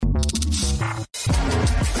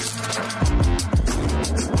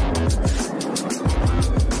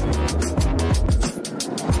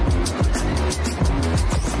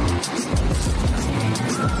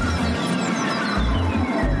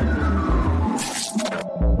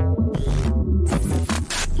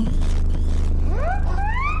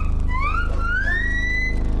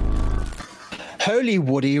Holy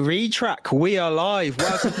Woody Retrack, we are live.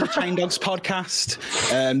 Welcome to the Chain Dogs podcast.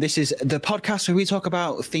 This is the podcast where we talk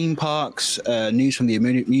about theme parks, news from the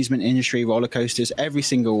amusement industry, roller coasters every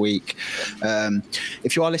single week.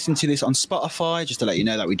 If you are listening to this on Spotify, just to let you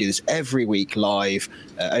know that we do this every week live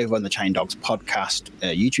over on the Chain Dogs podcast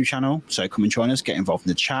YouTube channel. So come and join us, get involved in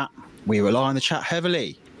the chat. We rely on the chat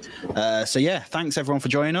heavily. So yeah, thanks everyone for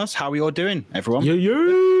joining us. How are we all doing, everyone?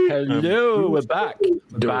 Hello, we're back.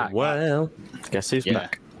 Well, guess who's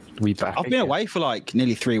back? We back. I've been away for like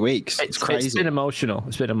nearly 3 weeks. It's crazy. It's been emotional.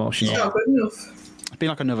 It's been been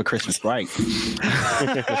like another Christmas break.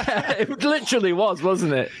 It literally was,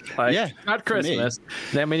 wasn't it? Like, yeah. Had Christmas.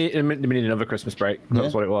 Then we need another Christmas break.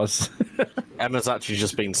 That's what it was. Emma's actually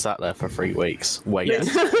just been sat there for 3 weeks. Wait.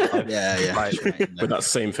 Yeah. Right. With that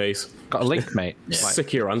same face. Got a link, mate. Sick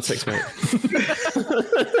of your antics, mate.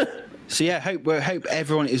 So yeah, hope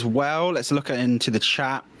everyone is well. Let's look into the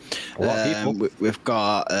chat. A lot of people. We've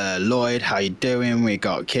got Lloyd, how you doing? We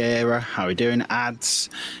got Kira, how we doing? Ads,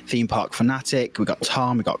 Theme Park Fanatic. We got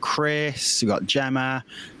Tom, we got Chris, we got Gemma,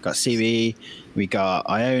 we got CV, we got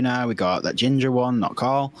Iona, we got that ginger one, not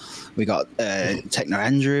Carl. We got Techno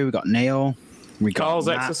Andrew, we got Neil. We got Carl's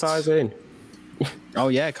Matt. exercising. Oh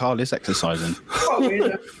yeah, Carl is exercising.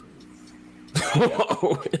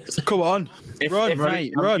 Come on, run,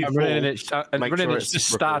 mate, run. I'm running. It's just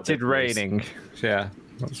started raining. Yeah,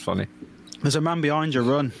 that's funny. There's a man behind you.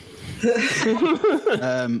 Run.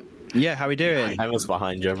 Yeah, how we doing? I was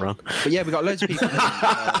behind you, Ron. But yeah, we got loads of people.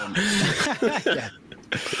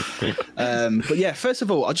 But yeah, first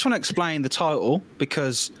of all, I just want to explain the title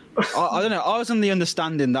because I don't know. I was on the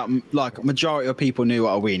understanding that like majority of people knew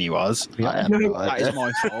what a weenie was. That is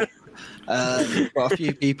my fault. But a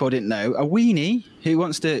few people didn't know. A weenie?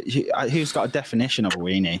 Who's got a definition of a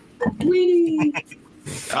weenie? Weenie.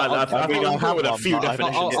 I mean, I'll have a few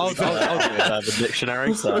definitions. I'll do it. The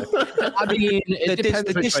dictionary. So I mean, it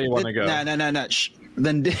depends which way you want to go. No.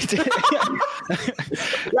 Then Let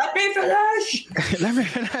me finish. Let me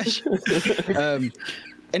finish.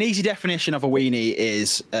 An easy definition of a weenie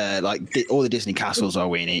is all the Disney castles are a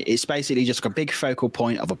weenie. It's basically just a big focal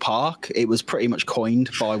point of a park. It was pretty much coined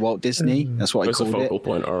by Walt Disney. That's what he called it. It's a focal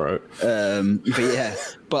point, all right.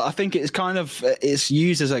 But I think it's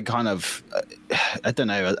used as a kind of, I don't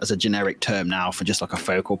know, as a generic term now for just like a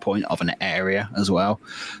focal point of an area as well.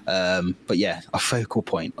 But yeah, a focal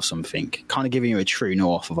point of something, kind of giving you a true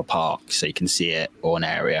north of a park so you can see it, or an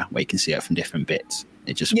area where you can see it from different bits.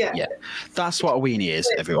 It just that's what a weenie is,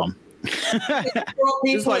 everyone.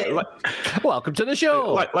 It's like, welcome to the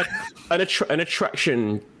show. Like an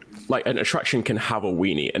attraction, like an attraction can have a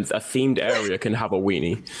weenie, and a themed area can have a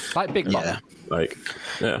weenie. Like Big Bang.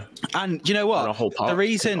 And you know what? The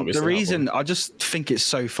reason I just think it's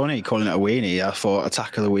so funny calling it a weenie. I thought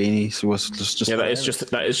Attack of the Weenies was just that is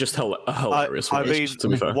just hilarious. I mean, to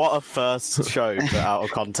be fair. What a first show put out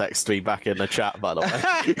of context to be back in the chat, by the way.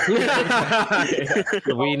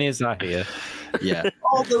 The weenies are here. Yeah.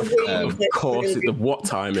 all the weenies. Of course, what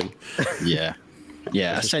timing? Yeah.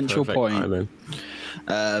 Essential point. Timing.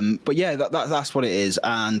 But yeah, that's what it is.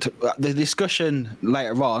 And the discussion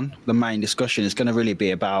later on, the main discussion is going to really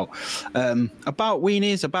be about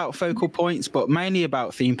weenies, about focal points, but mainly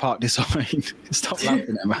about theme park design. Stop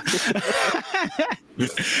laughing, Emma.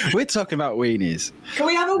 We're talking about weenies. Can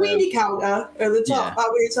we have a weenie counter at the top? That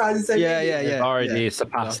we're trying to say. Yeah. We've already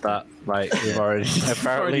surpassed that. Like we've already.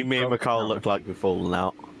 Apparently, me and McCall look like we've fallen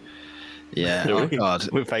out. Yeah, oh God.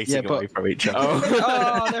 We're facing away from each other.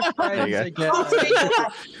 They're friends again.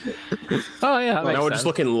 Oh yeah, now we're just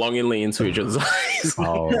looking longingly into each other's eyes.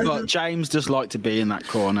 But James does like to be in that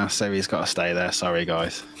corner, so he's got to stay there. Sorry,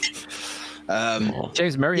 guys.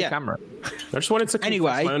 James, mirror your camera. I just wanted to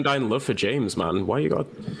confess my undying love for James, man. Why you got?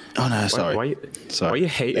 Oh no, sorry. Why you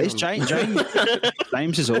hating? It's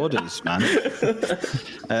James's orders, man.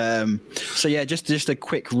 So yeah, just a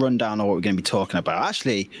quick rundown of what we're going to be talking about.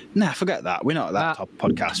 Actually, forget that. We're not at that top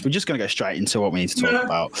podcast. We're just going to go straight into what we need to talk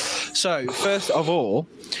about. So first of all,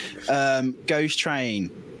 Ghost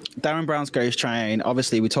Train. Darren Brown's Ghost Train.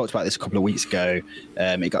 Obviously, we talked about this a couple of weeks ago.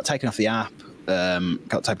 It got taken off the app.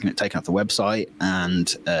 Got taken off the website, and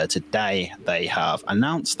today they have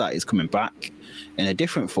announced that it's coming back in a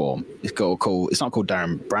different form. It's not called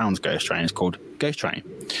Darren Brown's Ghost Train. It's called Ghost Train.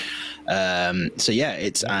 So yeah,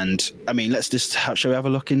 let's just shall we have a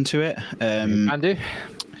look into it? Andy,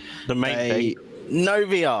 the main thing, no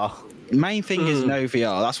VR. main thing is no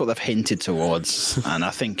VR. That's what they've hinted towards, and I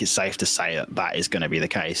think it's safe to say that is going to be the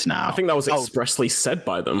case now. I think that was expressly said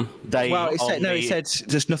by them. It said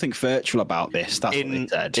there's nothing virtual about this. That's what it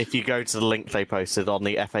said. If you go to the link they posted on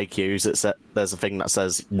the FAQs, there's a thing that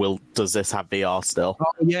says, does this have VR still? Oh,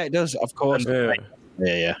 yeah, it does, of course.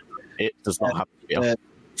 Yeah. It does not have VR.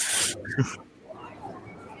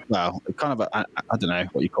 Well, kind of I don't know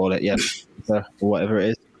what you call it, or whatever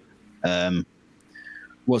it is,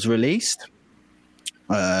 was released.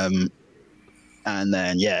 And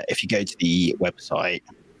then, if you go to the website,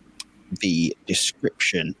 the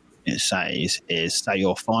description it says is "say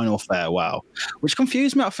your final farewell," which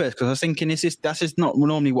confused me at first because I was thinking, that's just not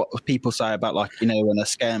normally what people say about, like, you know, when a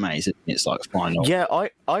scare maze, it's like final. Yeah,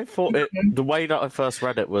 I thought the way that I first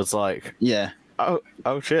read it was like,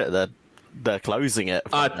 oh shit, they're closing it.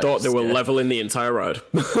 I thought they were leveling the entire ride.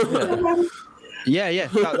 Yeah.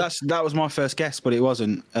 That was my first guess, but it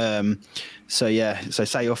wasn't. So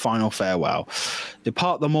say your final farewell.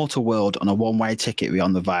 Depart the mortal world on a one-way ticket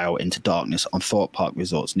beyond the veil into darkness on Thorpe Park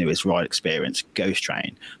Resort's newest ride experience, Ghost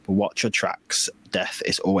Train. But watch your tracks. Death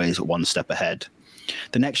is always one step ahead.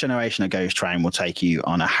 The next generation of Ghost Train will take you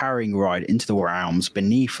on a harrowing ride into the realms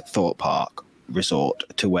beneath Thorpe Park Resort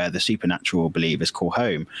to where the supernatural believers call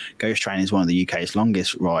home. Ghost Train is one of the UK's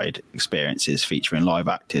longest ride experiences, featuring live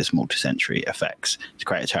actors, multi-sensory effects to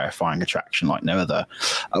create a terrifying attraction like no other.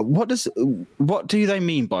 What do they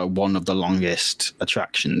mean by one of the longest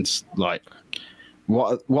attractions? Like,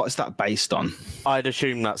 what is that based on? I'd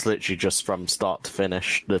assume that's literally just from start to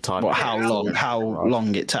finish. The time. How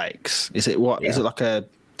long it takes? Is it Is it like a?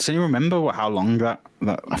 Does anyone remember how long that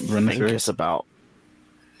run through? It's about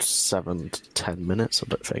 7 to 10 minutes, I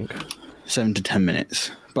don't think. 7 to 10 minutes.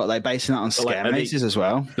 But are they basing that on scare mazes as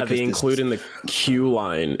well? Are they including the queue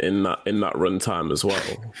line in that run time as well?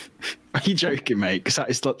 Are you joking, mate? Because that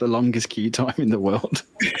is like the longest queue time in the world.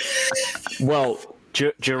 Well,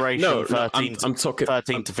 duration 13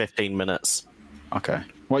 to 15 minutes. Okay.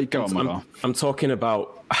 Well, you go on, Milo. I'm talking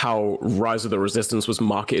about how Rise of the Resistance was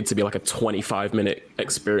marketed to be like a 25-minute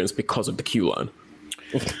experience because of the queue line.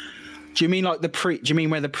 Do you mean like do you mean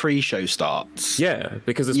where the pre-show starts? Yeah,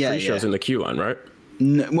 because there's pre-shows in the queue line, right?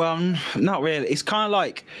 Well, not really. It's kind of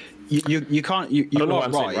like you can't. You're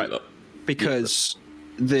not right, because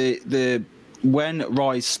the when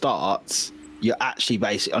Rise starts, you're actually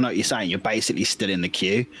basically. I know what you're saying. You're basically still in the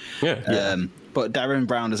queue. Yeah. But Darren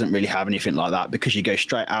Brown doesn't really have anything like that because you go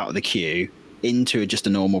straight out of the queue into just a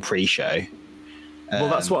normal pre-show. Well,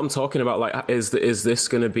 that's what I'm talking about. Like, is this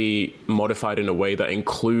going to be modified in a way that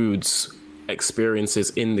includes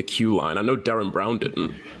experiences in the queue line? I know Darren Brown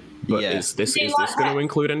didn't, but is this going to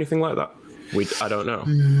include anything like that? I don't know.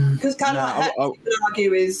 Because kind of like you could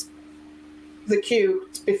argue is the queue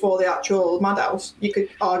before the actual Madhouse. You could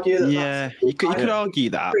argue that. Yeah, you could argue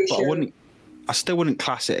that, but I still wouldn't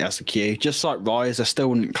class it as the queue. Just like Rise, I still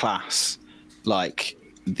wouldn't class like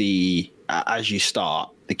the as you start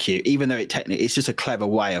the queue, even though it's just a clever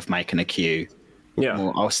way of making a queue.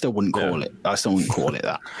 Yeah, I still wouldn't call it. I still wouldn't call it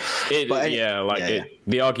that.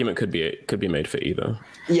 The argument could be made for either.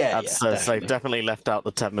 Yeah, so they've definitely left out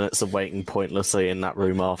the 10 minutes of waiting pointlessly in that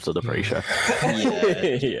room after the pre-show.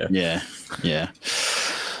 Yeah.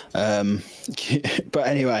 But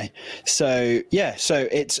anyway, so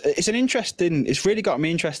it's an interesting. It's really got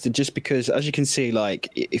me interested just because, as you can see, like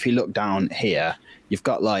if you look down here, you've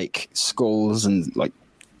got like skulls and like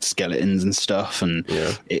skeletons and stuff, and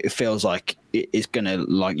it feels like it's gonna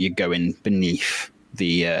like you're going beneath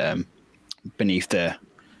the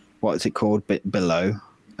what is it called below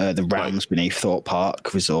the realms beneath Thorpe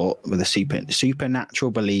Park Resort with the supernatural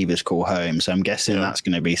believers call home. So I'm guessing that's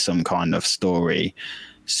going to be some kind of story.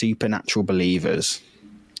 Supernatural believers.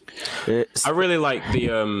 I really like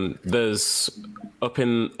the there's up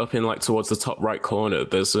in like towards the top right corner.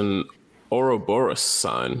 There's an Ouroboros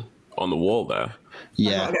sign on the wall there.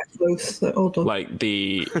 Yeah, like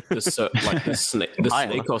the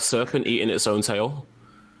snake or serpent eating its own tail.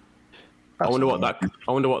 I wonder what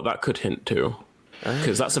that could hint to,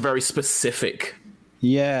 because that's a very specific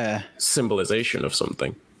symbolization of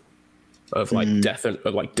something. Of like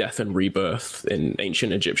death and rebirth in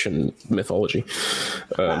ancient Egyptian mythology.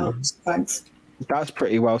 Thanks. That's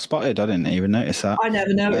pretty well spotted. I didn't even notice that. I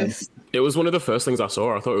never noticed. It was one of the first things I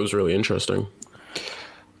saw. I thought it was really interesting.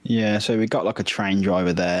 Yeah, so we got like a train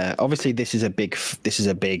driver there. Obviously, this is a big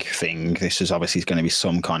thing. This is obviously going to be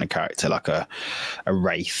some kind of character, like a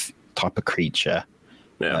wraith type of creature.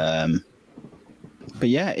 Yeah. But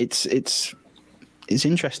yeah, it's it's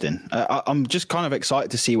interesting. I'm just kind of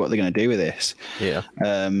excited to see what they're going to do with this. Yeah.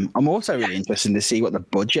 I'm also really interested to see what the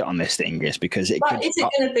budget on this thing is, because is it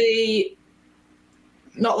going to be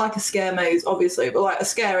not like a scare maze, obviously, but like a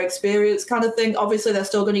scare experience kind of thing? Obviously, they're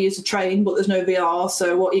still going to use a train, but there's no VR.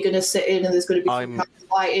 So what, you're going to sit in and there's going to be some kind of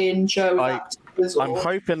lighting, show. I'm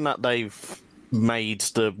hoping that they've made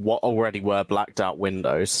what already were blacked out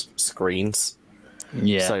windows screens.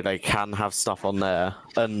 Yeah. So they can have stuff on there.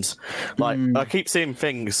 And like I keep seeing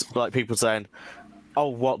things like people saying, oh,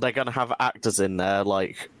 what, they're going to have actors in there,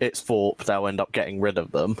 like it's Thorpe, they'll end up getting rid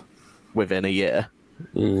of them within a year.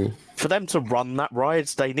 For them to run that ride,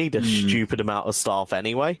 they need a stupid amount of staff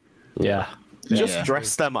anyway. Yeah. Just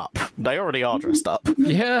dress them up. They already are dressed up.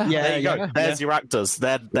 Yeah. There you go. There's your actors.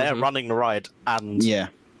 They're running the ride and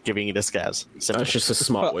giving you the scares. Simple. That's just a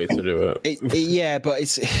smart way to do it. But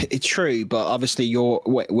it's true. But obviously,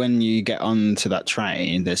 when you get onto that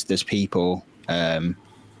train, there's people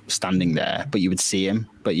standing there, but you would see them.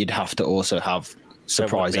 But you'd have to also have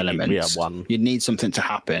surprise elements. You'd need something to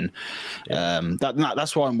happen.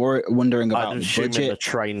 That's why I'm wondering about the budget. The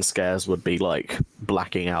train scares would be like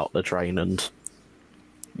blacking out the train and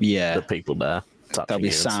the people there. There'll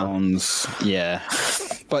be sounds,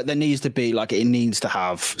 but there needs to be it needs to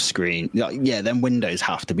have screen. Then windows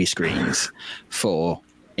have to be screens for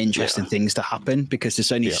interesting things to happen, because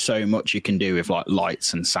there's only so much you can do with like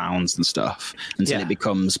lights and sounds and stuff until it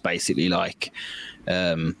becomes basically like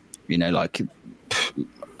a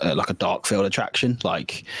dark field attraction.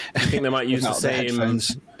 Like, I think they might use the same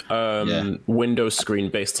window screen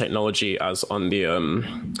based technology as on the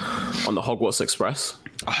Hogwarts Express.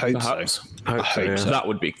 I hope so. That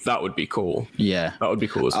would be cool. Yeah, that would be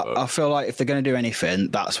cool as well. I feel like if they're going to do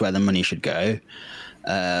anything, that's where the money should go.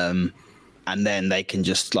 And then they can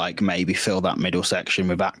just like maybe fill that middle section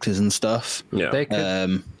with actors and stuff. Yeah,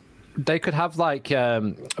 they could have like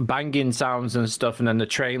banging sounds and stuff, and then the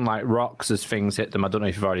train like rocks as things hit them. I don't know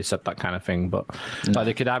if you've already said that kind of thing, but like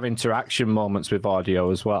they could have interaction moments with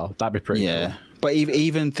audio as well. That'd be pretty cool. But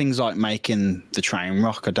even things like making the train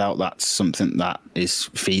rock, I doubt that's something that is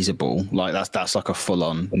feasible. Like that's like a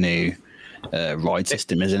full-on new ride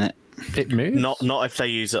system, isn't it? It moves. Not if they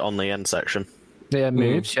use it on the end section. Yeah, it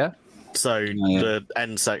moves. Yeah. So the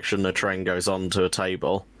end section, the train goes onto a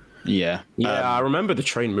table. Yeah. I remember the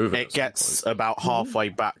train moving. It gets about halfway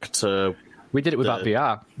back to. We did it without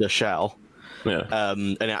VR. The shell. Yeah.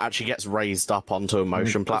 And it actually gets raised up onto a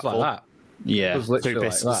motion platform. Like that. Yeah. Two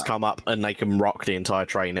pistons come up and they can rock the entire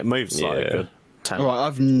train. It moves like a good 10. Right,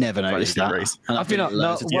 I've never noticed that. I've been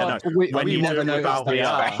when you do it without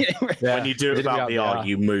VR, when you do it without VR,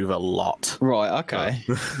 you move a lot. Right, okay.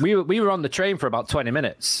 We were on the train for about 20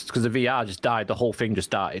 minutes because the VR just died. The whole thing just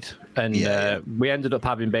died, and we ended up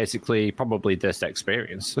having basically probably this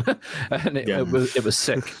experience, and it was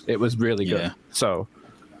sick. It was really good. Yeah. So,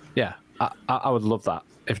 I would love that.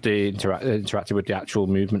 If they interacted with the actual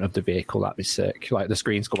movement of the vehicle, that'd be sick. Like the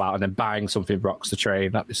screens go out and then bang, something rocks the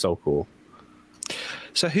train. That'd be so cool.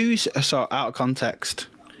 So out of context,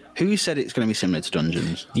 who said it's going to be similar to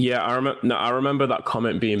Dungeons? Yeah, I remember that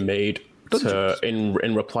comment being made in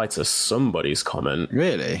reply to somebody's comment.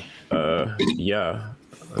 Really? Yeah.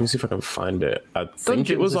 Let me see if I can find it. I think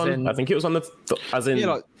it was on the as in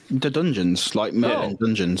like the Dungeons, like Merlin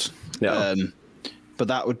Dungeons. Yeah. But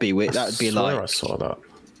that would be weird. That would be like I saw that.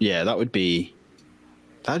 Yeah, that'd be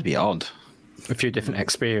odd. A few different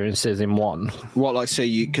experiences in one. What, like, so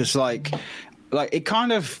because like it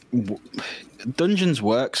kind of Dungeons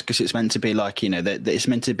works because it's meant to be like, that it's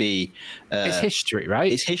meant to be it's history,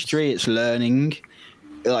 right? It's history, it's learning,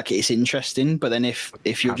 like it's interesting. But then if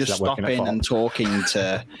you're just stopping and talking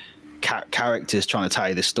to characters trying to tell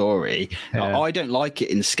you the story, I don't like it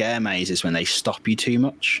in scare mazes when they stop you too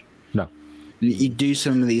much. No. You do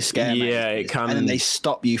some of these scare mazes, it can, and then they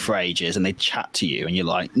stop you for ages and they chat to you and you're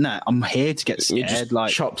like, no, I'm here to get scared. It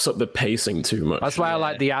just chops up the pacing too much. That's why I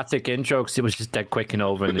like the attic intro, because it was just dead quick and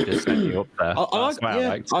over and it just set you up there.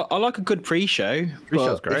 I like a good pre-show.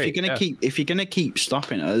 Pre-show's great. If you're gonna keep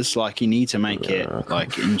stopping us, like, you need to make it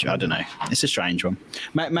like, I don't know. It's a strange one.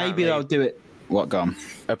 Maybe they'll do it. What, gone?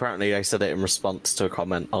 Apparently they said it in response to a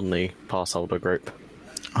comment on the pass holder group.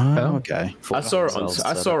 Oh, okay. I saw it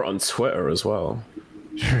on Twitter as well.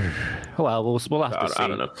 Well, we'll have to see. I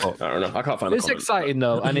don't know. I can't find. It's exciting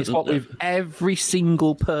though, and it's what every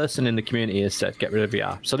single person in the community has said: get rid of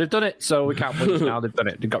VR. So they've done it. So we can't win now. They've done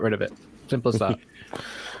it. They got rid of it. Simple as that.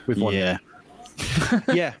 We've won. Yeah.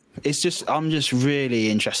 Yeah. It's just I'm just really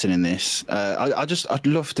interested in this. I'd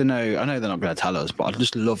love to know. I know they're not going to tell us, but I'd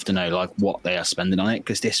just love to know like what they are spending on it,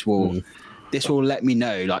 because this will this will let me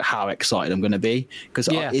know like how excited I'm going to be. Because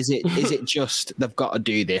is it just they've got to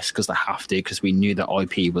do this because they have to, because we knew that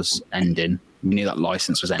IP was ending. We knew that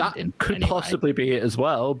license was ending. That could possibly be it as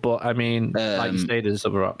well, but I mean, like you say, there's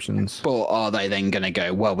other options. But are they then going to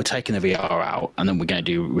go, well, we're taking the VR out and then we're going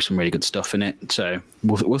to do some really good stuff in it? So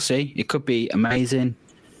we'll see. It could be amazing.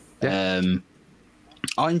 Yeah.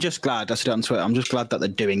 I'm just glad, I said it on Twitter, I'm just glad that they're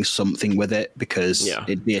doing something with it, because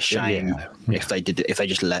it'd be a shame if they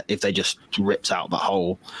just ripped out the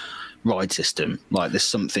whole ride system. Like, there's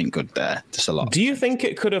something good there. Just a lot. Do you think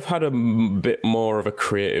it could have had a bit more of a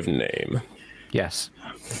creative name? Yes.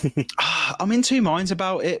 I'm in two minds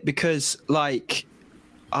about it, because, like,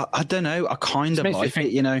 I don't know. I kind of like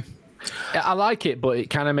it, you know. I like it, but it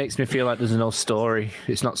kind of makes me feel like there's no story.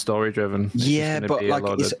 It's not story driven. Yeah, but like,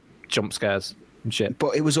 it's jump scares and shit.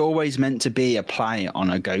 But it was always meant to be a play on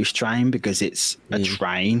a ghost train, because it's a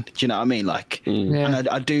train. Do you know what I mean? Like, and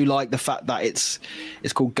I do like the fact that it's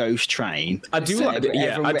called Ghost Train. I do like that.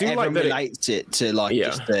 Yeah, I do like that. Relates it to like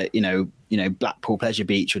just the you know Blackpool Pleasure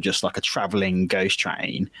Beach, or just like a traveling ghost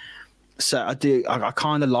train. So I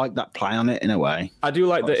kind of like that play on it in a way. I do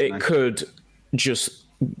like that it could just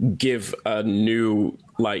give a new,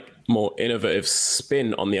 like, more innovative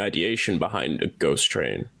spin on the ideation behind a ghost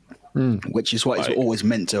train. Which is what it's always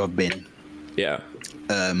meant to have been. Yeah.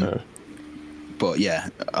 But yeah,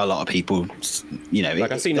 a lot of people, you know,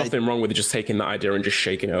 like, I see nothing wrong with just taking that idea and just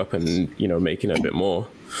shaking it up and, you know, making it a bit more.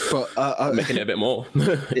 But making it a bit more.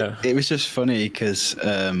 It was just funny because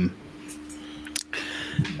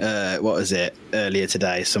what was it earlier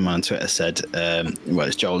today? Someone on Twitter said,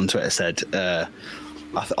 it's Joel on Twitter said,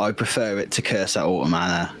 I prefer it to Curse of Alton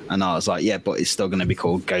Manor, and I was like, yeah, but it's still going to be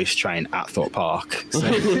called Ghost Train at Thorpe Park. So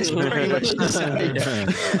it's pretty much the same.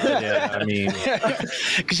 Yeah, I mean,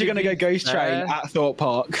 because you're going to go Ghost Train at Thorpe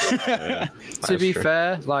Park. To be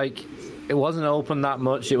fair, like, it wasn't open that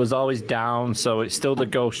much. It was always down, so it's still the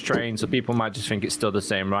Ghost Train. So people might just think it's still the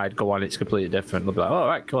same ride. Go on, it's completely different. They'll be like, oh, all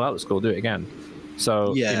right, cool, that was cool. Do it again.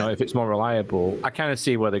 So you know, if it's more reliable, I kind of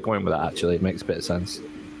see where they're going with that. Actually, it makes a bit of sense.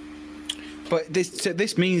 But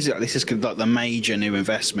this means that this is like the major new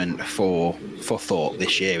investment for Thorpe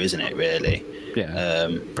this year, isn't it? Really?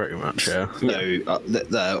 Yeah. Pretty much. Yeah.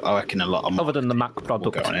 So I reckon a lot of other than the Mac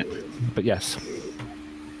product on it. But yes.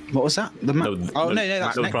 What was that? The Mac? No,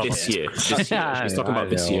 that's this year. This year. She's talking about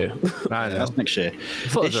this year. I know. That's next year.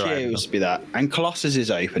 This year it used to be that. And Colossus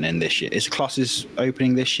is opening this year. Is Colossus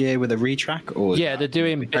opening this year with a retrack? Or they're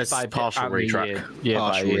doing bit by partial retrack.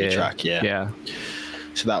 Partial retrack. Yeah.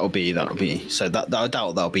 So that'll be. So that I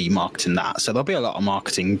doubt they'll be marketing that. So there'll be a lot of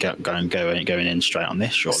marketing going in straight on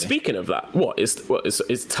this. Surely. Speaking of that, is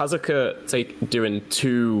Tazuka doing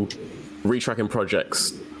 2 retracking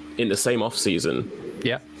projects in the same off season?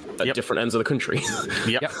 Yeah. At different ends of the country.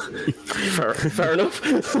 Yep. Fair enough.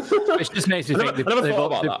 Which just makes me think they've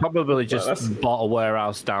probably just bought a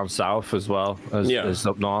warehouse down south as well as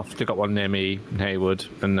up north. They've got one near me in Haywood,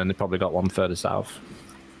 and then they probably got one further south.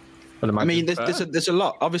 I mean, there's a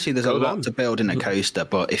lot. Obviously, there's a lot to build in a coaster,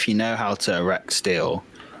 but if you know how to erect steel,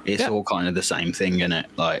 it's all kind of the same thing, isn't it?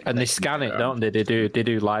 Like, and they scan it, don't they? They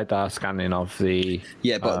do LiDAR scanning of the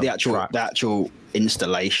but the actual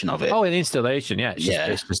installation of it. Oh, an installation, it's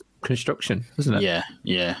just construction, isn't it?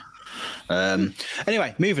 Yeah.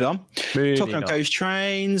 Anyway, moving on. Talking on ghost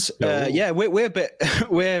trains. We're a bit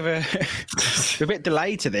we're a bit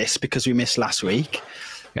delayed to this because we missed last week.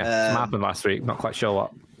 Yeah, something happened last week. Not quite sure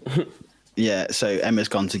what. Yeah, so Emma's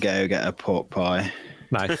gone to go get a pork pie.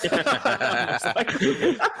 Nice.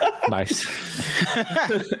 Nice.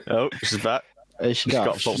 Oh, she's back. She's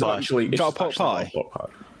got a pork pie. Got a pork pie?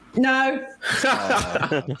 No.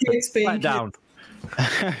 Let down.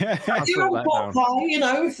 I do have a pork pie, you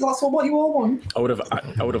know, if that's what you all want. I would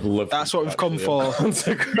have loved. That's what we've come for.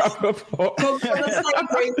 To grab a pork.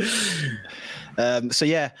 So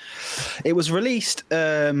yeah, it was released.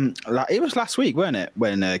 It was last week, weren't it?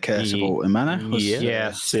 When Curse of Alton Manor was.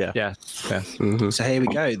 Yes. Mm-hmm. So here we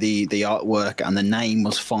go. The artwork and the name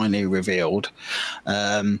was finally revealed.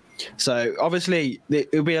 So obviously it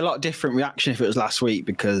would be a lot different reaction if it was last week,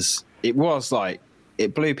 because it was like,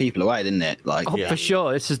 it blew people away, didn't it? Like, for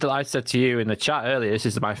sure. This is I said to you in the chat earlier. This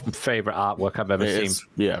is my favorite artwork I've ever seen.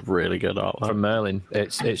 Yeah, really good artwork from Merlin.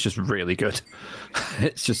 It's just really good.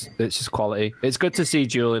 It's just quality. It's good to see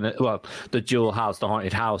Jewel the Jewel house, the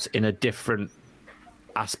haunted house, in a different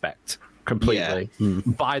aspect completely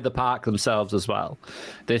by the park themselves as well.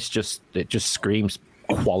 It just screams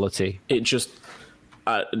quality. It just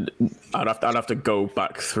I'd have to go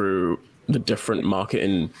back through the different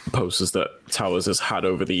marketing posters that Towers has had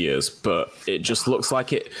over the years, but it just looks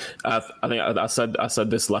like it. I think I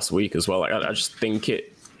said this last week as well. Like, I just think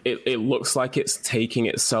it looks like it's taking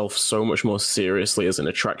itself so much more seriously as an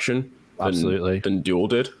attraction than Duel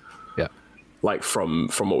did. Yeah, like from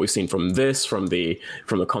what we've seen from this, from the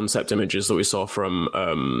concept images that we saw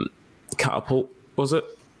from Catapult, was it?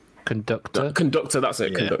 Conductor, that's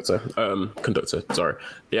it. Yeah. Conductor, sorry.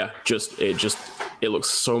 Yeah, it looks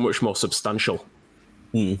so much more substantial.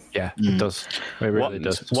 Yeah, it does. It really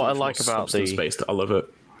does. What I like about the I love it.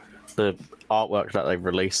 The artwork that they've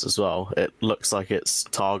released as well, it looks like it's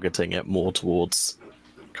targeting it more towards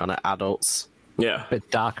kind of adults. Yeah, a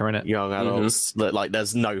bit darker in it. Young adults. Like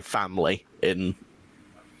there's no family in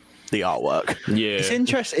the artwork. Yeah, it's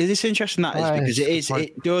interesting. It's interesting that is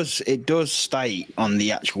because it does state on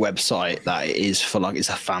the actual website that it is for like it's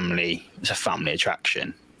a family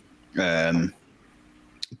attraction.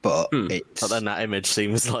 But then that image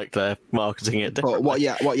seems like they're marketing it differently.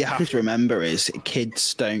 But what you have to remember is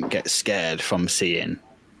kids don't get scared from seeing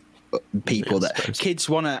people kids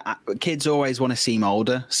always want to seem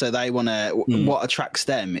older, so they want to what attracts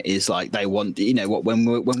them is like they want, you know, what when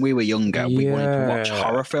we were younger we wanted to watch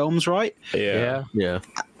horror films, right? Yeah.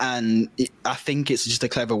 And I think it's just a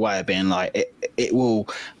clever way of being like it will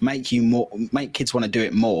make kids want to do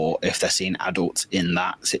it more if they're seeing adults in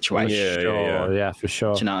that situation. Yeah, for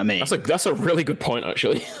sure. Do you know what I mean? That's a really good point,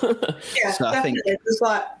 actually. Yeah, so definitely. I think it's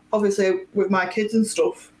like obviously with my kids and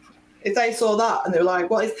stuff, if they saw that and they were like,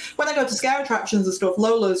 "What is?" When they go to scare attractions and stuff,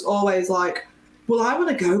 Lola's always like, "Well, I want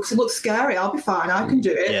to go because it looks scary. I'll be fine. I can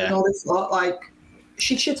do it." And all this lot, like,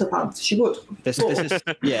 she'd shit her pants. She would. This is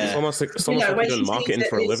It's almost like you're doing marketing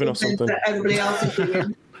for a living or something. That everybody else is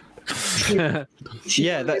doing.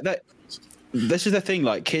 This is the thing,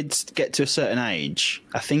 like kids get to a certain age,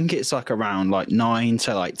 I think it's like around like 9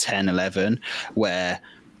 to like 10, 11, where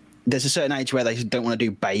there's a certain age where they don't want to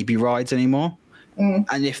do baby rides anymore.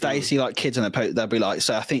 And if they see like kids on the post, they'll be like,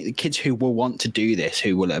 so I think the kids who will want to do this,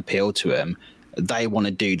 who will appeal to them, they want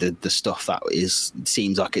to do the stuff that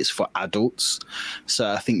seems like it's for adults. So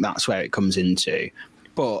I think that's where it comes into.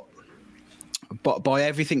 But by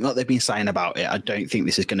everything that they've been saying about it, I don't think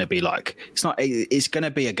this is going to be like, it's going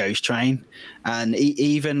to be a ghost train. And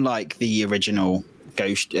even like the original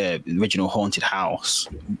haunted house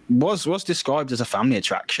was described as a family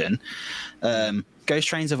attraction. Ghost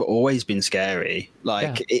trains have always been scary.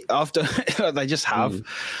 Like they just have.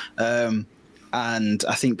 And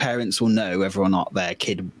I think parents will know whether or not their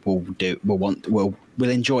kid will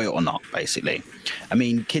enjoy it or not, basically. I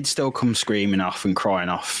mean, kids still come screaming off and crying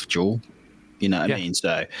off Jewel. You know what I mean?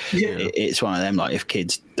 So it's one of them, like, if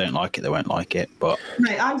kids don't like it, they won't like it. But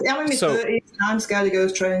mate, I'm in my 30s and I'm scared of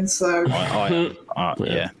ghost trains, so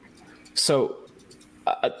yeah. So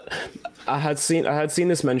I had seen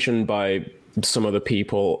this mentioned by some other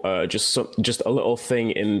people, just a little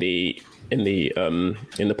thing in the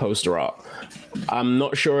poster art. I'm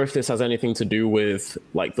not sure if this has anything to do with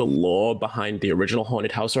like the lore behind the original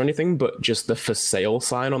haunted house or anything, but just the for sale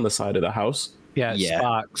sign on the side of the house.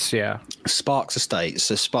 Sparks. Sparks Estates.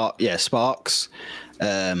 So Sparks.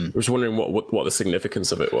 I was wondering what the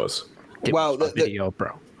significance of it was. Well, the video,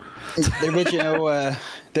 bro.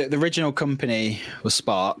 The original company was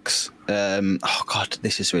Sparks. Oh God,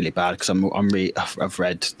 this is really bad because I've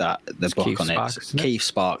read that the book Keith on Sparks, it. Keith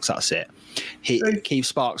Sparks, that's it. Keith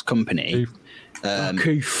Sparks Company.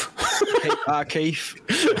 Keith. Keith.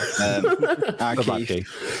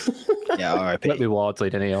 Keith. Yeah, R.I.P. Let me Wardley,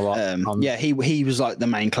 didn't he? A lot. He was like the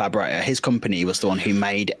main collaborator. His company was the one who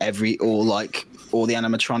made all the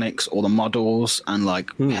animatronics, all the models, and like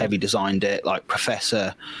heavy designed it. Like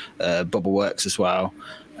Professor Bubbleworks as well.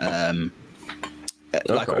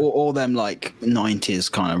 Like all them like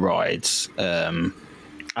 90s kind of rides, and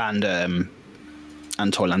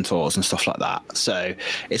Toyland Tours and stuff like that. So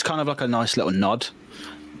it's kind of like a nice little nod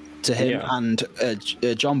to him. Yeah. And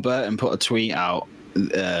John Burton put a tweet out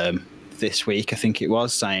this week, I think it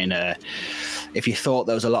was, saying if you thought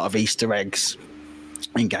there was a lot of Easter eggs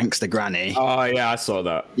in Gangster Granny. Oh yeah, I saw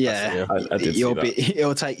that. Yeah, I did see that.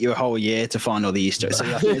 It'll take you a whole year to find all the Easter eggs. So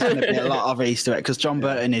I think there's going to be a lot of Easter eggs because John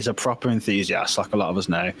Burton is a proper enthusiast, like a lot of us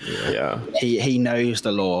know. Yeah, he knows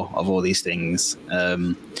the lore of all these things.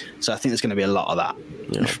 So I think there's going to be a lot of that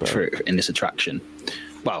in this attraction.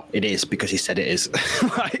 Well, it is because he said it is.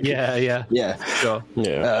 Yeah, sure.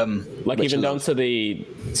 Yeah, like even down to the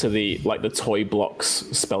like the toy blocks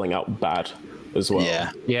spelling out bad as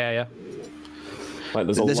well. Yeah. Like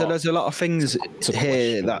there's a lot of things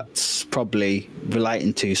here that's probably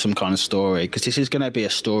relating to some kind of story because this is going to be a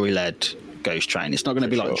story-led Ghost Train. It's not going to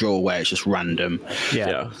be like Draw, where it's just random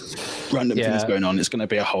things going on. It's going to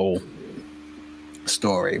be a whole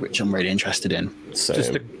story, which I'm really interested in. So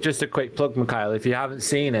just a quick plug, Mikhail, if you haven't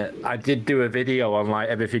seen it, I did do a video on like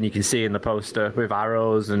everything you can see in the poster with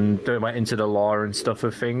arrows and went into the lore and stuff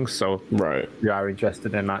of things, so if you are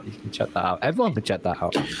interested in that, you can check that out. Everyone can check that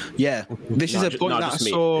out. This is a point that I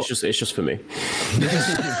saw. It's just for me.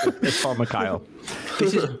 It's for Mikhail.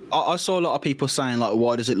 I saw a lot of people saying like,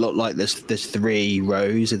 why does it look like there's 3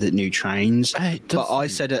 rows of the new trains? But I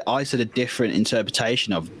said a different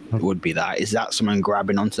interpretation of it would be that. Is that someone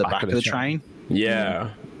grabbing onto the back of the train? Yeah.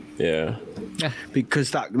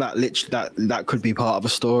 Because that could be part of a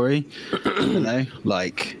story. You know,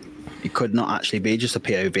 like it could not actually be just a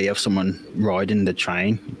POV of someone riding the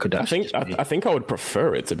train. It could I think I would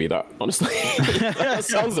prefer it to be that, honestly. that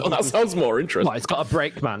sounds more interesting. Well, it's got a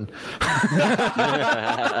brake man.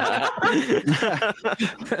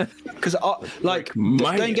 Because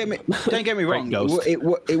don't get me wrong,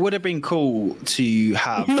 it would have been cool to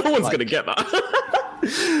have. No one's gonna get that.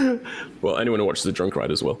 Well, anyone who watches the Drunk Ride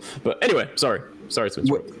as well. But anyway, sorry to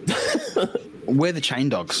interrupt. We're the chain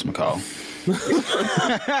dogs, McCall.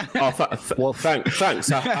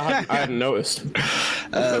 Thanks. I hadn't noticed.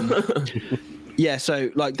 So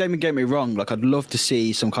like, don't get me wrong, like I'd love to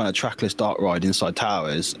see some kind of trackless dark ride inside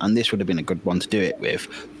towers, and this would have been a good one to do it with.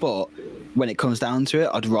 But when it comes down to it,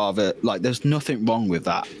 I'd rather, like, there's nothing wrong with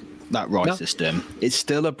that ride system. It's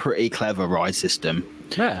still a pretty clever ride system.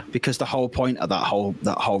 Yeah, because the whole point of that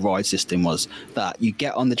whole ride system was that you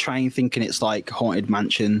get on the train thinking it's like Haunted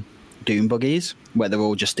Mansion Doom buggies, where they're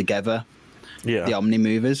all just together. Yeah, the Omni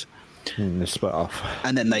movers. They split off,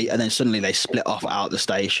 and then suddenly they split off out the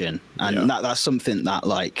station, and that's something that,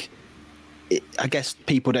 like, I guess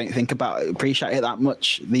people don't appreciate it that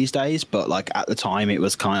much these days. But like at the time, it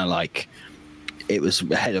was kind of like it was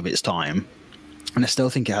ahead of its time, and I still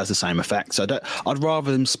think it has the same effect. So I'd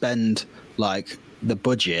rather them spend like the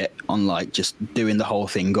budget on like just doing the whole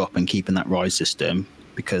thing up and keeping that ride system,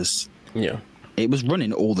 because it was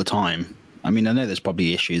running all the time. I mean, I know there's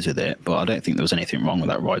probably issues with it, but I don't think there was anything wrong with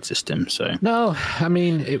that ride system. So no, I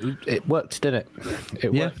mean it worked, didn't it?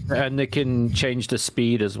 It worked, and they can change the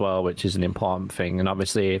speed as well, which is an important thing. And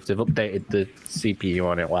obviously, if they've updated the CPU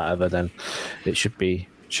on it, whatever, then it should be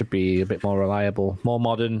a bit more reliable, more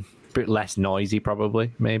modern, a bit less noisy,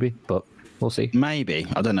 probably, maybe. But we'll see. Maybe,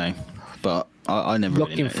 I don't know, but I never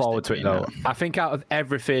looking forward to it though. I think out of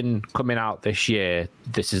everything coming out this year,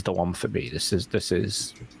 this is the one for me. This is.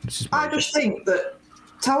 I just think that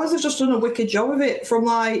Towers has just done a wicked job of it. From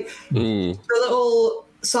like the little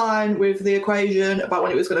sign with the equation about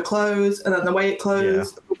when it was going to close, and then the way it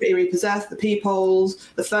closed, the property repossessed, the peepholes,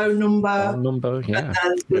 the phone number, and then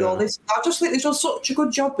with all this. I just think they've done such a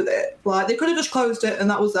good job with it. Like, they could have just closed it and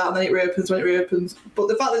that was that, and then it reopens when it reopens. But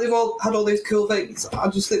the fact that they've all had all these cool things, I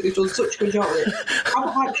just think they've done such a good job with it. I'm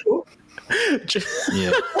not sure.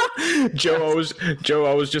 Joe,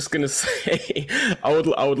 I was just gonna say, I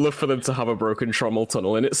would love for them to have a broken trommel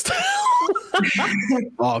tunnel in it still.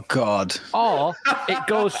 Oh God! Or it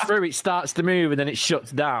goes through, it starts to move, and then it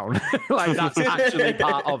shuts down. Like, that's actually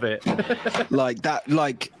part of it. Like that,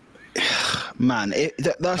 like. Man,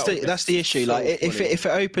 that's the issue. So like, if it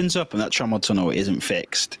opens up and that trommel tunnel isn't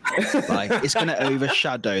fixed, like, it's going to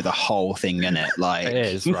overshadow the whole thing, innit? Like, it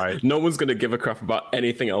is, right? No one's going to give a crap about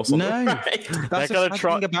anything else. No, they're going to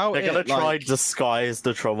try. They're going to try disguise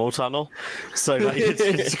the trommel tunnel, so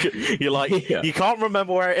like, you're like, you can't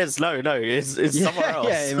remember where it is. No, it's somewhere else.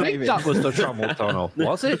 Yeah, maybe that was the trommel tunnel.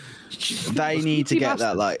 Was it? They need to get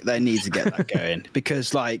that. Like, they need to get that going,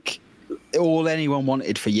 because like, all anyone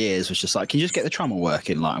wanted for years was just like, can you just get the trommel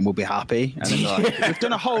working, like, and we'll be happy. And then like, we've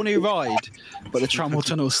done a whole new ride, but the trommel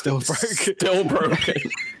tunnel's still broken.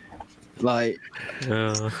 Like,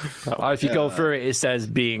 if you go through it, it says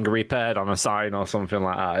being repaired on a sign or something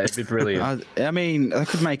like that. It'd be brilliant. I mean, I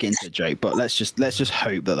could make it into a joke, but let's just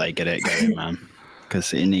hope that they get it going, man,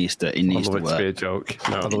 because it needs to work. To be a joke.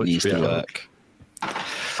 No, it needs to work.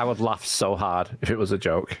 I would laugh so hard if it was a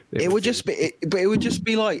joke. It would just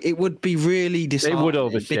be like, it would be really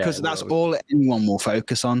disheartening, because that's all anyone will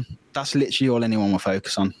focus on. That's literally all anyone will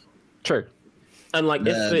focus on. True. And like,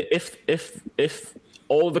 if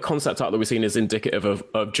all the concept art that we've seen is indicative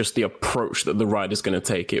of just the approach that the ride is going to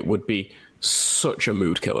take, it would be such a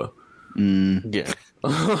mood killer. Yeah.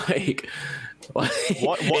 like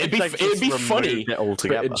it'd be funny,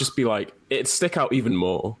 but it'd just be like, it'd stick out even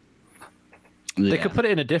more. They could put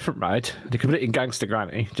it in a different ride. They could put it in Gangster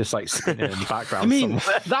Granny, just like spinning in the background. I mean,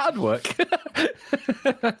 that'd work.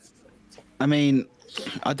 I mean,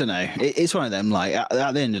 I don't know. It's one of them. Like at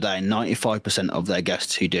the end of the day, 95% of their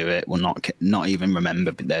guests who do it will not even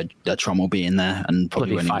remember their Tron will be in there, and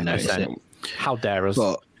probably won't even notice it. How dare us?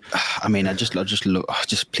 But I mean, I just look.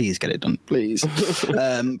 Just please get it done, please.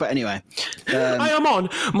 But anyway, I am on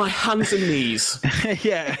my hands and knees.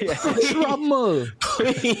 yeah. Trouble.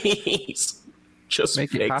 Please, just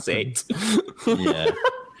Make fix it. Yeah.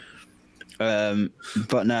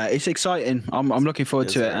 But no, it's exciting. I'm looking forward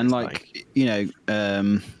to it, and like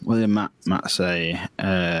what did Matt say?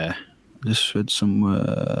 Just read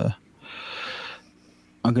somewhere.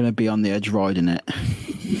 I'm gonna be on the edge riding it.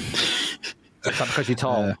 Is that because you're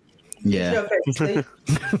tall? Yeah.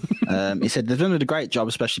 He said they've done a great job,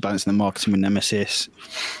 especially balancing the marketing with Nemesis.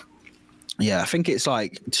 Yeah, I think it's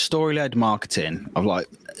like story-led marketing of like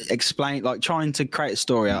trying to create a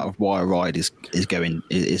story out of why a ride is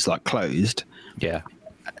like closed. Yeah,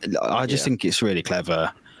 I just think it's really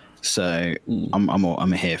clever. So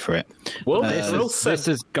I'm here for it. Well, Will says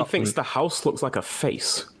he thinks the house looks like a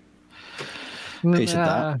face. Who said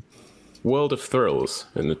that? World of Thrills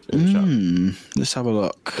in the chat. Let's have a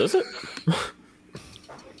look. Does it?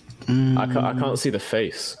 I can't see the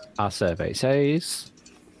face. Our survey says.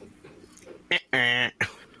 No,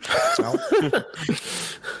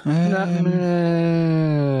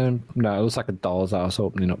 it looks like a doll's house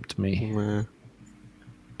opening up to me.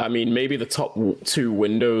 I mean, maybe the top two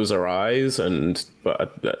windows are eyes, but I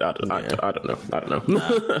don't know. I don't know.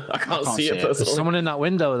 Nah, I can't see it. There's someone in that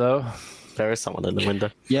window, though. There is someone in the window.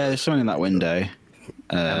 Yeah, there's someone in that window.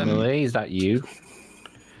 Emily, is that you?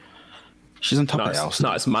 She's on top of the house.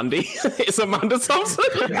 No, it's Mandy. It's Amanda Thompson.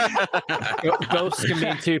 Ghosts can be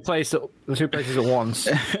in two places at once.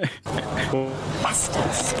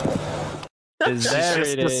 She's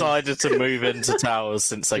just decided to move into towers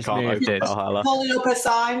since they can't open Valhalla. Holding up a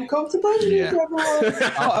sign, comfortably. Yeah.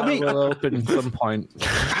 I mean, will open at some point.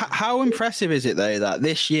 How impressive is it though that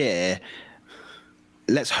this year?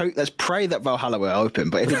 Let's pray that Valhalla will open.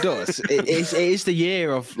 But if it does, it is the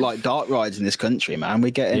year of like dark rides in this country, man.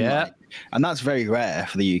 We're getting, and that's very rare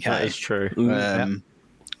for the UK. That is true.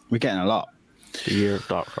 We're getting a lot. The year of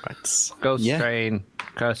dark rides. Ghost Train,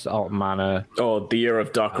 Curse of Alton Manor. Oh, the year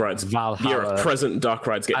of dark rides. Valhalla. Year of present dark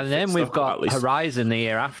rides. And then we've got Horizon the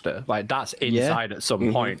year after. Like that's inside at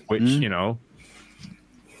some point, which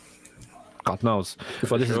God knows.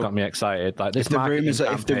 But this has got me excited. Like this.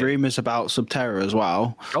 If the rumors about Subterra as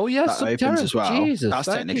well. Oh yeah, that Subterra opens as well. Jesus, that's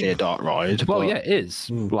technically a dark ride. Well, yeah, it is.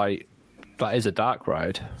 Like that is a dark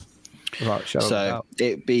ride. So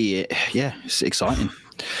it'd be it's exciting.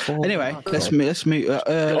 Anyway, let's move.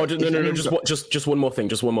 Just one more thing.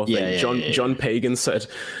 Yeah, John Pagan said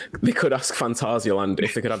they could ask Phantasialand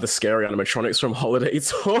if they could have the scary animatronics from Holiday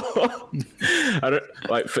Tour. I don't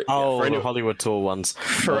like for the Hollywood Tour ones.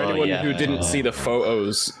 For anyone who didn't see the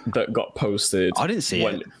photos that got posted, I didn't see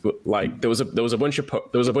it. Like there was a bunch of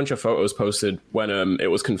photos posted when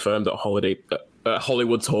it was confirmed that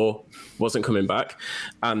Hollywood Tour wasn't coming back,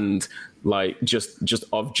 and like just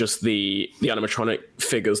the animatronic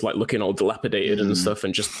figures like looking all dilapidated and stuff,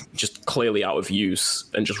 and just clearly out of use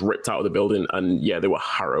and just ripped out of the building, and they were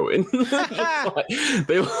harrowing.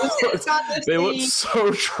 They looked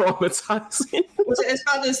so traumatizing. Was it as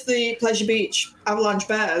bad as the Pleasure Beach Avalanche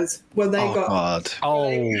Bears when they got? God.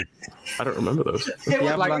 I don't remember those. It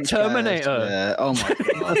was like Terminator. Yeah. Oh my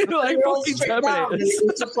God. Like fucking Terminator. It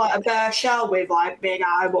was just like a bear shell with like big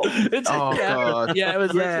eyeballs. God. Yeah, it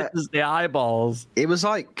was just the eyeballs. It was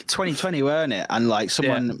like 2020, weren't it? And like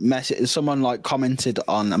someone like commented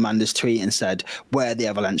on Amanda's tweet and said, "Where are the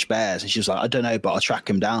Avalanche Bears?" And she was like, "I don't know, but I'll track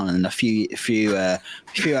him down." And a few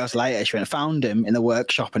hours later, she went and found him in the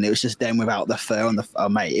workshop, and it was just them without the fur on the. Oh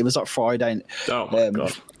mate, it was like Friday. Oh my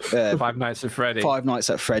God. Five Nights at Freddy. Five Nights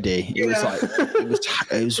at Freddy. It was like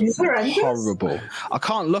it was horrible. I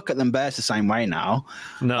can't look at them bears the same way now.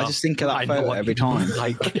 No, I just think of that photo every time.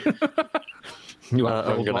 Like,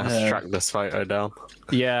 I'm gonna track this photo down.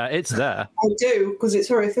 Yeah, it's there. I do because it's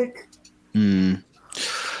horrific.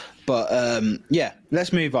 But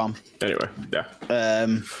let's move on. Anyway,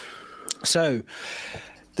 so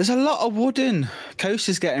there's a lot of wooden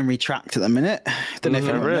coasters getting retracked at the minute. Don't know if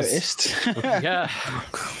anyone noticed. Yeah.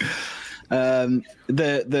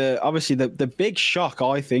 Obviously the big shock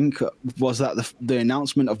I think was that the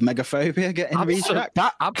announcement of Megaphobia getting retracked.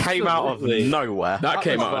 That came out of nowhere. That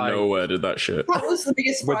came out of nowhere, did that shit? That was the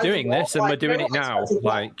biggest. We're doing this and we're doing it now.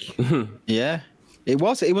 Like, yeah. It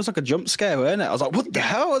was like a jump scare, wasn't it? I was like, what the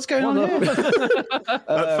hell? What's going on here? At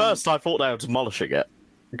first, I thought they were demolishing it.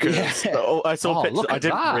 Because I saw pictures. I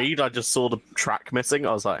didn't that. read. I just saw the track missing.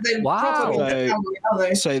 I was like, wow.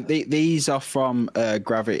 So these are from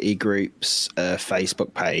Gravity Group's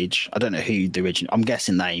Facebook page. I don't know who the original. I'm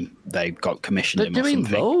guessing they got commissioned. They're doing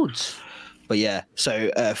loads. But yeah, so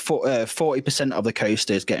 40% of the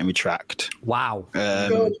coaster is getting retracked. Wow.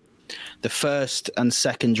 The first and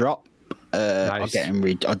second drop are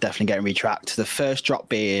definitely getting retracked. The first drop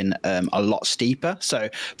being a lot steeper, so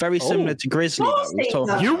very similar to Grizzly.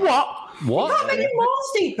 You what? What? How many more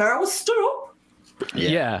steeper? I was stood up.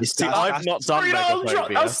 Yeah. See, I've not done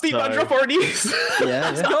Megafobia. I'll steep that drop already.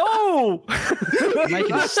 Yeah. No.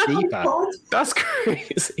 Making it steeper. That's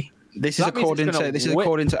crazy. This is according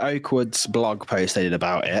to Oakwood's blog post they did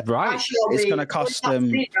about it. Right. It's going to cost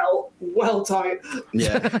them well tight.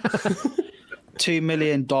 Yeah. $2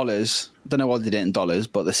 million. Don't know what they did in dollars,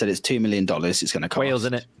 but they said it's $2 million. It's going to cost. Wales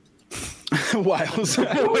in it. Wales.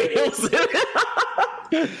 Wales in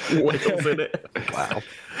it. Wales in it. Wow.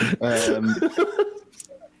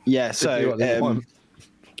 Yeah. So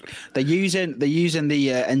they're using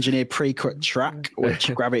the engineered pre-cut track,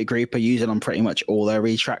 which Gravity Group are using on pretty much all their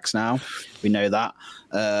retracks now. We know that.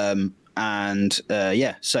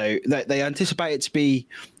 So they anticipate it to be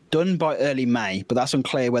done by early May, but that's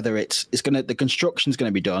unclear whether the construction's going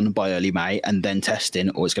to be done by early May and then testing,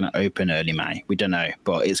 or it's going to open early May. We don't know,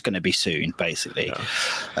 but it's going to be soon, basically.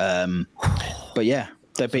 Yeah. But yeah,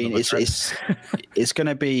 it's going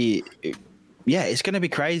to be. Yeah, it's going to be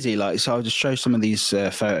crazy. So I'll just show some of these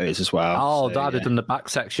photos as well. Oh, Dad had done the back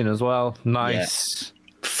section as well. Nice.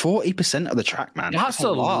 40% of the track, man. That's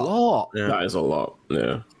a lot. Yeah. That is a lot.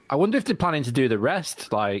 Yeah. I wonder if they're planning to do the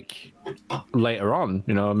rest later on.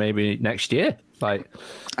 Maybe next year. I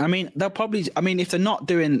mean, they'll probably. I mean, if they're not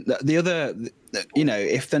doing the other,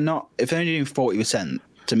 if they're only doing 40%,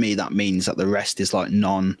 to me that means that the rest is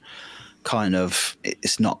non. Kind of,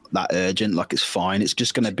 it's not that urgent. It's fine. It's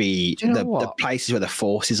just going to be the places where the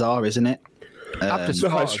forces are, isn't it? The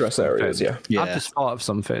high stress areas. Yeah. I've just thought of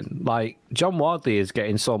something. John Wardley is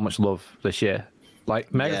getting so much love this year.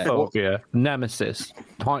 Megafobia, Nemesis,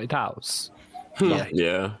 Haunted House.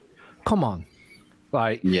 Yeah. Come on.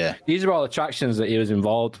 These are all attractions that he was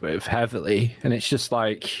involved with heavily, and it's just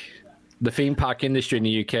the theme park industry in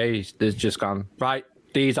the UK has just gone right.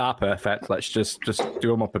 These are perfect. Let's just do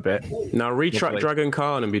them up a bit. Now retract Dragon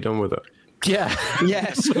Khan and be done with it. Yeah.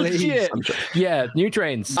 Yes, please. Yeah, new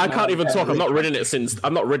trains. I can't even talk. I've not ridden it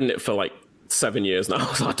for 7 years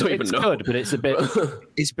now, so I don't even know. It's good, but it's a bit.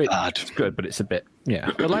 It's bad. It's good, but it's a bit.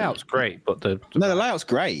 Yeah, the layout's great, but the layout's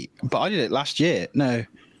great. But I did it last year. No,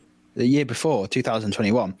 the year before,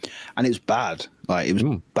 2021, and it was bad. It was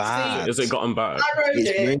bad. Has it gotten bad?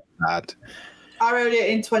 It's really bad. I rode it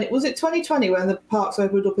in 2020 when the parks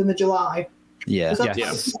opened up in the July. Yeah.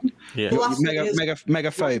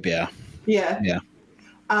 Megaphobia. Yeah.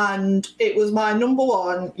 And it was my number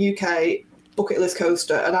one UK bucket list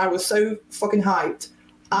coaster, and I was so fucking hyped.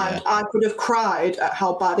 And I could have cried at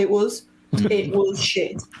how bad it was. It was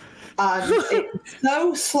shit. And it was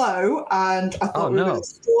so slow, and I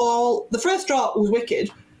thought the first drop was wicked,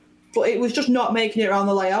 but it was just not making it around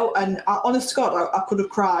the layout. And honest to God, I could have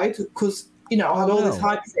cried because I had all this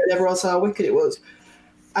hype for it, and everyone said how wicked it was.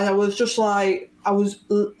 And I was just I was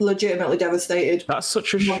legitimately devastated. That's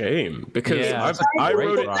such a shame because I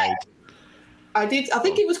rode it. I did. I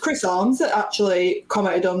think it was Chris Arms that actually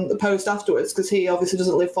commented on the post afterwards because he obviously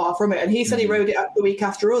doesn't live far from it, and he said he rode it the week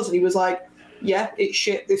after us, and he was like, "Yeah, it's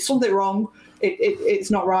shit. There's something wrong.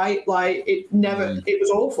 It's not right. It never. It was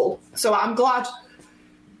awful." So I'm glad.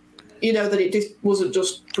 That it just wasn't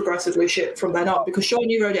just progressively shit from then on, because Sean,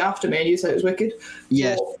 you rode it after me and you said it was wicked.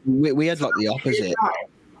 Yes, we had the opposite.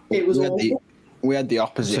 It was awful. We had the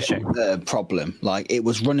opposite problem. It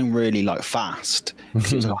was running really fast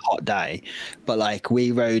because it was a hot day, but we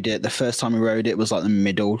rode it. The first time we rode it was the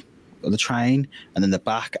middle of the train, and then the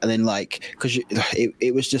back, and then because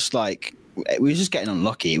it was just we were just getting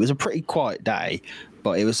unlucky. It was a pretty quiet day.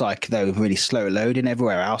 But it was they were really slow loading.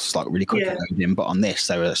 Everywhere else was really quick loading. But on this,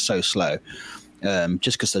 they were so slow.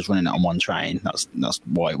 Just because they was running it on one train. That's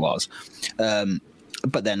why it was.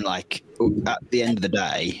 But then at the end of the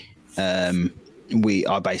day, I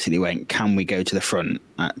basically went, can we go to the front?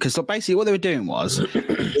 Because basically what they were doing was,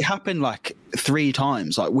 it happened 3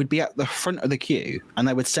 times. We'd be at the front of the queue and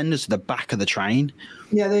they would send us to the back of the train.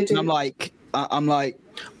 Yeah, they do. And I'm like,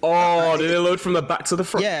 oh, did they load from the back to the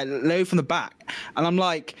front? Yeah, load from the back. And I'm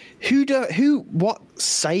like, what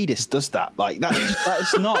sadist does that? That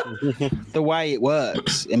is not the way it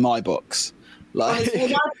works in my books. My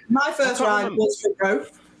first ride was front row.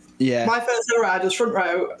 Yeah. My first ever ride was front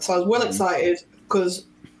row, so I was well excited because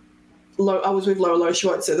I was with Lola, she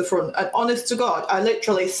went to the front, and honest to God, I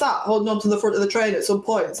literally sat holding on to the front of the train at some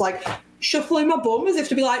points, like shuffling my bum as if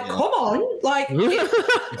to be like, come on, like.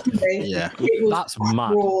 That's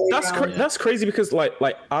mad. That's crazy because like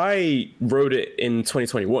I rode it in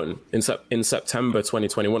 2021 in September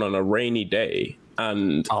 2021 on a rainy day,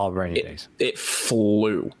 and rainy days. It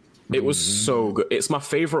flew. It was so good. It's my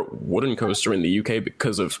favorite wooden coaster in the UK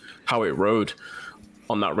because of how it rode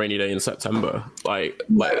on that rainy day in September. I've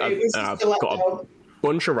got a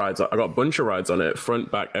bunch of rides. I got a bunch of rides on it, front,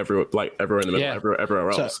 back, everywhere in the middle,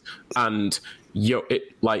 everywhere else. And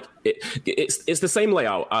it's the same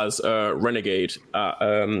layout as Renegade at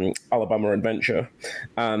Alabama Adventure,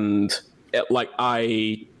 and it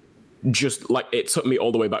took me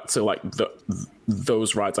all the way back to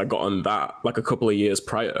those rides I got on that like a couple of years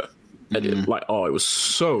prior. And it was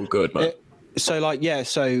so good, man. Because there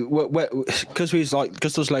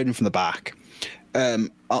was loading from the back, we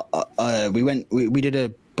did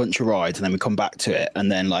a bunch of rides and then we come back to it,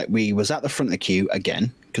 and then we was at the front of the queue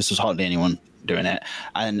again because there's hardly anyone doing it,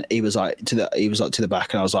 and he was like to the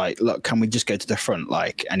back, and I was like, look, can we just go to the front,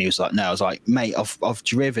 and he was like, no. I was like, mate, I've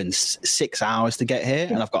driven 6 hours to get here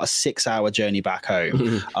and I've got a 6-hour journey back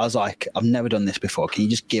home. I was like, I've never done this before, can you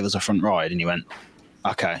just give us a front ride? And he went,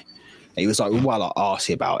 okay. He was like, well,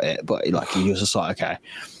 arsey about it, but he was just like, okay.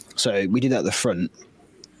 So we did that at the front,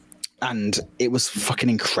 and it was fucking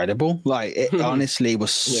incredible. It honestly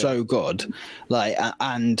was so good.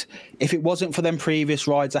 And if it wasn't for them previous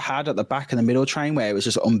rides I had at the back and the middle train where it was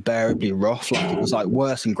just unbearably rough, it was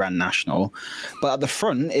worse than Grand National, but at the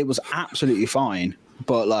front it was absolutely fine.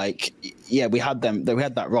 But we had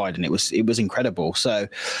that ride and it was incredible. So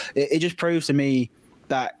it just proves to me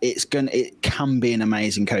that it can be an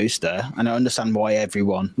amazing coaster, and I understand why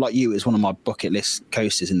everyone, like you, it's one of my bucket list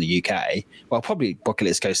coasters in the UK. Well, probably bucket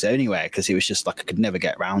list coaster anywhere, because it was just I could never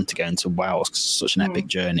get around to going to Wales because it's such an epic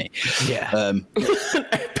journey. Yeah,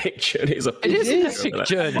 epic journey is an epic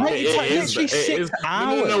journey. It's literally 6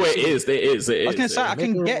 hours. No, it is. I was going to say I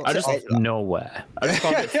can get nowhere.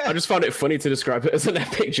 I just found it funny to describe it as an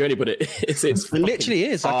epic journey, but it literally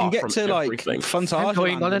is. I can get to Fantasia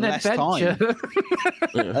going on an adventure.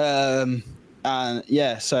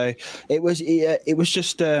 So it was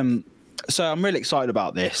just so I'm really excited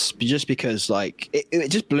about this just because it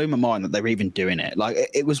just blew my mind that they were even doing it.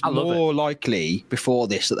 It was more likely before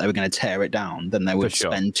this that they were going to tear it down than they would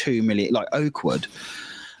spend 2 million, Oakwood,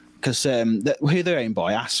 because who they're owned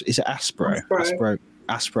by, is it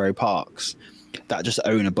Aspro Parks, that just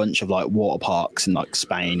own a bunch of water parks in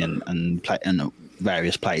Spain and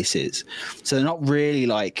various places. So they're not really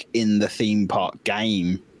in the theme park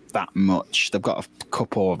game that much. They've got a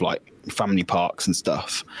couple of family parks and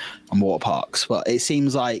stuff and water parks, but it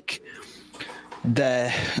seems like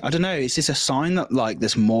I don't know, is this a sign that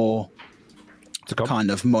there's more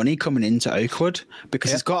kind of money coming into Oakwood,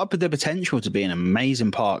 because it's got the potential to be an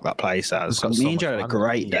amazing park. That place has. Me and Joe had a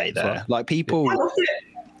great day there.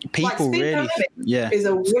 People really, is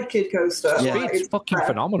a wicked coaster. It's fucking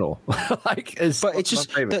phenomenal. But it's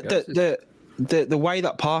just the way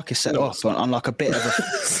that park is set up on a bit of a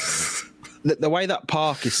the way that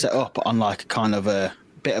park is set up on kind of a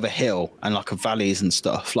bit of a hill and a valleys and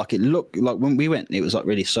stuff. It looked when we went, it was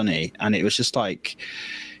really sunny, and it was just I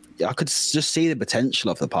could just see the potential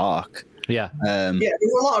of the park. There's a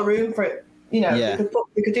lot of room for it. We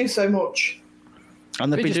could do so much.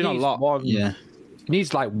 And they've been doing a lot. It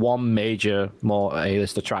needs one major more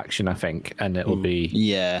A-list attraction, I think, and it'll be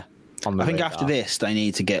on the radar. After this they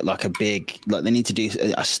need to get a big they need to do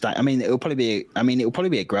it'll probably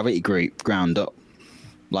be a gravity group ground up,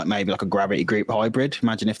 maybe a gravity group hybrid.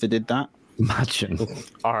 Imagine if they did that. Imagine.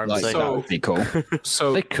 That would be cool.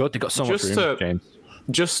 So they got so much room, James.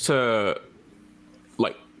 Just to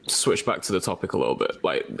switch back to the topic a little bit,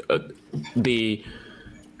 the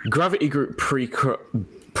gravity group pre-cut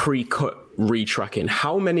retracking,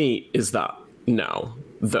 how many is that now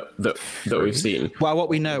that we've seen? Well, what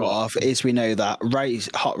we know of is that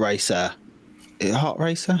Racer. Racer.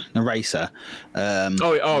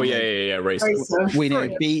 We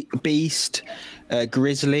know Beast,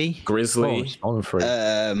 Grizzly,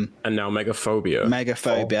 and now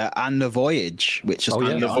Megaphobia, and the Voyage, which is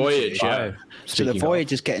the Voyage. So the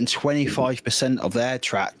Voyage is getting 25% of their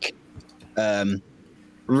track. That's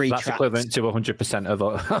equivalent to 100% of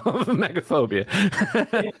Megaphobia.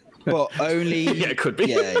 But only it could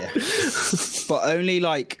be. But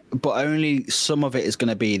only some of it is going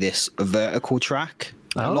to be this vertical track.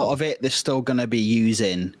 A lot of it they're still going to be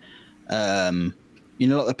using the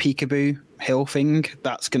Peekaboo hill thing.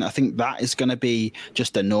 I think that is going to be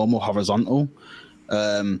just a normal horizontal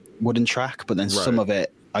wooden track, but then some of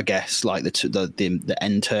it I guess, like the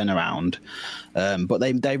end turnaround. But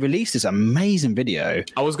they released this amazing video.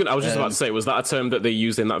 I was just about to say, was that a term that they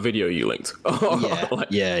used in that video you linked?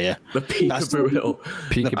 Yeah. The peekaboo hill.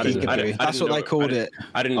 Peekaboo. That's what they called it.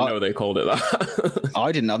 I didn't know they called it that.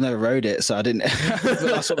 I didn't. I've never rode it, so I didn't. But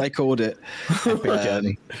that's what they called it.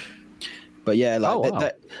 But yeah,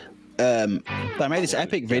 like they made this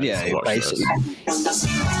epic video basically.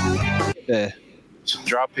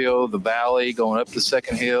 Drop hill, the valley, going up the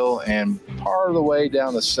second hill, and part of the way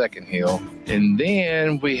down the second hill. And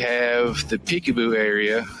then we have the peekaboo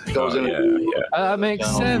area. It goes That makes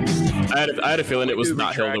sense. I had a feeling it was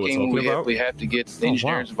that hill that we're talking about. We have to get the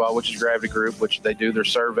engineers involved, which is Gravity Group, which they do their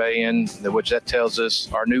surveying, which that tells us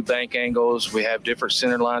our new bank angles. We have different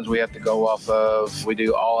center lines we have to go off of. We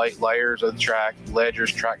do all 8 layers of the track,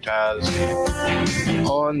 ledgers, track ties.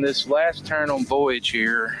 On this last turn on Voyage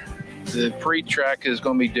here, the pre-track is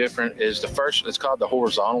going to be different. Is the first? It's called the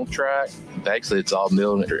horizontal track. Basically, it's all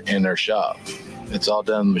milled in their shop. It's all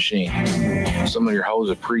done in the machine. Some of your holes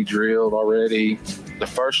are pre-drilled already. The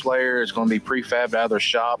first layer is going to be prefabbed out of their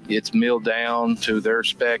shop. It's milled down to their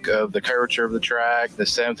spec of the curvature of the track. The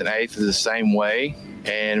 7th and 8th is the same way,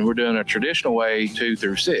 and we're doing a traditional way 2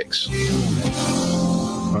 through 6.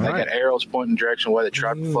 They got arrows pointing the direction where the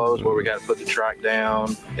track flows, where we got to put the track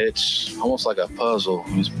down. It's almost like a puzzle.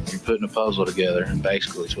 You're putting a puzzle together, and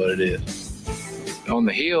basically it's what it is. On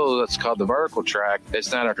the hill, that's called the vertical track.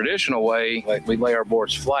 It's not a traditional way, like we lay our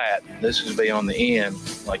boards flat. This is be on the end,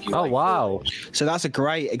 like you. Oh, wow! So that's a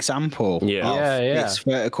great example. Of yeah. This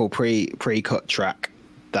vertical pre-cut track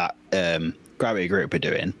that Gravity Group are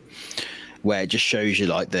doing, where it just shows you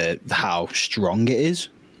like how strong it is.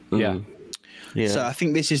 Yeah. Yeah. So I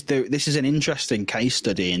think this is an interesting case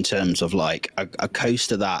study in terms of like a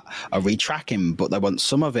coaster that are retracking, but they want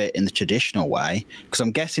some of it in the traditional way, because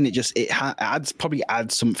I'm guessing it adds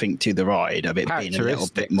something to the ride of it being a little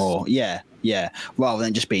bit more, rather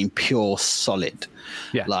than just being pure solid.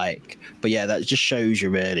 Yeah. But that just shows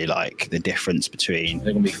you really like the difference between.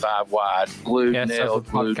 They're gonna be 5 wide, glued nailed,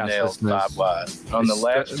 5 wide. On the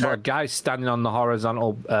left, a guy's standing on the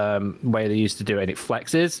horizontal way they used to do it, and it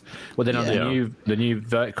flexes. Well, then on the new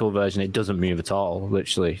vertical version, it doesn't move at all.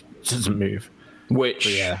 Literally, it doesn't move.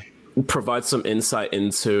 Which provides some insight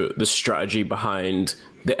into the strategy behind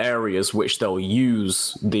the areas which they'll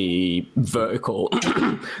use the vertical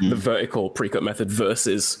pre-cut method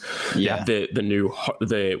versus the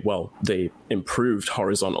improved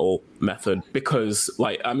horizontal method, because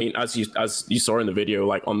as you saw in the video,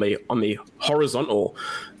 like on the horizontal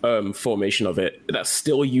formation of it, that's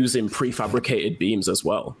still using prefabricated beams as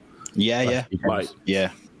well.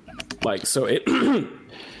 So it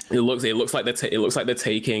looks like they're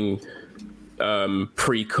taking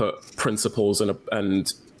pre-cut principles and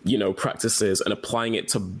practices and applying it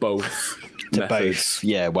to both methods.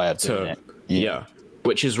 Way of doing it.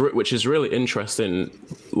 Which is really interesting,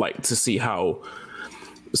 like to see how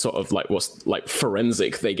sort of like what's like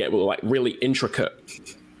forensic they get, like really intricate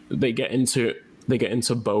they get into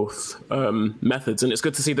both methods, and it's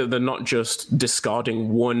good to see that they're not just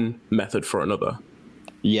discarding one method for another.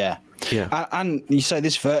 And you say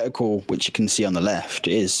this vertical, which you can see on the left,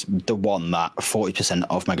 is the one that 40%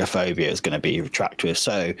 of Megafobia is going to be retracked with.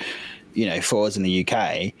 So, for us in the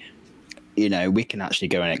UK, we can actually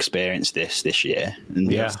go and experience this year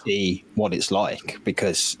and see what it's like,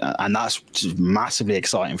 because and that's massively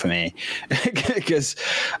exciting for me because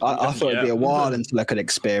I thought it'd be a while until I could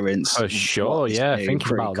experience. Oh, sure,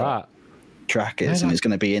 thinking about that. Track is, and it's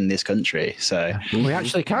going to be in this country, so we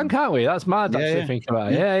actually can't we? That's mad. Actually, thinking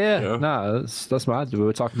about it. No, that's mad. We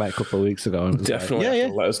were talking about it a couple of weeks ago. And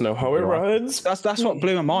definitely, let us know how it rides. That's what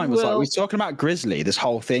blew my mind. Was like we were talking about Grizzly, this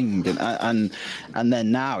whole thing, and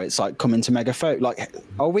then now it's like coming to Megafobia. Like,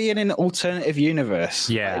 are we in an alternative universe?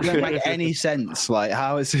 Yeah, it doesn't make any sense. Like,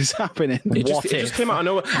 how is this happening? It just came out of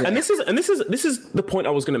nowhere. And this is the point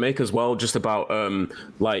I was going to make as well, just about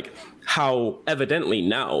like how evidently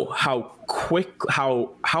now how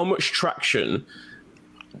much traction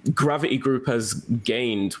Gravity Group has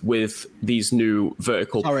gained with these new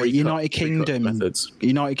vertical United Kingdom methods.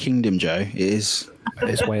 United Kingdom, Joe, it's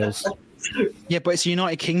Wales. Yeah, but it's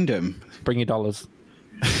United Kingdom. Bring your dollars.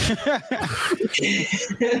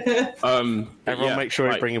 Everyone make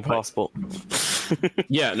sure you bring your passport.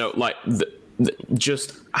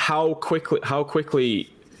 Just how quickly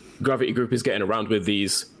Gravity Group is getting around with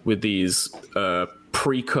these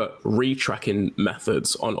pre-cut retracking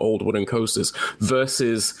methods on old wooden coasters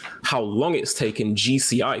versus how long it's taken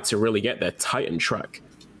GCI to really get their Titan track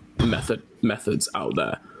methods out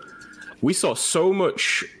there. We saw so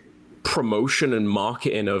much promotion and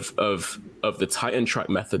marketing of the Titan Track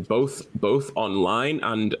method, both online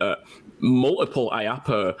and multiple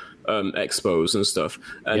IAPA expos and stuff.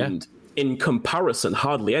 And in comparison,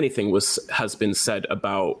 hardly anything has been said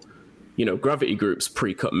about, you know, Gravity Group's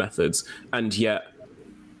pre-cut methods, and yet,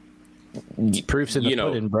 proofs in the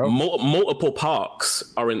pudding, bro. Multiple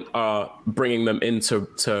parks are bringing them in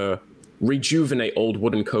to rejuvenate old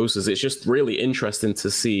wooden coasters. It's just really interesting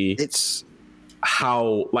to see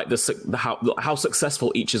how how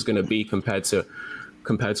successful each is going to be compared to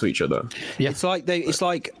each other. Yeah, it's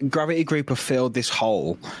like Gravity Group have filled this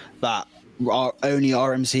hole that only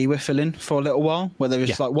RMC were filling for a little while, where they were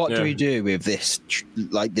just like, what do we do with this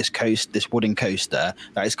this wooden coaster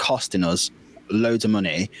that is costing us loads of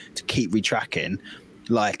money to keep retracking?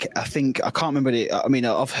 Like, I can't remember I mean,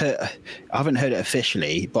 I haven't heard it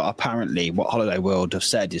officially, but apparently what Holiday World have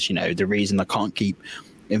said is, you know, the reason I can't keep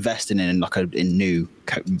investing in new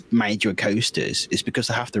major coasters is because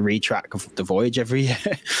they have to retrack the Voyage every year.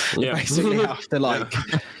 They basically have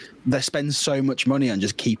to they spend so much money on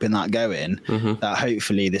just keeping that going that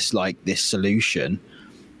hopefully this solution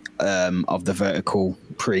of the vertical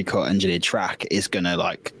pre-cut engineered track is gonna,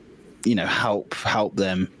 like, you know, help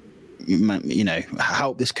them, you know,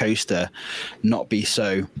 help this coaster not be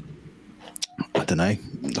so, I don't know,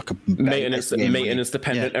 like a maintenance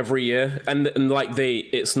dependent every year, and like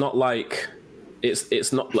it's not like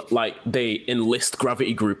they enlist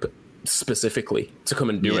Gravity Group specifically to come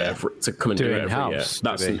and do it every year.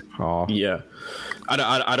 That's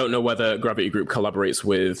I don't know whether Gravity Group collaborates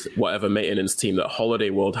with whatever maintenance team that Holiday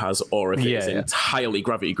World has, or if it's entirely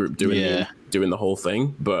Gravity Group doing the whole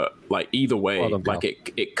thing. But like, either way,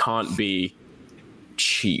 it can't be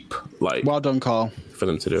cheap. Like, well done, Carl, for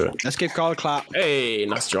them to do it. Let's give Carl a clap. Hey,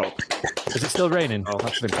 nice job. Is it still raining? Oh,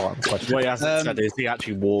 that's an important question. What he hasn't said is he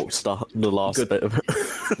actually walked the last bit of it.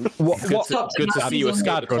 Good to see you a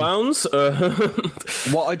scared clowns.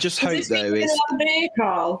 What I just hope, though, is... Have a beer,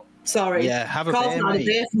 Carl. Sorry. Yeah, have a Carl's beer, had mate. a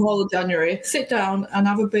beer from all of January. Sit down and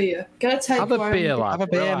have a beer. Get a takeaway. Have a beer, lad. Have a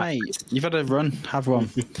beer, mate. You've had a run. Have one.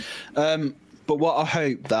 But what I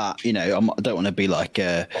hope that, you know, I don't want to be like...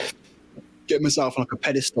 get myself on like a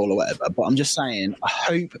pedestal or whatever, but I'm just saying, I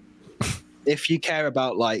hope if you care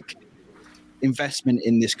about like investment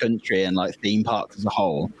in this country and like theme parks as a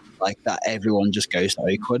whole, like that everyone just goes to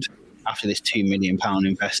Oakwood after this £2 million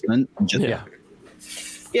investment. And just,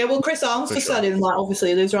 Yeah, well, Chris Arms just said, like,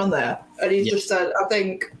 obviously these are on there, and he's just said, I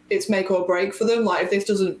think it's make or break for them. Like, if this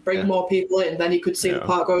doesn't bring more people in, then you could see the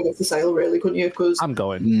park going up for sale, really, couldn't you? Because I'm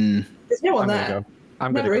going. There's no one there.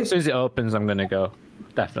 I'm going to go. As soon as it opens, I'm going to go.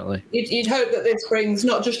 Definitely. You'd hope that this brings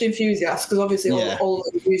not just enthusiasts, because obviously all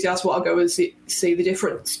the enthusiasts want to go and see the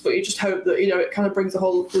difference, but you just hope that, you know, it kind of brings the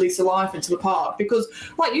whole lease of life into the park. Because,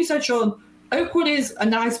 like you said, Sean, Oakwood is a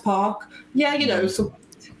nice park. Yeah, you know, so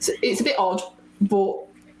it's a bit odd, but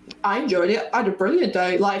I enjoyed it. I had a brilliant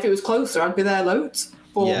day. Like, if it was closer, I'd be there loads.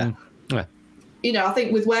 But, you know, I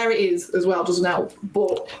think with where it is as well doesn't help.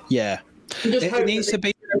 But it needs to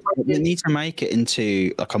be. They need to make it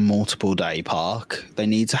into like a multiple day park. They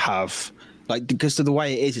need to have, like, because of the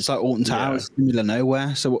way it is, it's like Alton Towers, in the middle of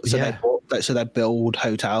nowhere. So they build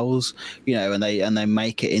hotels, you know, and they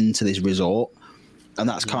make it into this resort. And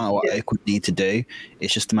that's kind of what Oakwood need to do.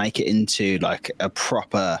 It's just to make it into like a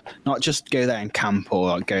proper, not just go there and camp or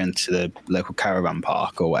like go into the local caravan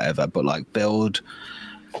park or whatever, but like build.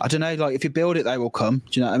 I don't know, like, if you build it, they will come.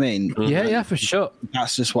 Do you know what I mean? Yeah, for sure.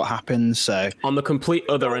 That's just what happens. So on the complete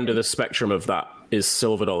other end of the spectrum of that is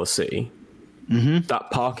Silver Dollar City. That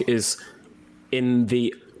park is in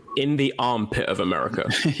the armpit of America.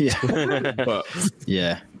 But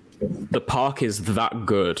the park is that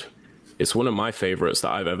good. It's one of my favorites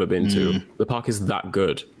that I've ever been to. The park is that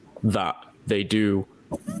good that they do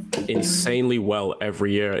insanely well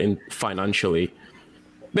every year financially.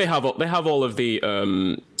 They have all of the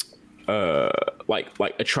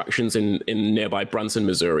like attractions in nearby Branson,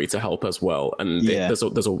 Missouri to help as well. And there's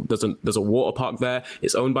a water park there.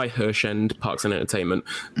 It's owned by Hirschend Parks and Entertainment,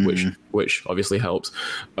 which obviously helps.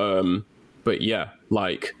 But yeah,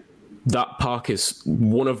 like, that park is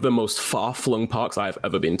one of the most far-flung parks I've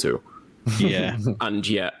ever been to. Yeah. And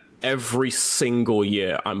yet every single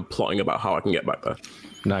year I'm plotting about how I can get back there.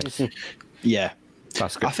 Nice. Yeah.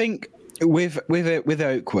 That's good. I think with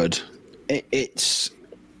Oakwood, it's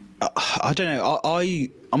I don't know.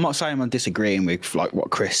 I'm not saying I'm disagreeing with like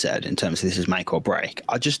what Chris said in terms of this is make or break.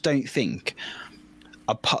 I just don't think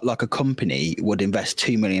a company would invest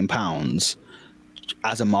 £2 million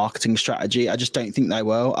as a marketing strategy. I just don't think they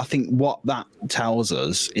will. I think what that tells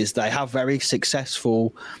us is they do have very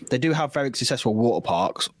successful water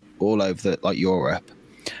parks all over Europe.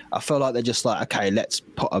 I feel like they're just like, okay, let's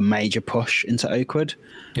put a major push into Oakwood.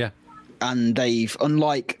 Yeah. And they've,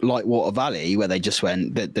 unlike Water Valley, where they just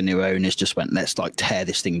went, the new owners just went, let's like tear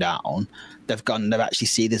this thing down. They've actually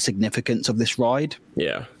see the significance of this ride.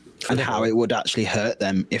 Yeah. And how it would actually hurt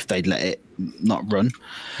them if they'd let it not run.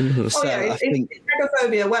 Mm-hmm. So I think if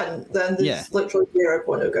Megaphobia went, then there's literally 0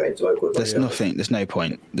 point of going to Oakwood. There's nothing. There's no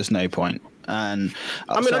point. And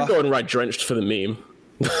I mean, I'd go and ride Drenched for the meme.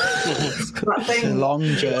 It's a long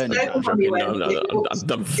journey. No,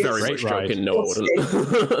 I'm very much joking. No, I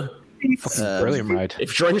wouldn't. Brilliant ride.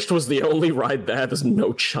 If Drenched was the only ride there, there's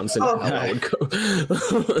no chance in hell I would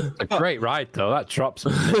go. A great ride, though. That drops.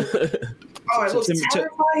 Oh, it looks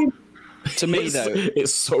terrifying. To me, though,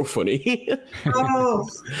 it's so funny.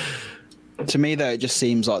 To me, though, it just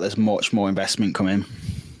seems like there's much more investment coming.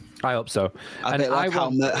 I hope so.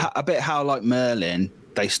 A bit how like Merlin,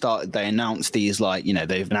 they announced these, like, you know,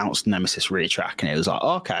 they've announced Nemesis Retrack, and it was like,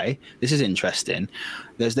 okay, this is interesting.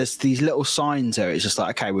 There's these little signs there. It's just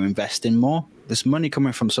like, okay, we're investing more. There's money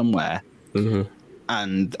coming from somewhere. Mm-hmm.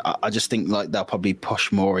 And I just think like they'll probably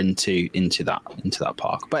push more into that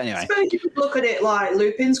park. But anyway, I suppose you could look at it like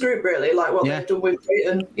Lupin's group, really, like what they've done with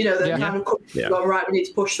Drayton. You know, they've kind of gone, right, we need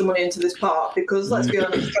to push the money into this park, because let's be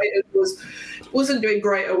honest, Drayton wasn't doing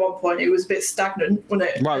great at one point. It was a bit stagnant, wasn't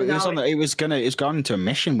it? Right, it was gone into a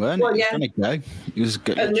mission, weren't it? Well, yeah. It was going to go. It was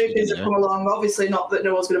good. And Lupin's have come along. Obviously, not that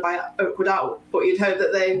no one's going to buy Oakwood out, but you'd hope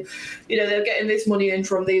that they're getting this money in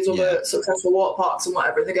from these other successful water parks and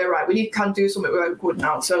whatever, and they go, right, we can do something with Oakwood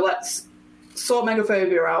now, so let's sort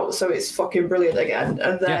Megaphobia out so it's fucking brilliant again.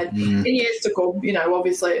 And then in years to come, you know,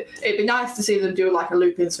 obviously it'd be nice to see them do like a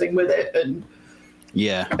Lupin's thing with it and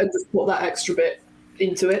just put that extra bit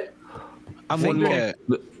into it. I think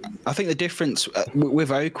the difference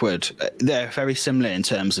with Oakwood, they're very similar in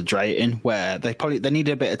terms of Drayton, where they need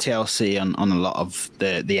a bit of TLC on a lot of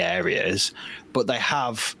the areas, but they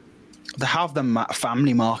have the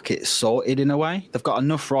family market sorted in a way. They've got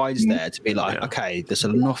enough rides there to be like, okay, there's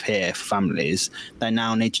enough here for families. They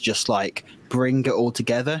now need to just like bring it all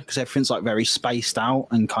together, because everything's like very spaced out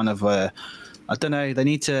and kind of I don't know. They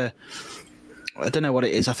need to. I don't know what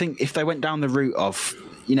it is. I think if they went down the route of,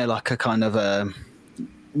 you know, like a kind of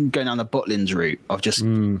going down the Butlins route of just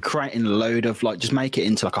creating a load of, like, just make it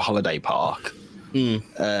into like a holiday park,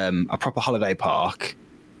 a proper holiday park.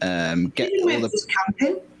 Get all the just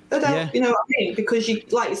camping. You know what I mean? Because you,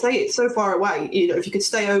 like you say, it's so far away. You know, if you could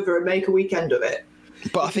stay over and make a weekend of it,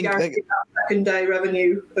 but I think that second day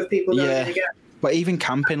revenue of people going again. But even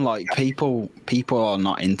camping, like people are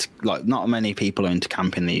not into, like, not many people are into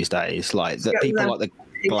camping these days. Like that, people like the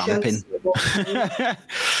glamping.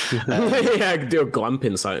 I could do a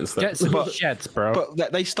glamping site instead. Get some sheds, bro.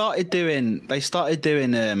 But they started doing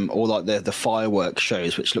all like the fireworks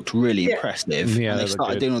shows, which looked really impressive. Yeah, and they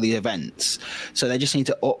started doing all the events. So they just need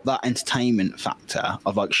to up that entertainment factor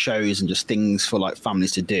of like shows and just things for like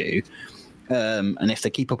families to do. And if they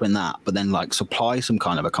keep up in that, but then like supply some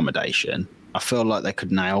kind of accommodation, I feel like they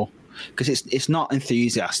could nail, because it's not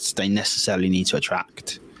enthusiasts they necessarily need to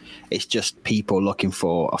attract. It's just people looking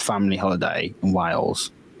for a family holiday in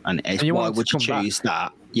Wales. And why would you choose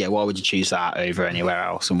that? Yeah, why would you choose that over anywhere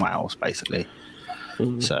else in Wales, basically?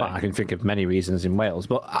 So I can think of many reasons in Wales,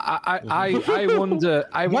 but I wonder.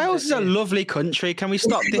 Wales is a lovely country. Can we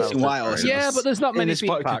stop this in Wales? Yeah, but there's not many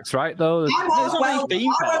theme parks, right? Though I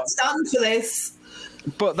don't stand for this.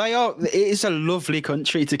 But it is a lovely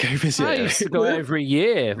country to go visit. I used to go every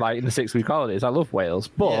year, like in the 6-week holidays. I love Wales.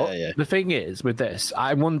 But the thing is, with this,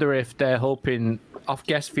 I wonder if they're hoping, off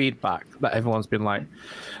guest feedback, that everyone's been like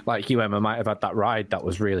you, Emma, might have had that ride that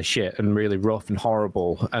was really shit and really rough and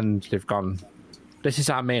horrible. And they've gone, this is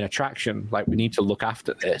our main attraction. Like, we need to look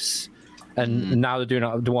after this. And now they're doing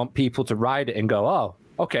it. They want people to ride it and go, oh,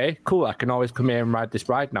 okay, cool. I can always come here and ride this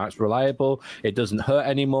ride now. It's reliable. It doesn't hurt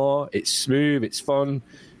anymore. It's smooth. It's fun.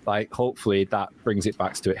 Like, hopefully that brings it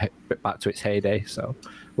back to its heyday. So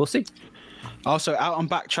we'll see. Also, Out on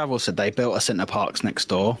Back Travel said they built a Centre Parks next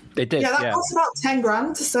door. They did. Yeah, that costs about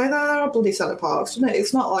 $10,000 to stay there. There are bloody Centre Parks, isn't it?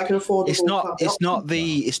 It's not like an affordable. It's not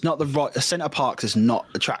the right. The Centre Parks is not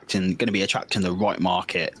going to be attracting the right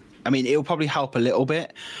market. I mean, it'll probably help a little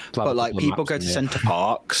bit, but like people go to Centre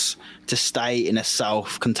Parks to stay in a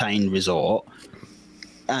self-contained resort,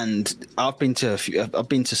 and I've been to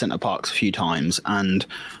Centre Parks a few times, and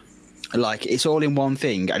like it's all in one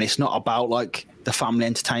thing, and it's not about like the family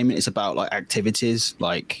entertainment. It's about like activities,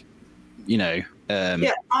 like, you know.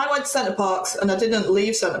 Yeah, I went to Centre Parks and I didn't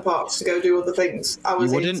leave Centre Parks to go do other things. I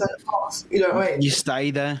was in Centre Parks. You know what I mean? You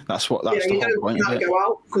stay there. That's the whole point of it. You don't go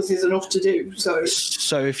out because there's enough to do.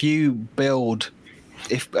 So if you build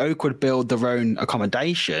if Oakwood build their own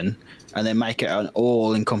accommodation and then make it an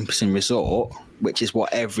all-encompassing resort, which is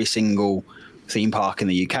what every single theme park in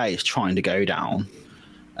the UK is trying to go down.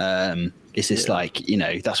 It's just like, you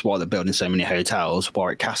know, that's why they're building so many hotels.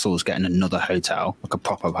 Warwick Castle's getting another hotel, like a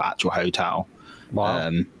proper actual hotel.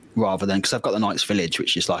 Wow. Rather than, because they've got the Knights Village,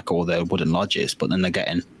 which is like all the wooden lodges, but then they're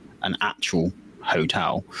getting an actual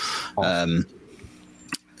hotel. Awesome.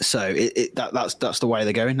 So that's the way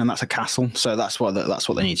they're going, and that's a castle. So that's what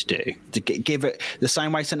they need to do. To give it the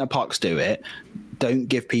same way Centre Parks do it. Don't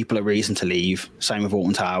give people a reason to leave. Same with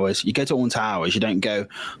Alton Towers. You go to Alton Towers, you don't go,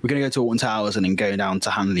 we're going to go to Alton Towers and then go down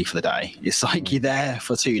to Hanley for the day. It's like you're there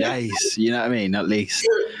for 2 days. You know what I mean? At least,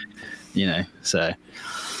 you know. So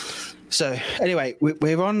anyway,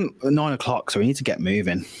 we're on 9 o'clock, so we need to get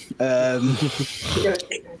moving. That's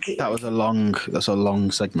a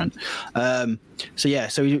long segment.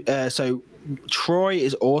 So Troy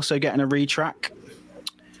is also getting a retrack.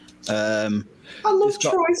 I love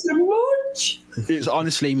Troy so much. It's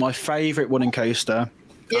honestly my favourite wooden coaster.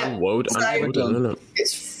 Yeah, Wodan.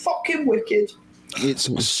 It's fucking wicked.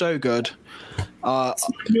 It's so good.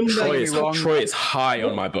 Troy is high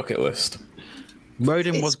on my bucket list.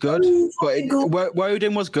 Wodan was good,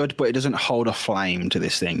 Wodan was good, but it doesn't hold a flame to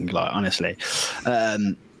this thing. Like honestly,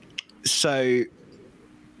 so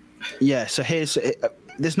here's.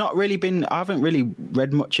 There's not really been. I haven't really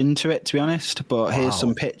read much into it, to be honest. But here's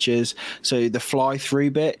some pictures. So the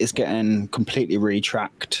fly-through bit is getting completely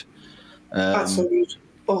retracked. That's so good.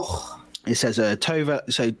 Oh. It says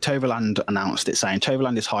Toverland announced it, saying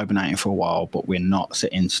Toverland is hibernating for a while, but we're not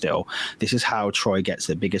sitting still. This is how Troy gets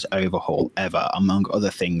the biggest overhaul ever. Among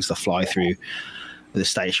other things, the fly-through the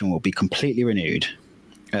station will be completely renewed.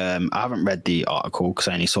 I haven't read the article because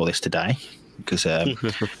I only saw this today. Because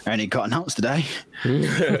only got announced today.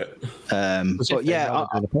 But yeah,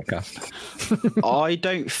 I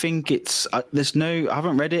don't think it's. I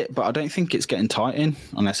haven't read it, but I don't think it's getting tightened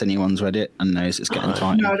unless anyone's read it and knows it's getting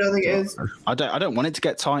tightened. No, I don't think it is. I don't want it to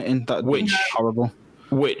get tightened. That would be horrible.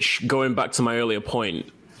 Which, going back to my earlier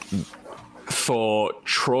point, for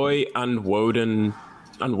Troy and Wodan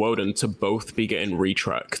to both be getting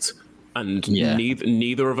retracked, and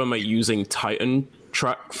neither of them are using Titan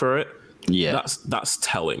track for it. Yeah, that's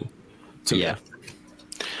telling to me.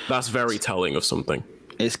 That's very telling of something.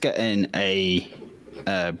 It's getting a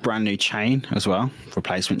brand new chain as well,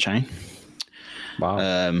 replacement chain.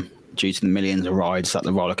 Wow. Due to the millions of rides that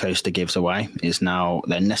the roller coaster gives away,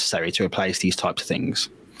 they're necessary to replace these types of things.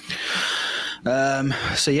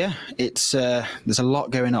 It's there's a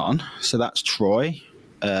lot going on. So that's Troy.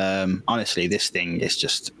 Honestly, this thing is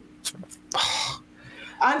just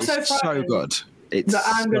so good.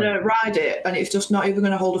 I'm going to ride it, and it's just not even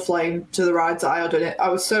going to hold a flame to the rides that I had on it. I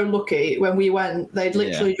was so lucky when we went. They'd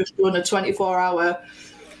literally just done a 24-hour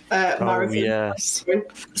marathon. Yes.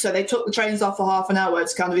 So they took the trains off for half an hour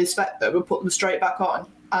to kind of inspect them and put them straight back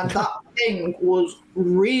on. And that thing was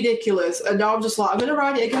ridiculous. And now I'm just like, I'm going to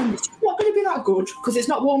ride it again. It's not going to be that good because it's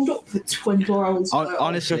not warmed up for 24 hours.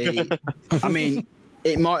 Honestly, I mean,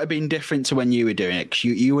 it might have been different to when you were doing it because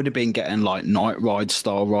you would have been getting like night rides,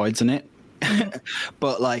 style rides in it.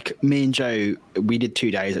 But like me and Joe, we did 2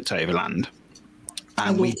 days at Toverland,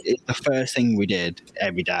 and it's the first thing we did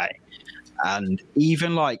every day. And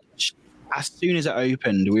even like as soon as it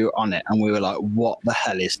opened, we were on it, and we were like, "What the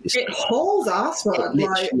hell is this?" It hauls ass, man.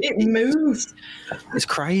 It moves. It's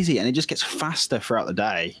crazy, and it just gets faster throughout the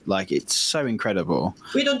day. Like it's so incredible.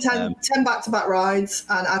 We done 10 back-to-back rides,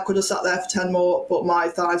 and I could have sat there for 10 more, but my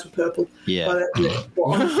thighs were purple. Yeah,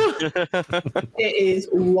 it is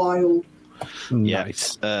wild.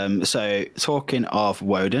 Nice. So talking of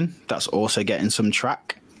Wodan, that's also getting some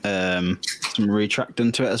retrack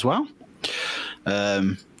done to it as well.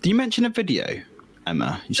 Do you mention a video,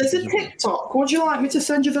 Emma? There's a TikTok. Would you like me to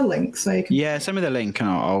send you the link so you can? Yeah, send me the link and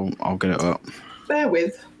I'll get it up. Bear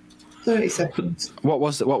with. 30 seconds. What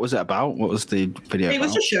was it about? What was the video? It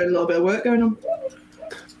was just showing a little bit of work going on.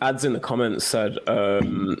 Ads in the comments said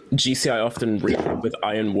GCI often retrack with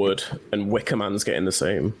ironwood, and Wickerman's getting the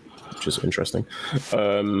same, which is interesting.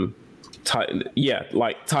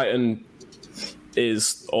 Titan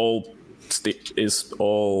is all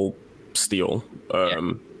steel,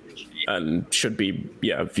 and should be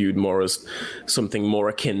viewed more as something more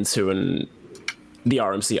akin to the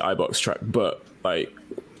RMC iBox track. But like,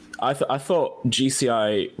 I thought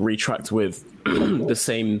GCI retracked with the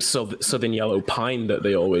same southern yellow pine that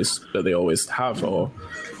they always have, or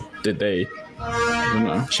did they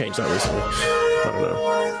change that recently? I don't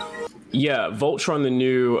know. Yeah, Voltron, the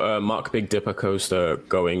new Mark Big Dipper coaster,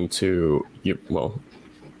 going to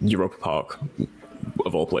Europa Park,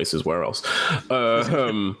 of all places, where else?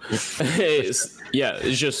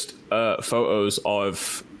 It's just photos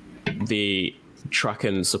of the track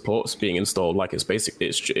and supports being installed. Like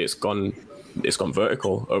it's gone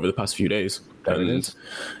vertical over the past few days. And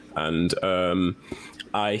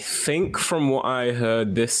I think from what I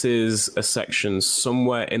heard, this is a section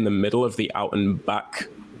somewhere in the middle of the out and back,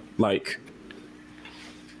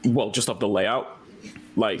 just of the layout.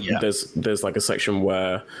 There's like a section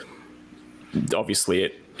where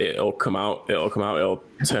obviously it'll come out, it'll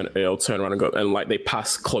turn around and go, and like they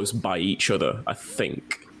pass close by each other. I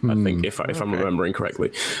think if I'm remembering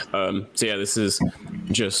correctly. This is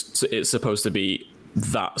just, it's supposed to be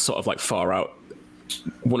that sort of like far out,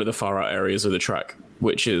 one of the far out areas of the track,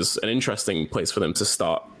 which is an interesting place for them to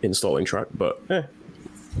start installing track, but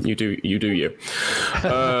you do you.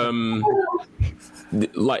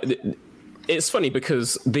 It's funny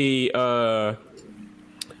because the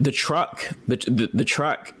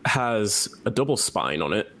track has a double spine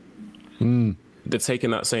on it. They're taking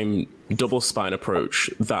that same double spine approach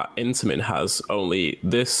that Intamin has, only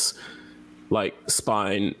this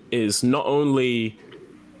spine is not only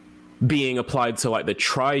being applied to the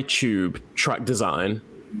tri-tube track design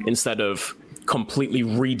instead of completely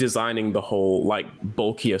redesigning the whole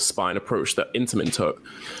bulkier spine approach that Intamin took.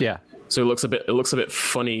 Yeah. So it looks a bit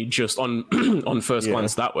funny just on first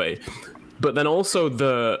glance that way. But then also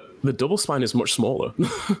the double spine is much smaller.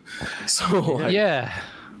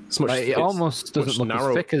 It's much, it almost doesn't look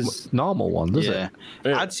as thick as normal one, does it?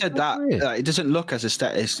 Yeah. I'd said that it doesn't look as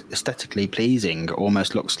aesthetically pleasing.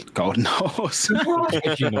 Almost looks Golden Horse.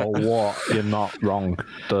 You know what? You're not wrong.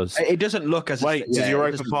 It doesn't look as. Wait, did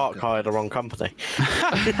Europa Park hire the wrong company?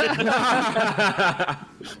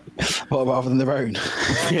 What about than their own?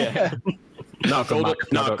 Yeah.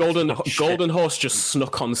 Golden Horse just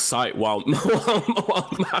snuck on site while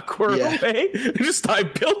Mac were away. Just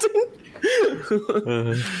started building.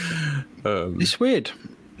 It's weird.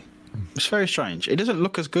 It's very strange. It doesn't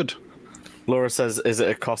look as good. Laura says, "Is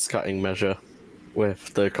it a cost-cutting measure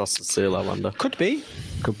with the cost of Seal? I wonder." Could be.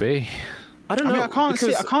 I don't know. I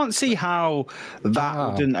can't see how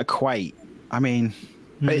that didn't equate. I mean.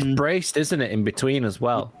 But it's braced, isn't it, in between as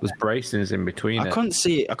well? There's bracings in between. I couldn't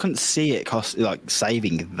see it cost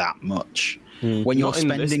saving that much when you're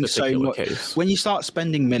spending so much. Case. When you start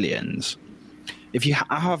spending millions, if you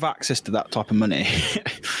have access to that type of money,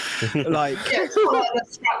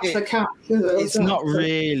 it's not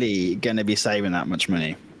really going to be saving that much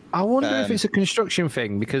money. I wonder if it's a construction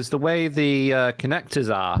thing, because the way the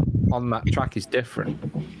connectors are on that track is different.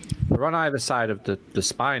 They're on either side of the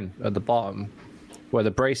spine at the bottom, where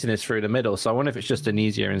the bracing is through the middle. So I wonder if it's just an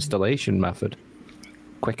easier installation method,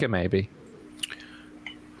 quicker maybe.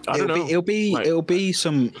 I don't know. It'll be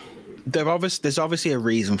some. There's obviously a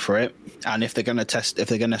reason for it, and if they're going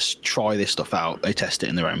to try this stuff out, they test it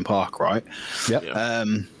in their own park, right? Yep.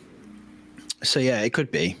 So yeah, it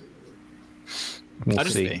could be. We'll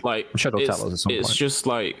see. I'm sure they'll tell us at some point. It's just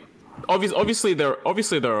obviously there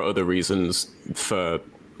are other reasons for.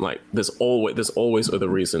 There's always other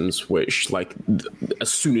reasons which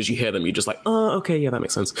as soon as you hear them you're just okay, yeah, that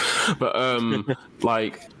makes sense. But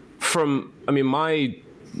from my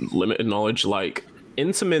limited knowledge,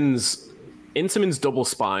 Intamin's double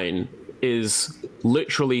spine is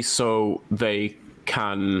literally so they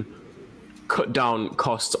can cut down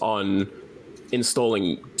costs on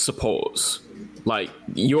installing supports.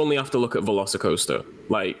 You only have to look at Velocicoaster.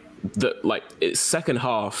 Its second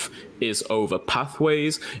half is over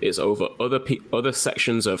pathways, it's over other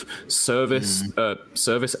sections of service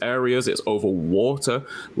areas, it's over water.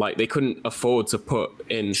 They couldn't afford to put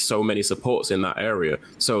in so many supports in that area.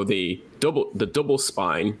 So the double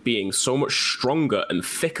spine being so much stronger and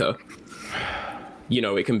thicker,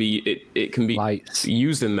 it can be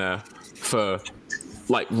used in there for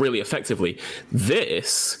really effectively.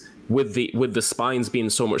 This with the spines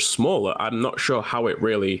being so much smaller, I'm not sure how it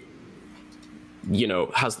really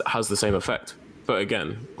has the same effect. But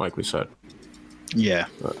again, like we said,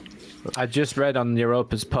 I just read on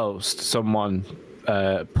Europa's post someone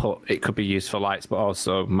put it could be used for lights, but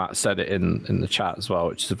also Matt said it in the chat as well,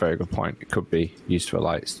 which is a very good point. It could be used for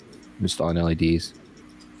lights, installing LEDs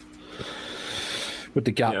with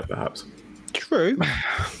the gap. Yeah, perhaps. True.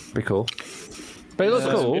 Be cool. But it looks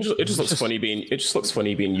cool. It just looks funny being. It just looks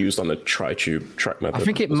funny being used on the tri-tube track method. I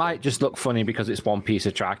think it might just look funny because it's one piece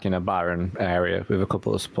of track in a barren area with a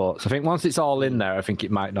couple of supports. I think once it's all in there, I think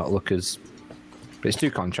it might not look as. But it's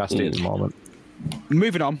too contrasty at the moment.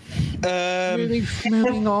 Moving on.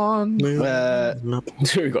 Moving on.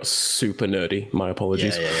 We got super nerdy. My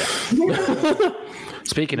apologies. Yeah.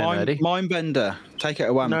 Speaking of nerdy, Mindbender, take it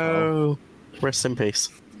away. No. Rest in peace.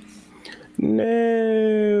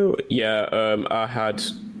 No. Yeah, I had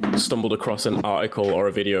stumbled across an article or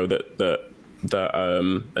a video that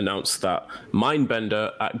announced that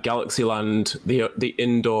Mindbender at Galaxyland, the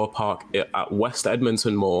indoor park at West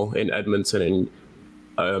Edmonton Mall in Edmonton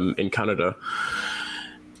in Canada,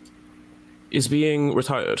 is being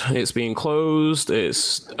retired. It's being closed.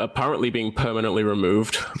 It's apparently being permanently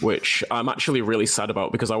removed, which I'm actually really sad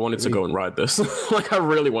about because I wanted to go and ride this. Like, I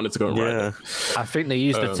really wanted to go and ride it. I think they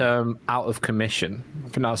used the term out of commission. I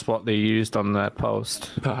think that's what they used on their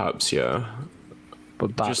post. Perhaps, yeah.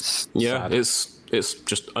 But that's sad. It's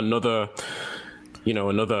just another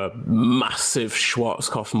massive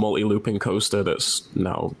Schwarzkopf multi-looping coaster that's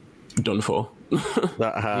now done for.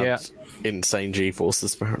 That had insane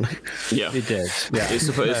G-forces, apparently. Yeah, it did. Yeah, it's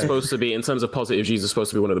supposed to be, in terms of positive G's, it's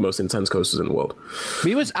supposed to be one of the most intense coasters in the world.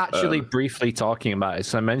 We was actually briefly talking about it,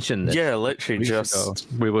 so I mentioned it. Yeah, literally just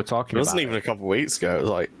we were talking. It wasn't even a couple of weeks ago. It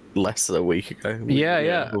was like less than a week ago. We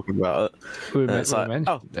were talking about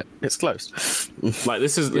it. It's closed. Like,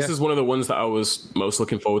 this is one of the ones that I was most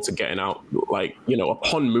looking forward to getting out. Like,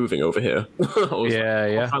 upon moving over here, I'll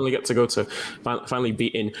finally get to go to finally be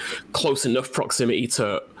in close enough proximity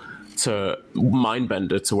to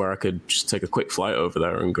Mindbender to where I could just take a quick flight over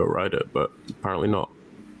there and go ride it, but apparently not.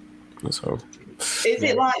 So, is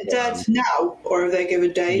it like dead now, or have they given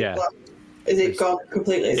a date? Yeah. Like, is it gone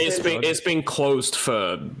completely? It's been closed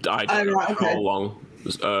for I don't know how long.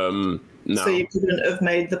 No. So you couldn't have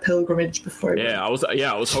made the pilgrimage before. I was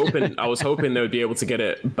hoping they would be able to get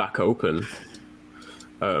it back open,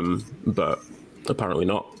 but apparently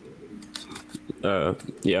not. That's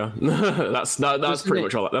pretty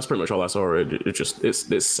much all. That's pretty much all I saw.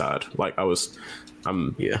 It's sad. Like,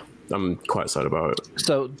 I'm quite sad about it.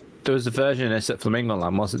 So there was a version of this at Flamingo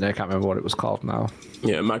Land, wasn't there? I can't remember what it was called now.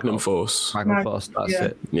 Yeah, Magnum Force. That's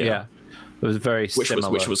it. Yeah. It was very similar.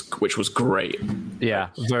 Which was great. Yeah,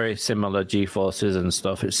 very similar G-forces and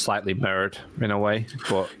stuff. It's slightly mirrored in a way,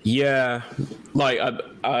 but yeah, like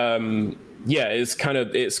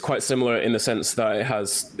it's quite similar in the sense that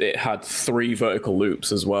it had 3 vertical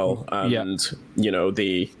loops as well, and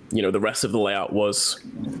the rest of the layout was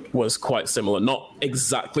quite similar. Not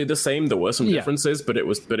exactly the same. There were some differences, but it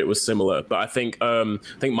was similar. But I think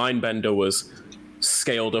Mindbender was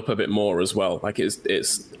scaled up a bit more as well. Like,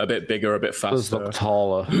 it's a bit bigger, a bit faster. It does look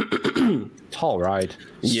taller. Tall ride.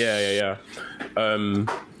 Yeah. Magnum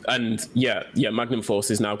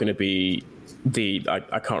Force is now going to be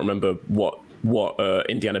I can't remember what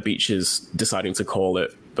Indiana Beach is deciding to call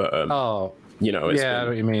it, but I know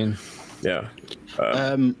what you mean. Yeah.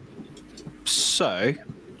 So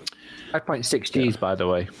 5.6 Gs, by the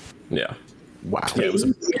way. Yeah. Wow. Yeah, it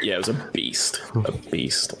was a beast. A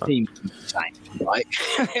beast. Like,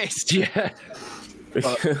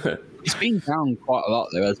 it's been down quite a lot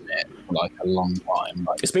though, hasn't it? For like a long time.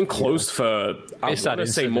 Like, it's been closed for, I want to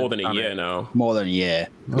say, more than a year now. More than a year.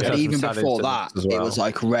 And even before that, it was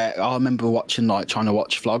like rare. I remember trying to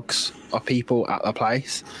watch vlogs of people at the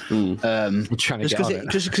place. Trying to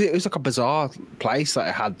just because it was like a bizarre place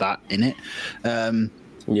that had that in it. It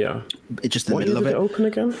just in the middle of it. Open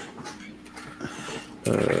again?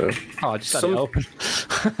 I just had it open.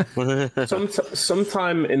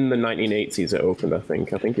 Sometime in the 1980s it opened, I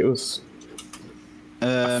think. I think it was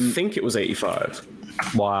 85.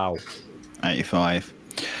 Wow. 85.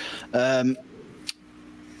 I'm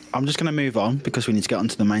just going to move on because we need to get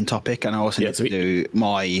onto the main topic, and I also need to do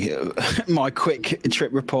my quick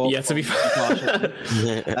trip report. Yeah, to be fair.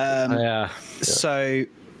 So,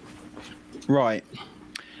 right.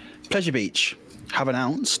 Pleasure Beach have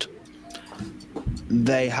announced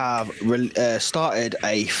they have started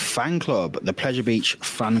a fan club, the Pleasure Beach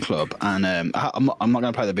Fan Club, and I'm not going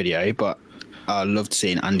to play the video, but I loved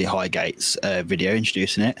seeing Andy Highgate's video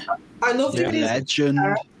introducing it. I loved it. Legend.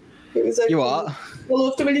 It was you what? I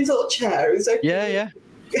loved him in his little chair. It was yeah.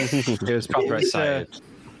 It was proper excited.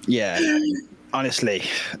 Honestly,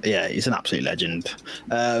 he's an absolute legend.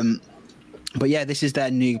 But yeah, this is their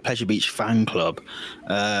new Pleasure Beach Fan Club,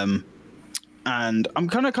 and I'm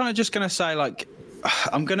kind of just going to say, like,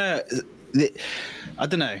 I don't know,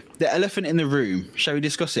 the elephant in the room, shall we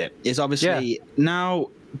discuss it, is obviously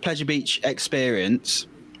now Pleasure Beach Experience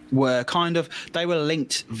were they were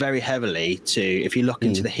linked very heavily to, if you look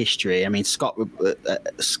into the history, I mean, Scott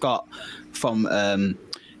from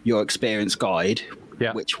your Experience Guide,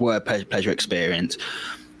 which were Pleasure Beach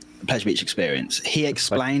Experience, he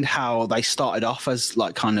explained how they started off as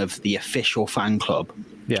like kind of the official fan club.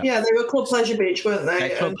 Yeah, they were called Pleasure Beach, weren't they?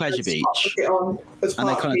 They called Pleasure Beach, and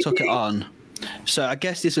they kind of took it on. So I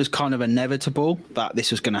guess this was kind of inevitable that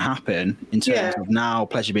this was going to happen in terms of now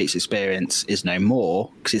Pleasure Beach Experience is no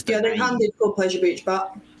more because it's they've handed full Pleasure Beach back.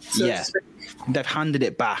 So they've handed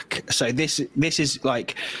it back. So this is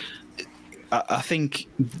like, I think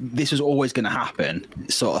this was always going to happen,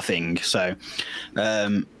 sort of thing. So,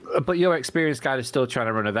 but your Experience Guide is still trying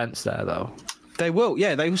to run events there, though. They will,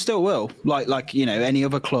 yeah, they still will. Like any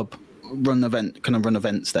other club run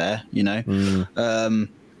events there.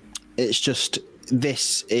 It's just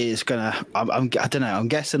this is gonna. I don't know. I'm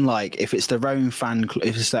guessing like if it's their own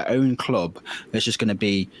if it's their own club, there's just going to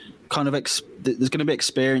be kind of there's going to be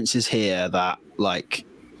experiences here that like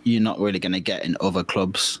you're not really going to get in other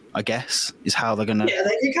clubs. I guess is how they're gonna. Yeah,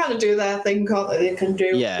 they can kind of do their thing, can't they? They can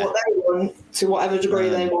do what they want to whatever degree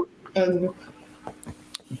they want.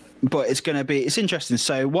 But it's interesting.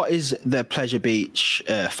 So, what is the Pleasure Beach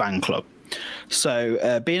fan club?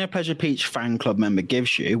 So, being a Pleasure Beach fan club member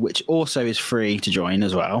gives you, which also is free to join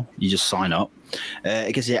as well. You just sign up.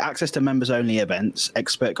 It gives you access to members-only events,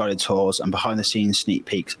 expert guided tours, and behind-the-scenes sneak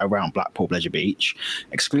peeks around Blackpool Pleasure Beach.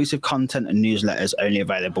 Exclusive content and newsletters only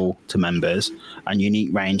available to members, and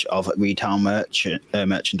unique range of retail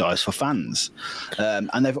merchandise for fans.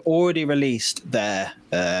 And they've already released their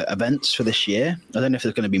events for this year. I don't know if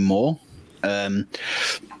there's going to be more.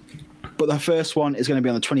 But the first one is going to be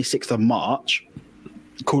on the 26th of March,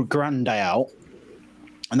 called Grand Day Out.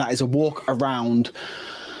 And that is a walk around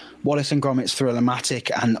Wallace and Gromit's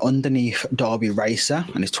Thrill-O-Matic and underneath Derby Racer.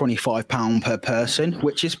 And it's £25 per person,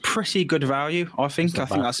 which is pretty good value, I think. I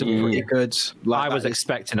think that's a pretty good... I was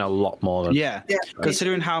expecting a lot more than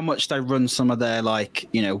considering how much they run some of their, like,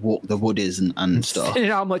 Walk the Woodies and stuff. You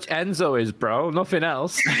know how much Enzo is, bro. Nothing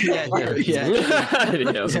else. Yeah.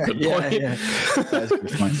 That's a good point. That's a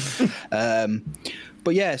good point.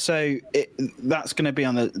 But yeah, so that's going to be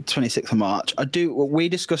on the 26th of March. We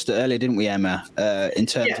discussed it earlier, didn't we, Emma? In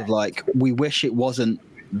terms of like, we wish it wasn't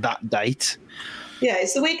that date. Yeah,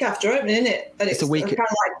 it's the week after opening, isn't it? And it's the week kind of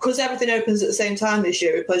like because everything opens at the same time this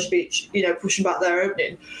year with Pleasure Beach, pushing back their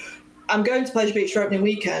opening. I'm going to Pleasure Beach for opening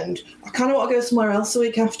weekend. I kind of want to go somewhere else the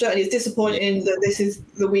week after, and it's disappointing that this is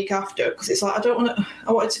the week after because it's like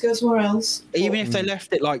I wanted to go somewhere else. Even if they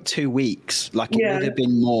left it like 2 weeks, like it would have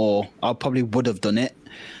been more. I probably would have done it,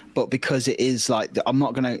 but because it is like I'm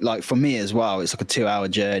not gonna like for me as well. It's like a 2-hour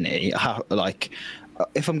journey. Like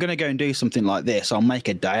if I'm gonna go and do something like this, I'll make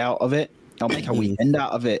a day out of it. I'll make a weekend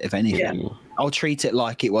out of it. If anything, I'll treat it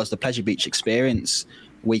like it was the Pleasure Beach Experience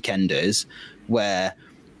weekenders, where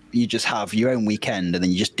you just have your own weekend and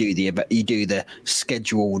then you just do the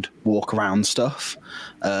scheduled walk around stuff.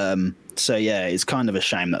 So yeah, it's kind of a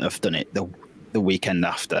shame that they've done it the weekend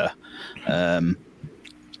after. And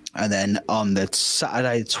then on the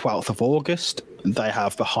Saturday, 12th of August, they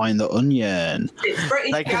have Behind the Onion.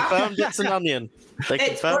 They confirmed it's an onion.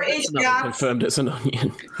 Confirmed it's an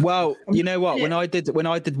onion. Well, you know what? When I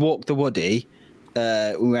did Walk the Woody,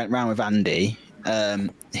 we went round with Andy.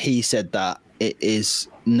 He said that it is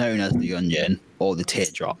known as the onion or the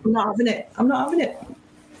teardrop. I'm not having it.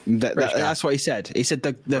 That's what he said. He said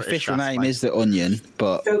the official name is the onion,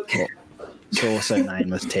 but it's also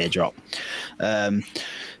named as teardrop.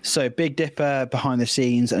 So Big Dipper behind the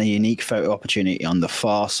scenes and a unique photo opportunity on the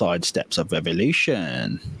far side steps of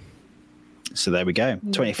Revolution. So there we go,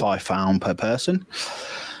 £25 per person.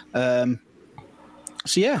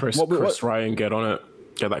 So yeah, Chris Ryan, get on it.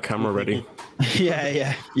 Get that camera ready.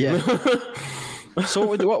 Yeah. So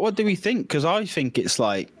what do we think? Because I think it's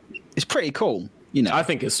pretty cool. I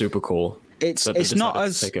think it's super cool. It's not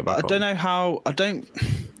as I don't know how I don't.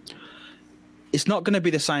 It's not going to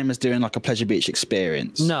be the same as doing like a Pleasure Beach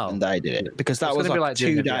Experience. No, and they did it because that was like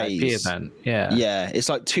 2 days. Event. Yeah, it's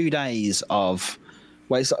like 2 days of.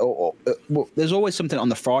 Well, there's always something on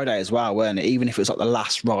the Friday as well, weren't it? Even if it's like the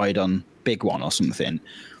last ride on Big One or something.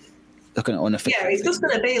 It's just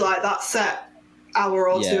going to be like that set hour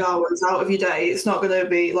or 2 hours out of your day. It's not going to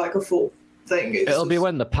be like a full thing. It'll be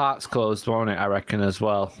when the park's closed, won't it? I reckon as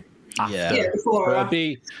well.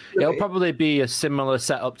 It'll probably be a similar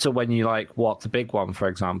setup to when you like walk the Big One, for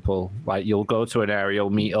example. Like you'll go to an area, you'll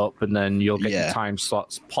meet up, and then you'll get your time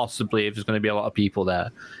slots. Possibly, if there's going to be a lot of people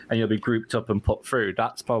there, and you'll be grouped up and put through.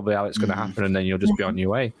 That's probably how it's going to happen, and then you'll just be on your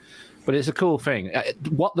way. But it's a cool thing.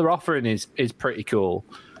 What they're offering is pretty cool.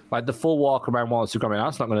 Like the full walk around Wallace and Gromit,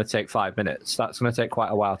 that's not going to take 5 minutes. That's going to take quite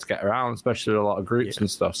a while to get around, especially with a lot of groups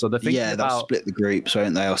and stuff. So they're thinking they'll split the groups,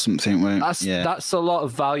 won't they, or something? That's a lot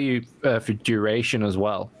of value for duration as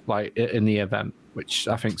well, like in the event, which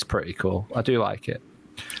I think is pretty cool. I do like it.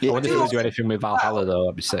 I wonder if they do anything with Valhalla though.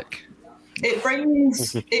 That'd be sick. It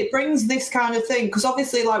brings this kind of thing because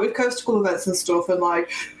obviously, like with coastal events and stuff, and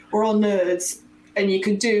like or on Nerds, and you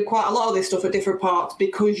can do quite a lot of this stuff at different parks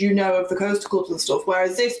because you know of the coaster clubs and stuff,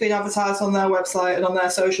 whereas this being advertised on their website and on their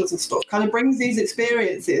socials and stuff kind of brings these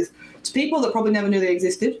experiences to people that probably never knew they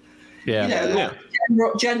existed. Yeah.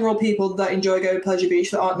 General people that enjoy going to Pleasure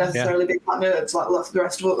Beach that aren't necessarily big fan nerds like the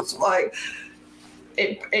rest of us. Like,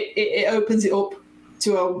 it opens it up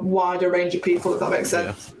to a wider range of people, if that makes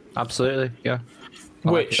sense. Yeah. Absolutely, yeah.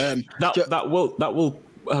 Which that will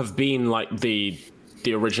have been like the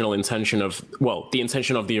original intention of the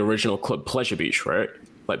intention of the original club Pleasure Beach, right?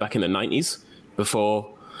 Like back in the 90s,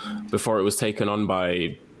 before it was taken on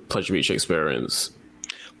by Pleasure Beach Experience.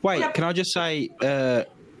 Wait, can I just say,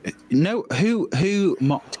 no, who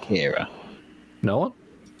mocked Kira? No one.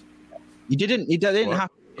 You didn't have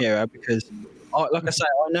Kira because, like I say,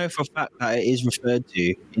 I know for a fact that it is referred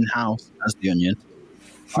to in house as the Onion.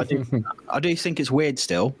 I do think it's weird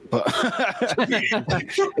still, but it's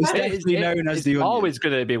definitely known as the Onion. Always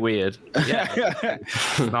going to be weird. Yeah,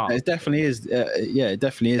 it definitely is. It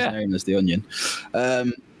definitely is known as the Onion.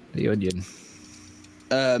 The Onion.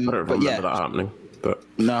 I don't remember that happening, but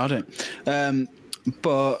no, I don't.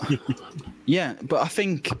 But yeah, but I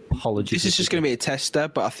think this is just going to be a tester.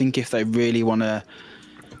 But I think if they really want to.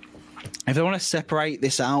 If they want to separate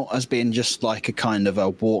this out as being just like a kind of a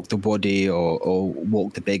walk the Woody or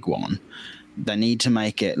walk the big one, they need to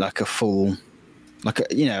make it like a full, like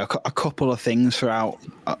a couple of things throughout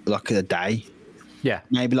like a day. Yeah,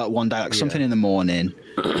 maybe like one day, like something in the morning,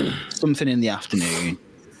 something in the afternoon,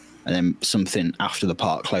 and then something after the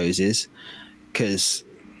park closes. Because,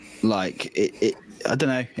 like it I don't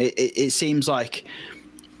know. It seems like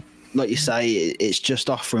you say, it's just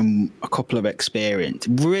offering a couple of experience,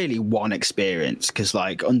 really one experience, because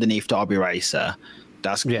like underneath Derby Racer,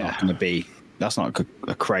 that's not going to be, that's not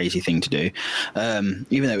a crazy thing to do.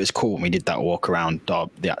 Even though it was cool when we did that walk around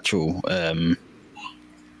the actual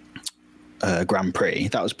Grand Prix,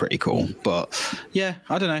 that was pretty cool. But yeah,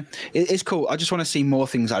 I don't know. It's cool. I just want to see more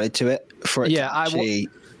things added to it for it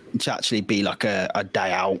to actually be like a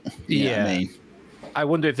day out. You know what I mean? I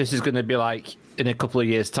wonder if this is going to be like, in a couple of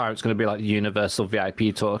years' time, it's going to be like the Universal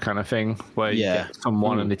VIP tour kind of thing, where you get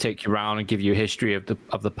someone and they take you around and give you a history of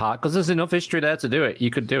the park. Because there's enough history there to do it. You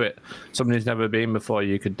could do it. Somebody who's never been before,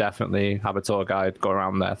 you could definitely have a tour guide go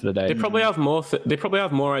around there for the day. They probably have more. They probably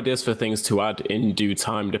have more ideas for things to add in due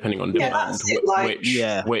time, depending on demand.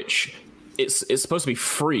 Which it's supposed to be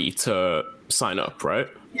free to sign up, right?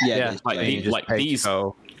 Yeah.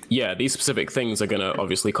 These specific things are going to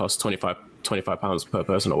obviously cost £25 per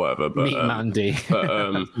person or whatever. But, Meet Mandy.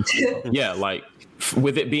 But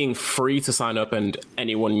with it being free to sign up and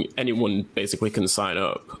anyone basically can sign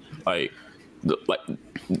up, like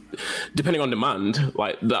depending on demand,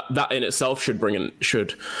 like that in itself should bring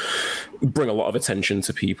a lot of attention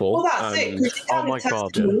to people. Well, that's it. Oh my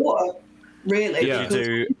god! Water, really? Yeah. You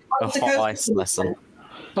do a hot ice lesson.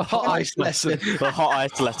 The hot ice lesson. The hot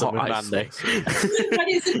ice lesson with Mandy.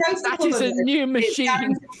 That is a new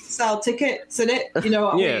machine. Sell tickets, isn't it? You know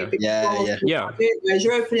what I mean? Yeah. Whereas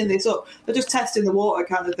you're opening this up, they're just testing the water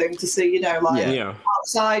kind of thing to see,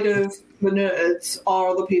 outside of the nerds, are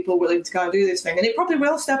other people willing to kind of do this thing? And it probably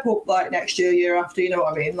will step up like next year after, you know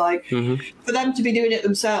what I mean? Like, for them to be doing it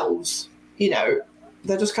themselves, they're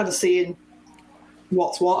just kind of seeing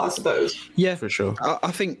what's what, I suppose. Yeah, for sure.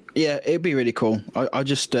 I think, it'd be really cool. I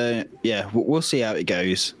just, we'll see how it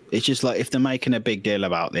goes. It's just like, if they're making a big deal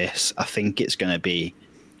about this, I think it's going to be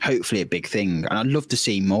hopefully a big thing. And I'd love to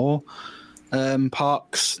see more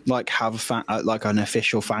parks like have like an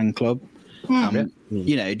official fan club,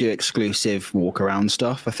 do exclusive walk around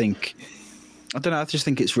stuff. I don't know. I just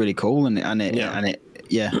think it's really cool,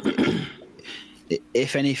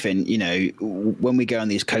 if anything, when we go on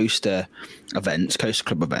these coaster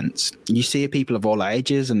club events, you see people of all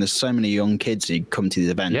ages, and there's so many young kids who come to these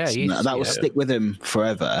events. That will stick with them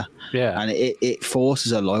forever. Yeah, and it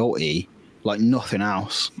forces a loyalty like nothing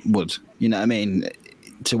else would. You know what I mean?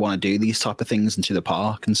 To want to do these type of things into the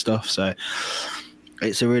park and stuff. So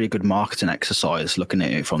it's a really good marketing exercise looking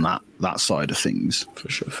at it from that side of things.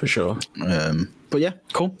 For sure. But yeah,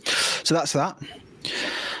 cool. So that's that.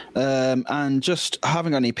 And just I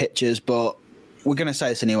haven't got any pictures, but we're going to say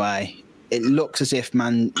this anyway. It looks as if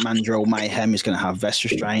Mandrill Mayhem is going to have vest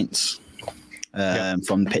restraints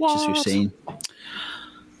from the pictures we've seen.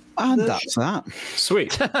 And that's that.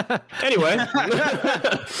 Sweet. Anyway.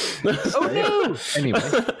 Anyway.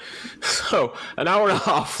 So, an hour and a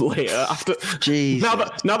half later, after now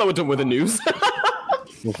that we're done with the news.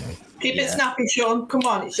 Keep it snappy, Sean. Come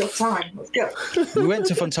on, it's your time. Let's go. We went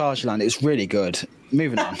to Fantasia. It was really good.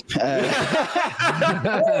 Moving on.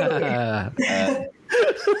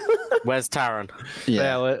 Where's Taron?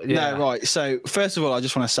 Yeah. No, right. So first of all, I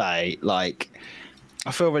just want to say, like,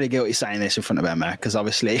 I feel really guilty saying this in front of Emma because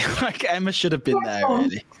obviously, like, Emma should have been there,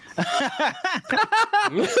 really.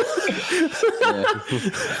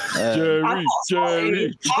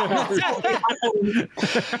 Jerry.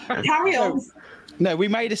 Carry on. No, we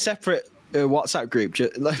made a separate WhatsApp group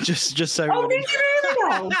just so. Oh, did you really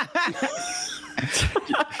know?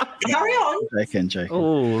 Carry on. Joking.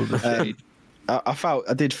 Oh,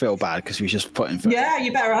 I did feel bad because we was just putting. Yeah,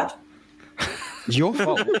 you better add. Your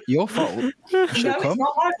fault. You should have come. It's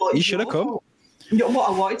not my fault. You should have come. What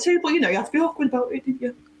I wanted to, but you have to be awkward about it, didn't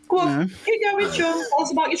you? Go on, keep going, John. Tell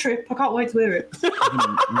us about your trip. I can't wait to hear it.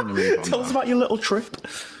 Tell us about your little trip.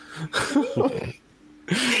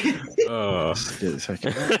 It's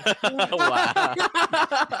okay. Wow.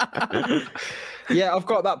 Yeah, I've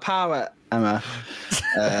got that power, Emma.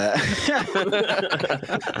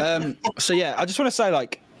 So yeah, I just want to say,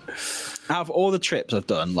 like, out of all the trips I've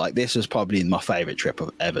done, like, this was probably my favourite trip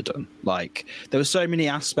I've ever done. Like, there were so many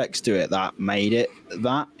aspects to it that made it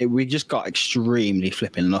we just got extremely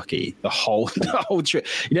flipping lucky the whole trip.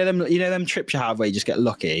 You know them trips you have where you just get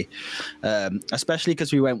lucky, especially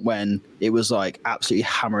because we went when it was like absolutely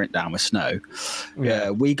hammering down with snow.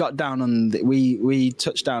 We got down on we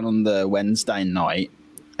touched down on the Wednesday night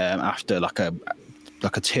after like a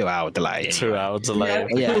 2-hour delay. 2 hour delay.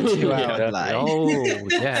 Yeah, 2 hour delay. Oh,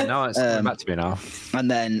 yeah, no, it's coming back to me now.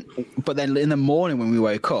 But then in the morning when we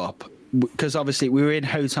woke up, because obviously we were in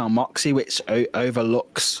Hotel Moxie, which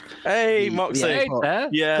overlooks. Hey, Moxie.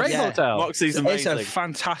 Yeah, great hotel. Moxie's amazing. It's a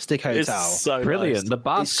fantastic hotel. It's so brilliant. Nice. The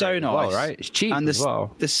bar's it's so nice, well, right? It's cheap and as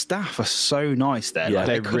well. The staff are so nice there. Yeah, like,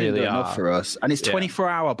 they couldn't really do enough are. for us, and it's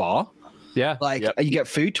 24-hour bar. Yeah, like you get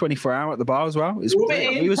food 24-hour at the bar as well. It's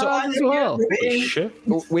brilliant.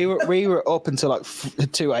 We were up until like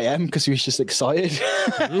 2 a.m. because we was just excited.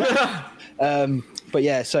 But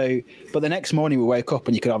yeah, but the next morning we woke up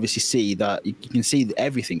and you could obviously see that you can see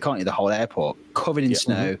everything, can't you? The whole airport covered in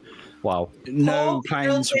snow. Wow. No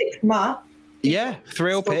planes. Yeah,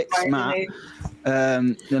 thrill pics, Matt.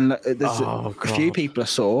 And there's a few people I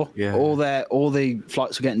saw. Yeah. All the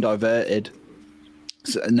flights were getting diverted.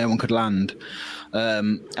 So no one could land,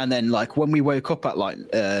 and then like when we woke up at like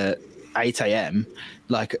 8 a.m,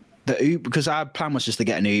 like the Uber, because our plan was just to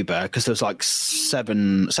get an Uber because there was like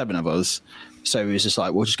seven of us, so it was just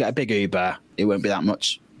like we'll just get a big Uber. It won't be that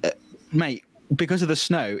much, mate. Because of the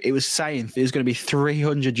snow, it was saying it was going to be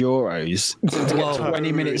 €300 to get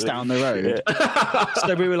 20 minutes down the road.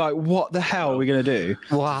 So we were like, "What the hell are we going to do?"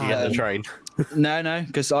 Wow. To get the train? No,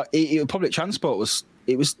 because public transport was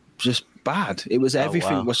just bad. It was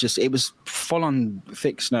everything it was full on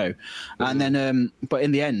thick snow, and then but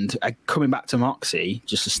in the end, coming back to Moxie,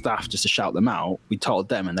 just the staff just to shout them out, we told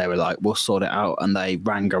them and they were like, we'll sort it out, and they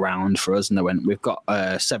rang around for us and they went, we've got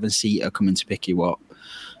a 7-seater coming to pick you up.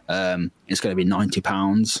 It's going to be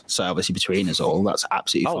 £90, so obviously between us all, that's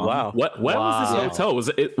absolutely fine. Wow. Where was this hotel? Was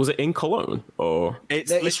it in Cologne or?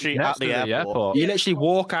 It's literally at the airport. You literally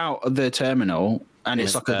walk out of the terminal and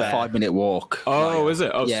it's like a 5-minute walk. Oh, is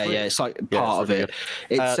it? Oh, yeah, it's like part of it.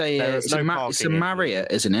 It's a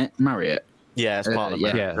Marriott, isn't it? Marriott. Yeah, it's part of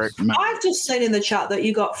it. Yeah. I've just seen in the chat that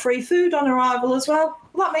you got free food on arrival as well.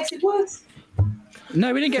 Well, that makes it worse.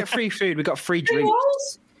 No, we didn't get free food. We got free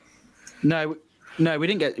drinks. No, we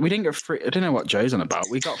didn't get free. I don't know what Joe's on about.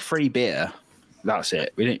 We got free beer. That's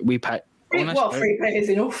it. We paid. Free pay is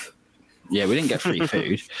enough. Yeah, we didn't get free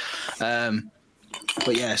food.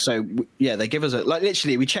 But yeah, so yeah, they give us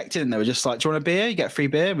literally. We checked in. They were just like, "Do you want a beer? You get free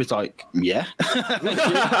beer." It was like, "Yeah."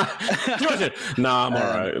 Nah, I'm all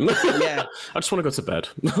right. Yeah, I just want to go to bed.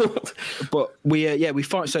 But we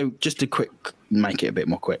find so just to make it a bit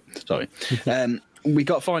more quick. Sorry. We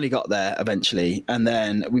finally got there eventually, and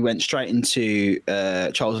then we went straight into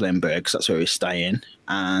Charles Lindbergh because that's where we were staying,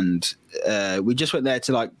 and we just went there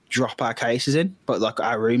to like drop our cases in, but like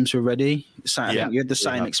our rooms were ready. So I think you had the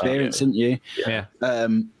same experience, didn't you? Yeah.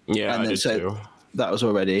 And then too. That was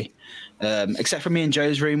all ready, except for me and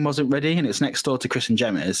Joe's room wasn't ready, and it's next door to Chris and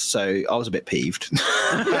Gemma's, so I was a bit peeved.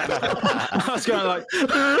 I was going like,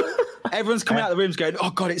 everyone's coming out of the rooms going, "Oh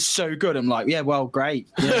God, it's so good." I'm like, "Yeah, well, great."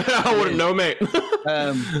 Yeah, I wouldn't know, mate.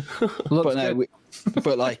 But no,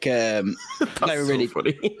 they were really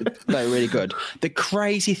funny. They were really good. The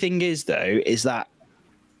crazy thing is, though, is that,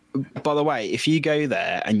 by the way, if you go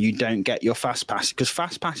there and you don't get your fast pass, because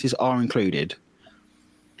fast passes are included,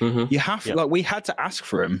 you have we had to ask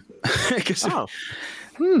for them because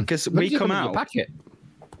we come out. Packet?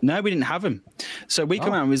 No, we didn't have them. So we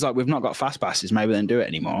come out and we was like, we've not got fast passes. Maybe they don't do it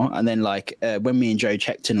anymore. And then like when me and Joe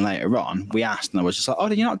checked in later on, we asked, and I was just like, oh,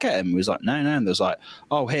 did you not get them? We was like, no. And there was like,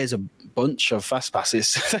 oh, here's a bunch of fast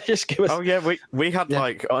passes. Just give us. Oh yeah, we had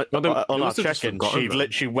like on our check-in, she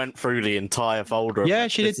literally went through the entire folder. Yeah,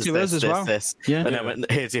 she did to us as well. Yeah, and then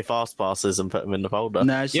went, here's your fast passes and put them in the folder.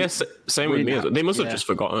 No, yes, same with me. They must have just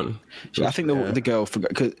forgotten. I think the girl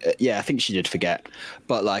forgot. Cause, I think she did forget.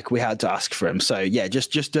 But like we had to ask for them. So yeah,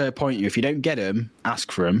 just to point you, if you don't get them,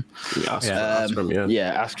 ask for them. Ask for them.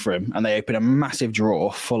 Yeah, ask for them, and they open a massive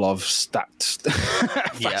drawer full of stacked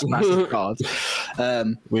massive cards.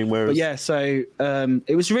 But yeah, so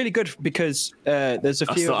it was really good because there's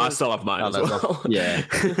a few. I still have mine as well. Yeah.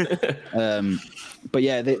 But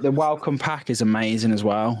yeah, the welcome pack is amazing as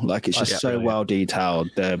well. Like it's just so well detailed.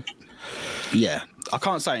 I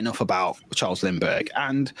can't say enough about Charles Lindbergh.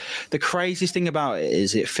 And the craziest thing about it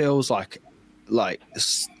is it feels like it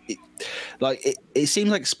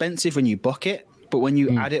seems like expensive when you book it, but when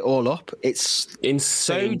you add it all up, it's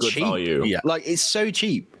insane good cheap. value. Yeah. Like it's so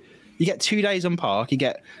cheap. You get 2 days on park, you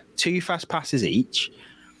get 2 fast passes each.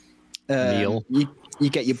 Meal. You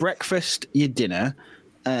get your breakfast, your dinner,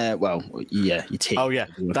 your tea. Oh yeah,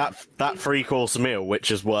 that 3-course meal,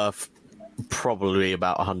 which is worth probably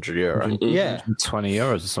about €100. Yeah,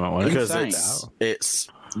 €20 or something. Because it's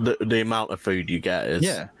the amount of food you get is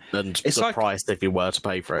and it's the price if you were to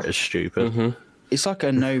pay for it is stupid. Mm-hmm. It's like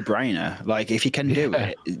a no-brainer. Like if you can do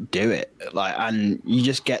it, do it. Like, and you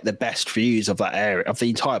just get the best views of that area, of the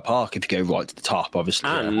entire park. If you go right to the top, obviously.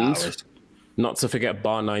 And not to forget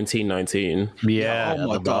bar 1919. Yeah. Oh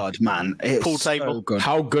my god, man! It's Pool so table. good.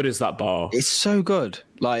 How good is that bar? It's so good.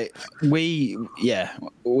 Like we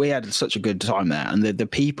had such a good time there, and the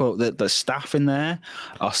people, the staff in there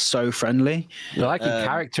are so friendly. They're like a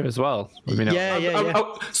character as well.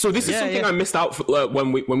 So this is something I missed out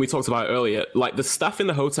when we talked about it earlier. Like the staff in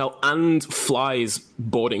the hotel and Fly's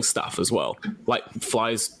boarding staff as well. Like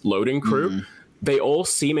Fly's loading crew, they all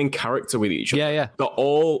seem in character with each other. Yeah. They're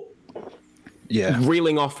all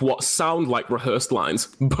reeling off what sound like rehearsed lines,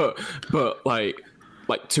 but like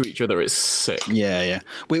to each other is sick. Yeah.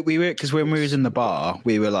 We were, because when we was in the bar,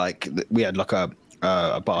 we were like, we had like a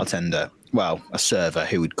bartender, well, a server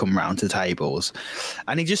who would come round to tables,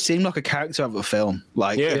 and he just seemed like a character of a film.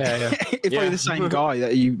 Like, it's probably the same guy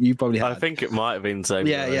that you probably had. I think it might have been the same.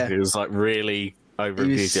 Yeah. He was like really over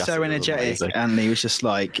enthusiastic. He was so energetic, and he was just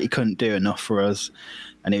like, he couldn't do enough for us.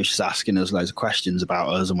 And he was just asking us loads of questions about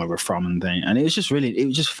us and where we're from and things. And it was just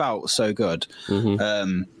it just felt so good.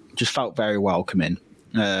 Just felt very welcoming.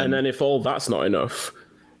 And then if all that's not enough,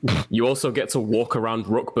 you also get to walk around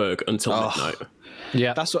Rookburg until midnight.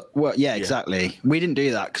 Yeah, that's what. Well, exactly. We didn't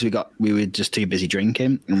do that because we were just too busy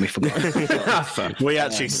drinking and we forgot. We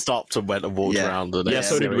actually stopped and went and walked around. And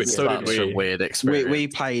so did we. A weird experience. We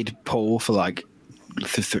played pool for like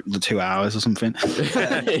 2 hours or something.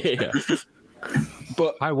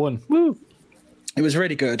 But I won. Woo! It was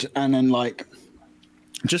really good, and then like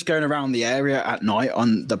just going around the area at night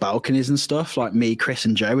on the balconies and stuff. Like me, Chris,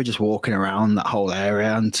 and Joe were just walking around that whole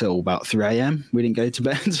area until about 3 a.m. We didn't go to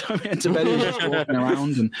bed, so we went to bed and just walking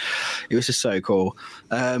around, and it was just so cool.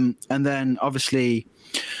 And then obviously,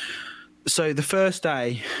 so the first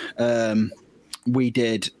day we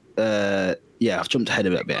did. I've jumped ahead a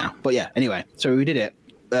little bit now, but anyway, so we did it.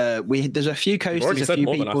 There's a few coasters, a few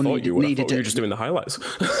people needed to. You were just doing the highlights.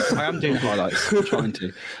 I am doing highlights. I'm trying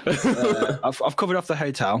to. I've covered off the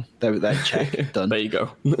hotel. They're check done. There you go.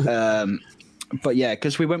 But yeah,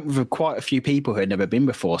 because we went with quite a few people who had never been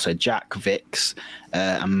before. So Jack, Vix,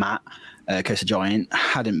 and Matt, Coaster Giant,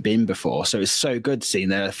 hadn't been before. So it's so good seeing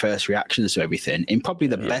their first reactions to everything in probably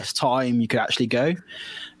the best time you could actually go.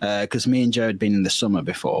 Because me and Joe had been in the summer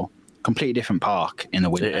before. Completely different park in the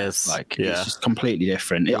winter. It is. It's just completely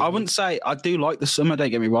different. I wouldn't say I do like the summer, don't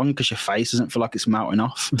get me wrong, because your face doesn't feel like it's melting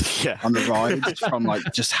off on the ride from like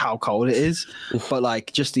just how cold it is. But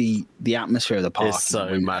like just the atmosphere of the park. It's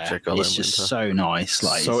so magical. It's just so nice.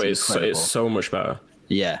 Like it's so much better.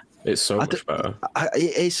 Yeah. It's so much better.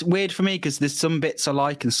 It's weird for me because there's some bits I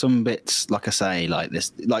like and some bits, like I say, like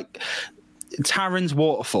this, like Taryn's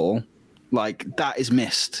waterfall. Like that is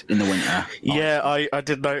missed in the winter. Yeah, I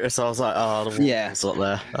did notice. I was like, the water's not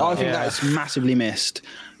there. I think that's massively missed,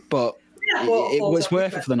 but it was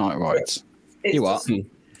worth it for the night rides.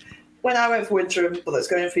 When I went for winter, but that's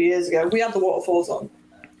going a few years ago, we had the waterfalls on.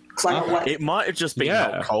 It might have just been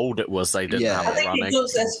how cold it was. They didn't have it running. I think it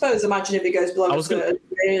does. I suppose. Imagine if it goes below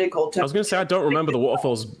really cold temperature. I was going to say I don't remember the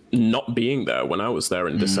waterfalls not being there when I was there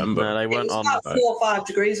in December. No, they weren't on. It was about 4 or 5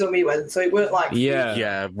 degrees when we went, so it weren't like.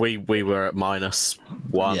 Yeah. We were at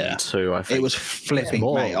 1, Yeah. 2, I think. It was flipping,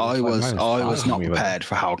 more. mate. I was not prepared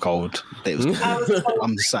for how cold it was. I was told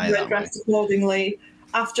I'm just saying that. dressed accordingly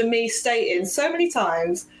after me stating so many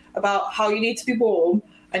times about how you need to be warm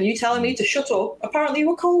and you telling me to shut up. Apparently you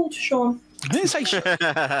were cold, Sean. I didn't say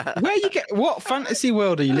where you get what fantasy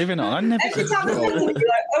world are you living on? I never Every said time I cold. would be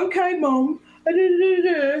like, okay, Mum. And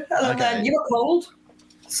Okay. then you were cold.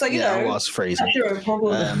 So, you Yeah, know, I was freezing. that's your own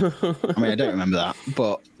problem. I mean, I don't remember that,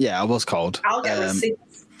 but yeah, I was cold. I'll get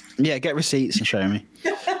receipts. Yeah, get receipts and show me.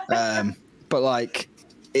 But like,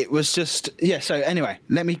 it was just So anyway,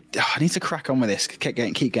 I need to crack on with this. Keep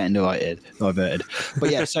getting diverted.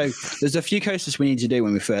 But yeah, so there's a few coasters we need to do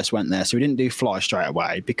when we first went there. So we didn't do Fly straight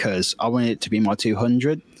away because I wanted it to be my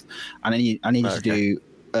 200th, and I needed to do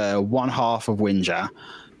one half of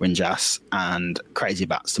Windjass and Crazy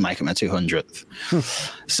Bats to make it my 200th.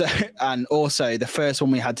 So, and also the first one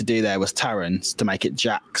we had to do there was Tarrant's to make it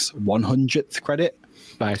Jack's 100th credit.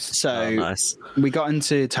 Nice. So nice. We got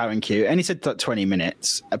into Tarrant queue and he said like 20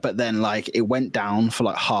 minutes, but then like it went down for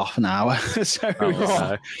like half an hour. But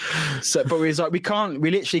we was like,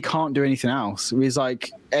 we literally can't do anything else. We was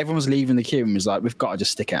like, everyone was leaving the queue and was like, we've got to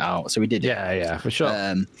just stick it out. So we did. Yeah, for sure.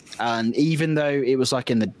 And even though it was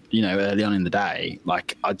like in the, early on in the day,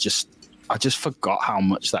 like I just forgot how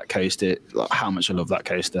much that coaster, like how much I love that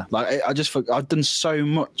coaster. Like I've done so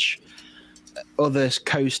much other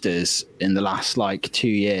coasters in the last like 2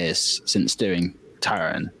 years since doing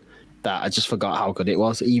Tarrant that I just forgot how good it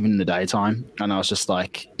was, even in the daytime. And I was just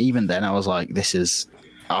like, even then I was like,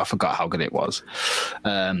 I forgot how good it was.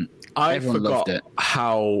 I forgot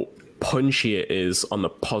how punchy it is on the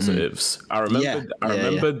positives. I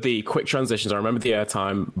remember the quick transitions. I remember the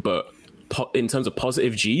airtime, but in terms of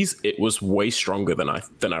positive G's, it was way stronger than I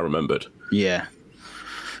remembered. Yeah,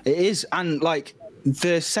 it is. And like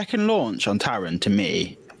the second launch on Tarrant, to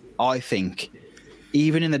me, I think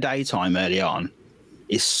even in the daytime early on,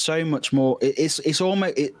 is so much more. It's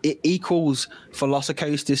almost it equals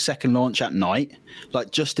Velocicoaster's second launch at night,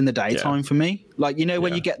 like just in the daytime for me. Like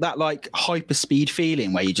when you get that like hyper speed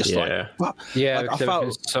feeling where you just like what? Yeah, like, I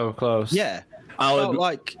felt so close. Yeah, I felt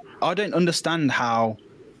like I don't understand how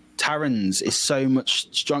Tarrant's is so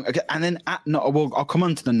much stronger. And then at night, I'll come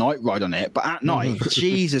on to the night ride on it, but at night,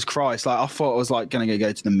 Jesus Christ, like I thought I was like going to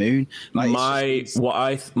go to the moon. Like,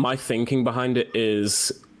 my thinking behind it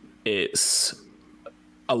is it's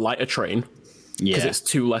a lighter train because it's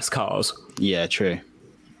 2 less cars. Yeah, true.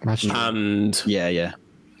 That's true. And yeah.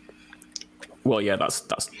 Well, yeah, that's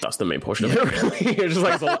the main portion of it. Really, it's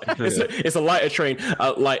just like it's a lighter train.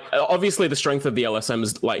 Like obviously, the strength of the LSM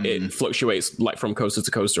is like it fluctuates like from coaster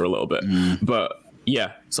to coaster a little bit, but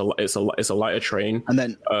yeah, it's a lighter train. And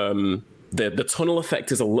then the tunnel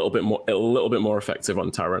effect is a little bit more effective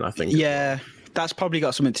on Tarrant, I think. Yeah, that's probably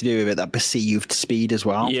got something to do with it, that perceived speed as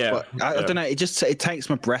well. Yeah, but I don't know. It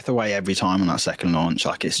takes my breath away every time on that second launch.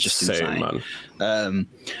 Like it's just insane, man.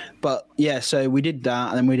 But yeah, so we did that,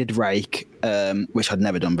 and then we did Rake, which I'd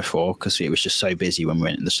never done before because it was just so busy when we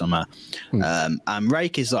went in the summer. And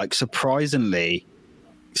Rake is like surprisingly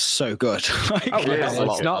so good. Like,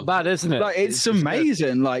 it's not bad, isn't it? Like it's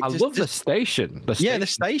amazing. Like I love the station. The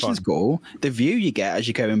station's cool. The view you get as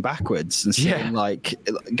you're going backwards and seeing like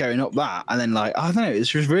going up that, and then like I don't know, it's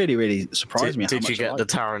just really, really surprised me. Did you get the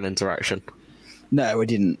Tarrant interaction? No, we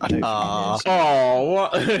didn't. I don't think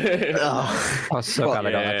what? I was so glad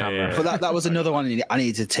I got that camera. But that was another one I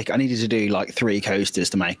needed to tick. I needed to do like 3 coasters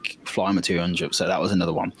to make Fly My 200. So that was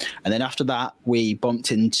another one. And then after that, we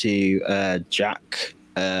bumped into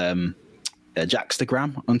Jackstagram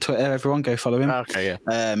on Twitter. Everyone go follow him. Okay,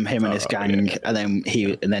 yeah. Him and his gang, and then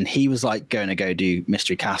he was like going to go do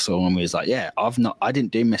Mystery Castle, and we was like, yeah, I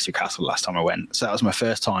didn't do Mystery Castle last time I went, so that was my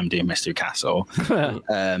first time doing Mystery Castle,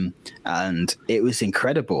 and it was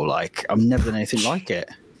incredible. Like I've never done anything like it.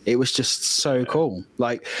 It was just so cool.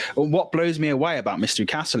 Like what blows me away about Mystery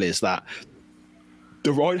Castle is that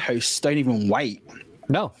the ride hosts don't even wait.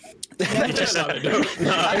 No. They're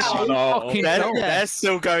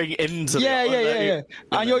still going into yeah.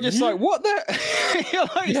 And you're just like, what the? You're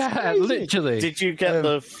like, literally. Did you get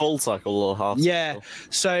the full cycle or half? Yeah.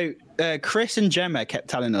 Cycle? So Chris and Gemma kept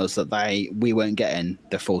telling us that we weren't getting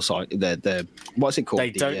the full cycle. The what's it called? They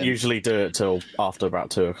don't usually do it till after about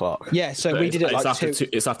 2 o'clock. Yeah. So we did it like after 2.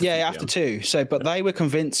 It's after 2 after 2. So, but they were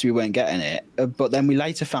convinced we weren't getting it. But then we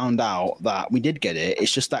later found out that we did get it.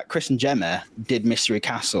 It's just that Chris and Gemma did Mystery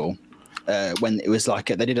Castle. When it was like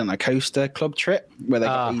they did on a coaster club trip where they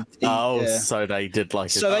got so they did like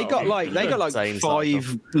they got like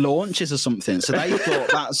 5 launches or something, so they thought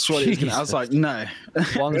that's what it was gonna. I was like, no,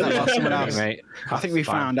 someone else, mate. I think we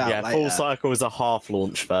found out. Yeah, later. full cycle was a half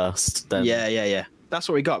launch first. Then. Yeah. that's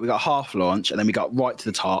what we got. We got half launch, and then we got right to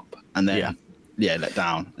the top, and then let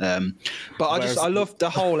down. But I love the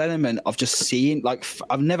whole element of just seeing. Like,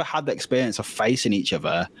 I've never had the experience of facing each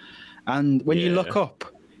other, and when you look up,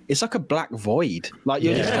 it's like a black void. Like,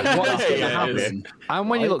 you're just like, what is going to happen? And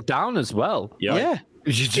when you look down as well, you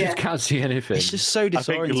just can't see anything. It's just so disorientating.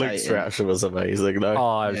 I think Luke's reaction was amazing, though.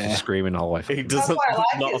 Oh, I was just screaming all the way. He doesn't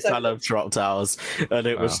not a fan of drop towers, and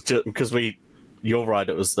it was just because you're right.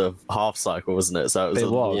 It was the half cycle, wasn't it? So it was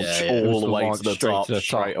all the way to the top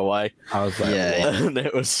straight away. I was like, and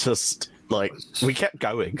it was just like we kept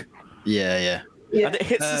going. Yeah. And it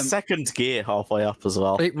hits the second gear halfway up as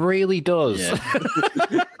well. It really does.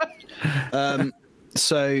 Yeah.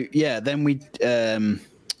 So then we.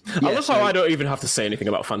 I love how I don't even have to say anything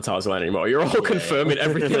about Phantasyland anymore. You're all confirming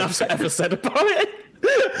everything I've ever said about it.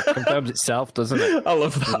 Confirms itself, doesn't it? I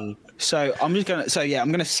love that. So I'm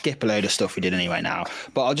gonna skip a load of stuff we did anyway now,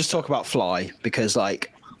 but I'll just talk about Fly because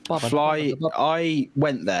like Fly, I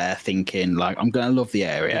went there thinking like I'm gonna love the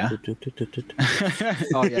area.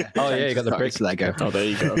 Oh yeah, you got the bricks Lego. Oh, there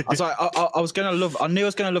you go. I was like, I knew I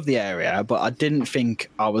was gonna love the area, but I didn't think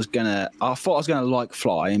I thought I was gonna like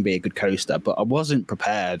Fly and be a good coaster, but I wasn't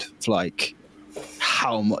prepared for like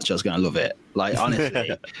how much I was gonna love it. Like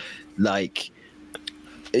honestly, like.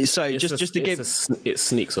 So it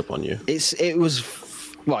sneaks up on you. It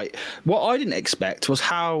was like what I didn't expect was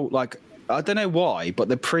how like I don't know why, but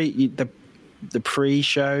the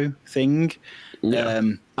pre-show thing.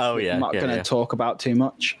 I'm not going to talk about too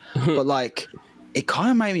much, but like it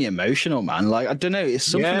kind of made me emotional, man. Like I don't know, it's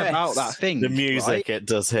something about that thing. The music, it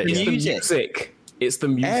does hit. The music. It's the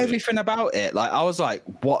music. Everything about it. Like I was like,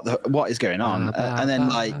 what is going on? And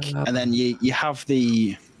then you have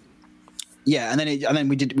the. Yeah, and then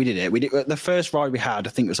we did it. We did the first ride we had. I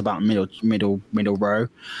think it was about middle row.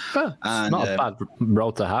 Oh, and, not a bad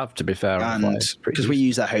road to have, to be fair. And because we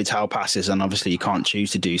use our hotel passes, and obviously you can't choose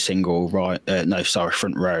to do single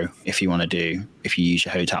front row if you use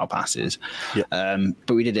your hotel passes. Yeah.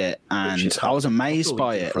 But we did it, and I was amazed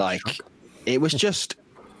by it. Like it was just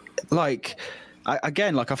like.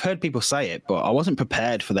 I've heard people say it, but I wasn't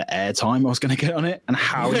prepared for the airtime I was going to get on it and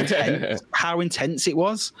how intense it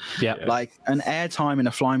was. Yeah, like an airtime in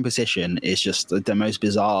a flying position is just the most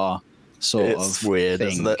bizarre it's weird, thing.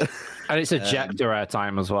 Isn't it? And it's ejector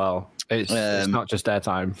airtime as well. It's not just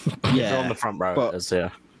airtime. Yeah, on the front row.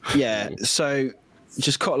 Yeah. So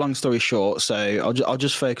just cut a long story short. So I'll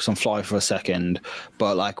just focus on Fly for a second.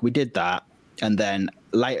 But like we did that, and then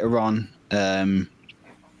later on.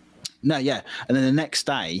 And then the next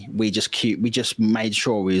day we just made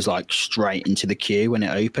sure we was like straight into the queue when it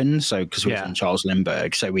opened. So because we was in Charles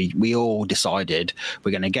Lindbergh, so we all decided we're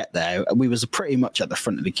going to get there. We was pretty much at the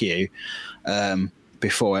front of the queue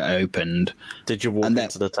before it opened. Did you walk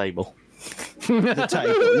into the table? The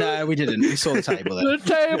table? No, we didn't. We saw the table there.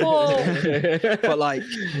 The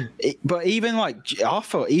table. But even like I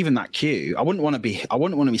thought, even that queue, I wouldn't want to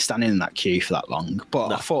be standing in that queue for that long.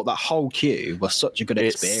 But I thought that whole queue was such a good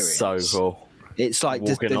experience. It's so cool. It's like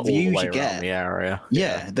the views you get. The area.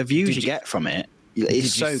 Yeah, the views you get from it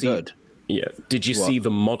is so good. Yeah. Did you see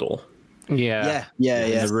the model? Yeah.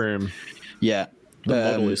 In the room. Yeah. The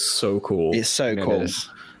model is so cool. It's so cool.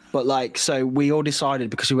 But like, so we all decided,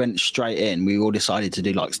 because we went straight in, we all decided to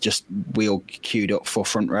do like we all queued up for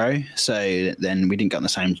front row. So then we didn't get on the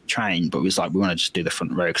same train, but we was like, we want to just do the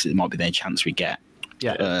front row because it might be the only chance we get.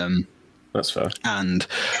 Yeah. That's fair. And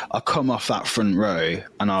I come off that front row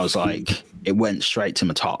and I was like, it went straight to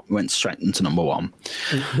my top, went straight into number one.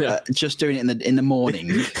 Just doing it in the morning,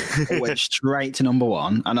 it went straight to number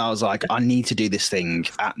one. And I was like, I need to do this thing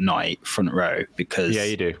at night, front row, because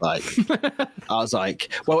you do. Like, I was like,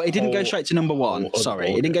 well, it didn't go straight to number one.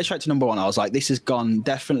 Sorry, it didn't go straight to number one. I was like, this has gone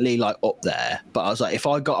definitely like up there. But I was like, if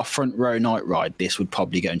I got a front row night ride, this would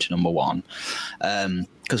probably go into number one.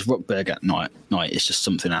 Because Ruckberg at night is just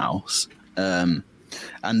something else. And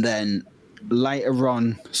then later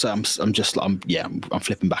on, so I'm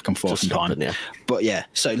flipping back and forth in time. But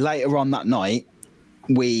so later on that night,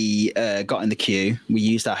 we got in the queue. We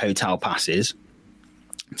used our hotel passes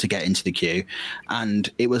to get into the queue, and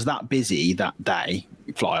it was that busy that day.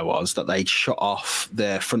 Flyer was that they shut off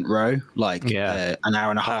the front row like an hour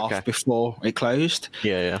and a half before it closed.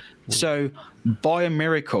 So by a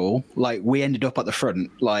miracle, like we ended up at the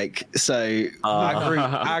front. Like so,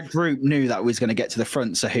 our group knew that we was going to get to the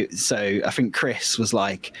front. So I think Chris was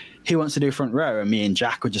like, "Who wants to do front row?" And me and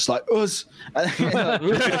Jack were just like, "Us."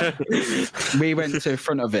 We went to the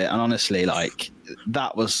front of it, and honestly, like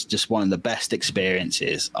that was just one of the best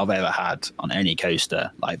experiences I've ever had on any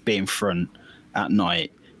coaster. Like being front at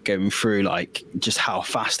night, going through like just how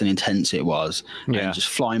fast and intense it was, and just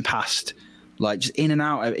flying past, like just in and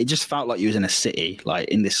out. It just felt like you was in a city, like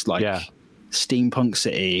in this like steampunk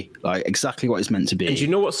city, like exactly what it's meant to be. And do you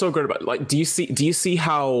know what's so great about it? Like, do you see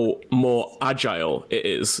how more agile it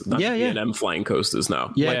is than B&M flying coasters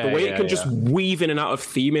now? Yeah, like the way it can just weave in and out of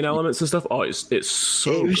theming elements and stuff. Oh, it's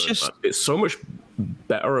so good, man. It's so much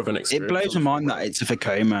better of an experience. It blows my mind that it's a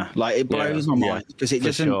Vekoma. Like it blows my mind because it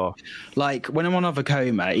doesn't like when I'm on a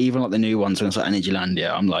Vekoma, even like the new ones when it's like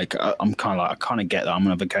Energylandia, I'm like I'm kind of like I kind of get that I'm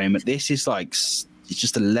on a Vekoma. This is like it's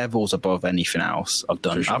just the levels above anything else I've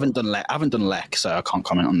done. Sure. I haven't done Lek, so I can't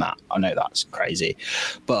comment on that. I know that's crazy,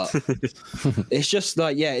 but it's just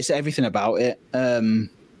like it's everything about it. And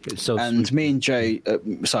sweet. Me and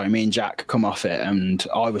Jack come off it, and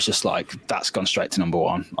I was just like, that's gone straight to number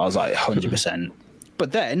one. I was like 100%.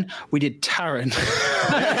 But then we did Taran.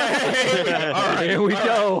 All right, here we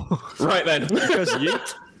go. Right then.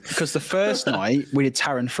 Because the first night we did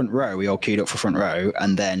Taran front row, we all queued up for front row,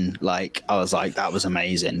 and then like I was like, that was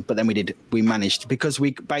amazing. But then we managed, because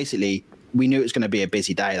we knew it was going to be a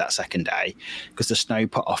busy day that second day because the snow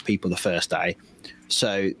put off people the first day.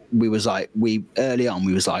 So early on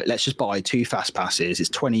we was like, let's just buy 2 fast passes. It's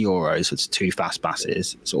 €20, so it's 2 fast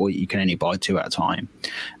passes. So you can only buy 2 at a time.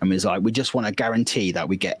 And we was like, we just want to guarantee that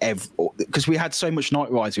we get because we had so much night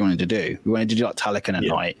rides we wanted to do. We wanted to do like Talican at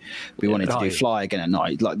night. We wanted to do Fly again at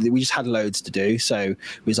night. Like we just had loads to do. So we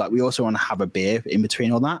was like, we also want to have a beer in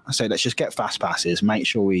between all that. So let's just get fast passes, make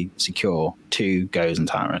sure we secure 2 goes and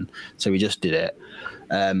Taran. So we just did it.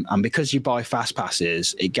 And because you buy fast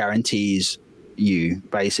passes, it guarantees you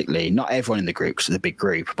basically, not everyone in the group because it's a big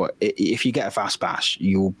group, but if you get a fast pass,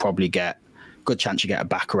 you'll probably get good chance you get a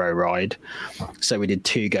back row ride. So we did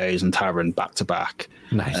 2 goes and Taran back to back.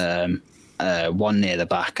 Nice. One near the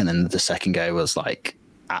back, and then the second go was like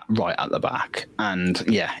right at the back. And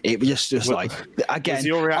it was just like again. Was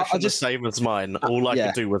your reaction the same as mine? All I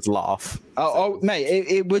could do was laugh. Oh mate,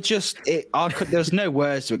 it was just there's no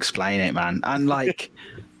words to explain it, man. And like.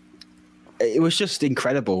 It was just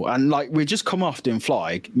incredible. And like we just come off doing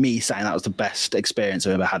Fly, me saying that was the best experience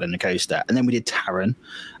I've ever had on a coaster. And then we did Taran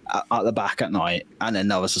at the back at night. And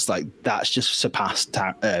then I was just like, that's just surpassed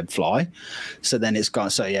Fly. So then it's gone.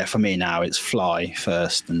 So for me now it's Fly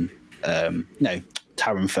first and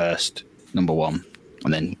Taran first, number 1.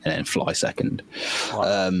 And then Fly second.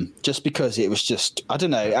 Wow. Just because it was just, I don't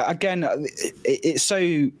know. Again, it's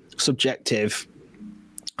so subjective.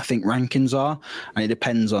 I think rankings are, and it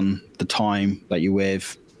depends on the time that you're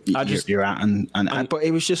with, you're at, and but it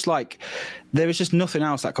was just like there was just nothing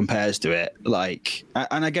else that compares to it. Like,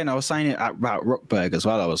 and again, I was saying it about Ruckberg as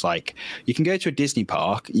well. I was like, you can go to a Disney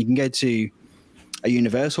park, you can go to a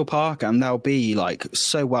Universal park, and they'll be like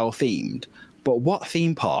so well themed. But what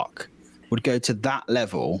theme park would go to that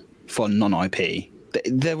level for non-IP?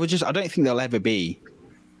 There were just, I don't think there'll ever be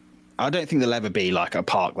like a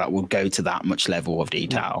park that will go to that much level of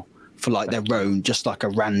detail for like their own, just like a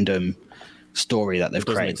random story that they've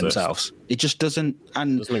created themselves. It just doesn't.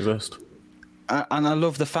 And doesn't exist. And I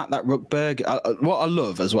love the fact that Ruckberg, what I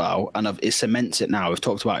love as well, and it cements it now, we've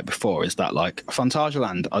talked about it before, is that like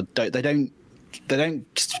Phantasialand, they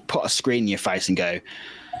don't just put a screen in your face and go,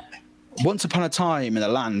 once upon a time in a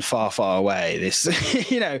land far, far away, this,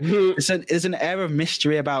 there's an air of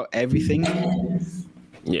mystery about everything.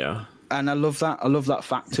 Yeah. And I love that. I love that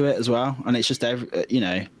fact to it as well. And it's just, I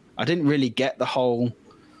didn't really get the whole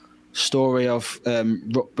story of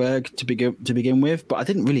Ruckberg to begin with, but I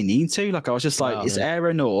didn't really need to. Like, I was just like, it's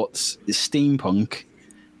aeronauts, it's steampunk.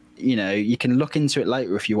 You can look into it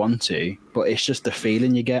later if you want to, but it's just the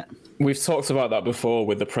feeling you get. We've talked about that before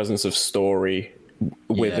with the presence of story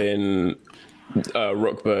within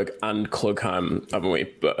Ruckberg and Klugheim, haven't we?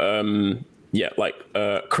 But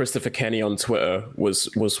Christopher Kenny on Twitter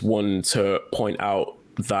was one to point out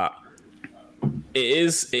that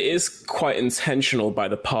it is quite intentional by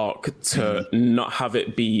the park to not have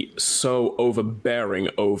it be so overbearing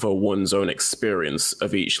over one's own experience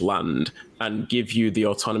of each land and give you the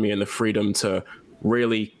autonomy and the freedom to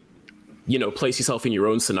really, place yourself in your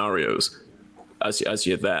own scenarios as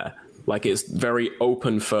you're there. Like, it's very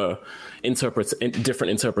open for different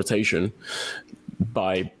interpretation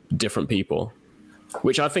by different people,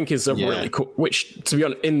 which I think is a really cool. Which, to be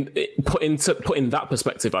honest, put in that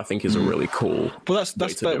perspective, I think is a really cool. Well,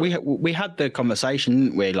 that's. But we had the conversation,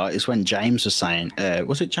 didn't we? Like, it's when James was saying,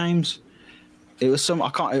 was it James? It was some. I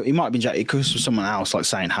can't. It might have been James. It was someone else, like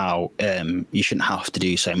saying how you shouldn't have to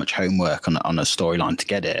do so much homework on a storyline to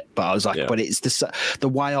get it. But I was like, but it's the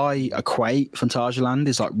way I equate Phantasialand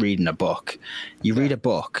is like reading a book. You read a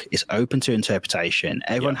book, it's open to interpretation.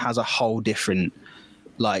 Everyone has a whole different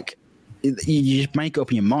like you just make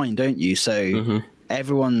up in your mind, don't you? So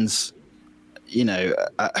everyone's, you know,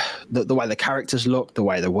 the way the characters look, the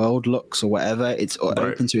way the world looks, or whatever, it's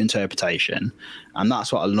open to interpretation, and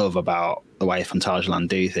that's what I love about the way Fantasyland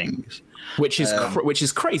do things. Which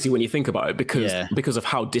is crazy when you think about it, because of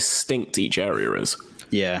how distinct each area is.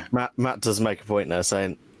 Yeah, Matt does make a point there,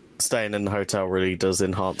 saying staying in the hotel really does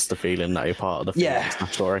enhance the feeling that you're part of the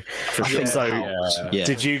story. For sure. So,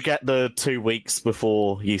 did you get the 2 weeks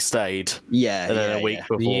before you stayed? Yeah, and then a week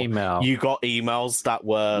before, the email. You got emails that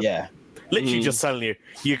were literally just telling you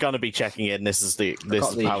you're going to be checking in. This is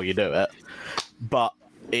how you do it, but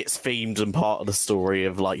it's themed and part of the story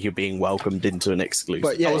of like you're being welcomed into an exclusive.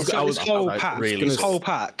 But this whole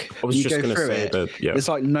pack. I was just going to say that. Yeah, it's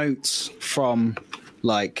like notes from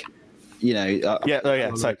like. You know,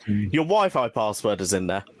 So your Wi-Fi password is in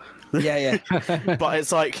there. Yeah. But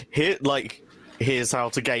it's like here's how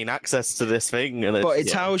to gain access to this thing. And it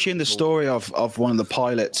tells you in the story of one of the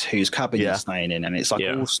pilots whose cabin you're staying in, and it's like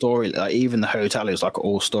all story. Like even the hotel is like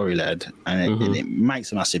all story led, and it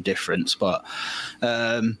makes a massive difference. But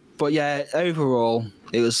yeah, overall,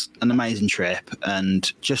 it was an amazing trip,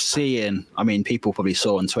 and just seeing. I mean, people probably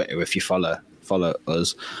saw on Twitter if you follow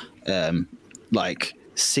us, like.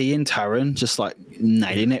 Seeing Taron just like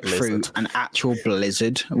nailing it through an actual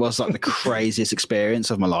blizzard was like the craziest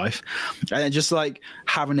experience of my life, and then just like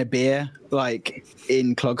having a beer like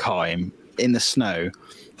in Klugheim in the snow,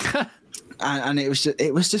 and it was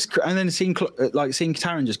just and then seeing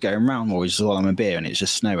Taron just going around while I'm a beer and it's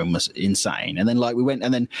just snowing was insane. And then like we went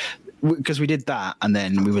and then. Because we did that, and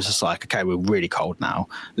then we was just like, okay, we're really cold now.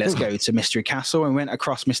 Let's go to Mystery Castle, and we went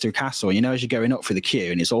across Mystery Castle. And you know, as you're going up through the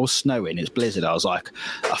queue, and it's all snowing, it's blizzard. I was like,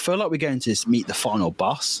 I feel like we're going to meet the final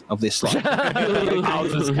boss of this like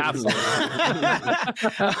Alton's castle.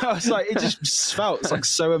 I was like, it just felt like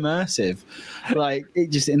so immersive, like it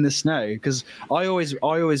just in the snow. Because I always,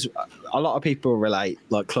 a lot of people relate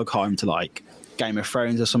like Klugheim to like. Game of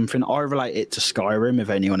Thrones or something. I relate it to Skyrim, if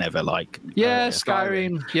anyone ever like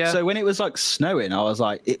Skyrim. Yeah. So when it was like snowing, I was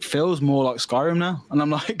like, it feels more like Skyrim now, and I'm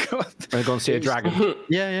like, I'm going to see a dragon.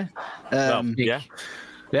 Yeah.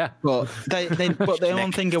 Yeah. But the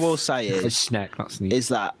one thing I will say is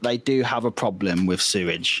that they do have a problem with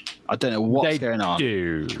sewage. I don't know what's going on.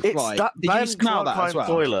 It's like, that did you smell that as well?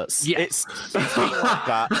 Toilets. Yeah. It's been like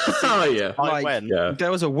that. Oh yeah. I went. There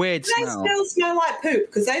was a weird smell. They still smell like poop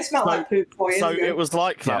because they smell like poop for you. So it was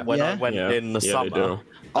like that when I went in the summer.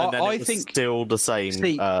 And then I think still the same.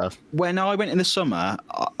 See, when I went in the summer,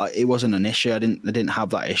 it wasn't an issue. I didn't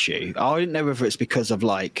have that issue. I didn't know whether it's because of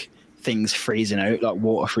like. Things freezing out, like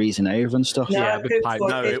water freezing over and stuff.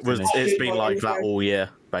 It's been like that all year,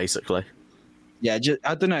 basically. Yeah,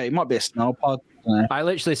 I don't know. It might be a snow pod. I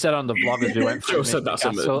literally said on the vlog as we went through.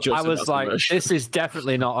 I was like, "This is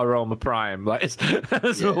definitely not Aroma Prime." Like,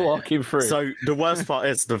 as we're walking through. So the worst part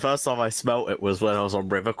is the first time I smelt it was when I was on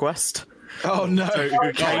River Quest. Oh no! So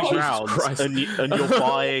you came round and you'll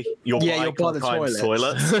buy the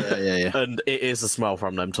toilets. Yeah. And it is a smell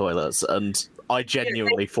from them toilets, and I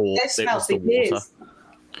genuinely thought it was the water.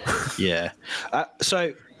 Yeah.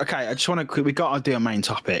 So okay, I just want to. We got to do a main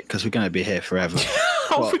topic because we're going to be here forever.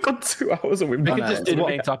 We got 2 hours and we can just do the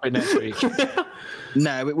main topic next week.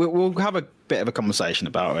 No, we'll have a bit of a conversation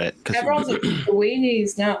about it. Everyone's at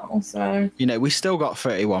Weenies now, so you know we still got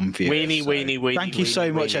 31 viewers. Weenie. Thank you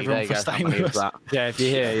so much, everyone, for staying with us. Yeah, if you're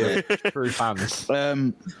here, you're true fans.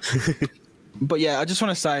 But yeah, I just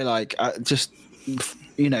want to say, like,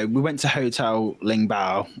 we went to Hotel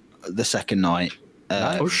Lingbao the second night.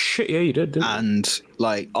 Oh shit! Yeah, you did. Didn't you? And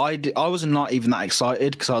like, I was not even that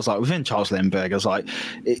excited because I was like, within Charles Lindbergh, I was like,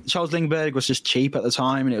 Charles Lindbergh was just cheap at the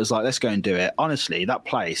time, and it was like, let's go and do it. Honestly, that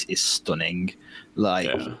place is stunning. Like,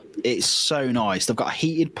 it's so nice. They've got a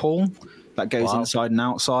heated pool that goes inside and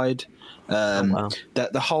outside.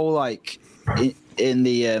 The whole like in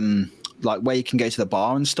the like where you can go to the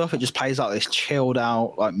bar and stuff, it just plays like this chilled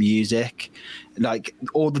out like music. Like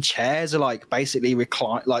all the chairs are like basically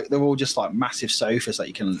recline, like they're all just like massive sofas that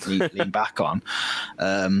you can lean back on.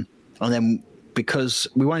 And then because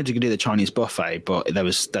we wanted to do the Chinese buffet, but there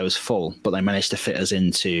was full, but they managed to fit us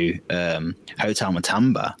into Hotel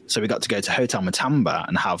Matamba, so we got to go to Hotel Matamba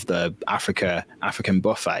and have the African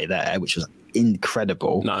buffet there, which was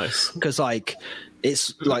incredible. Nice, because like.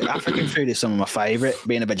 It's like African food is some of my favorite.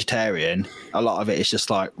 Being a vegetarian, a lot of it is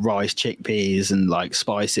just like rice, chickpeas, and like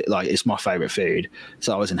spicy. Like it's my favorite food.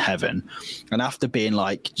 So I was in heaven. And after being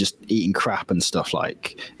like just eating crap and stuff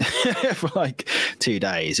like for like 2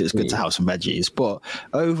 days, it was good to have some veggies. But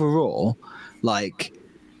overall, like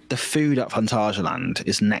the food at Phantasialand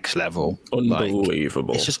is next level. Unbelievable.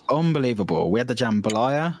 Like, it's just unbelievable. We had the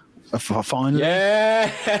jambalaya finally.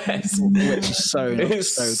 Yes, which is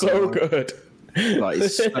so good. Like,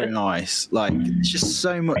 it's so nice. Like, it's just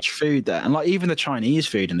so much food there, and like even the Chinese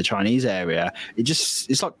food in the Chinese area,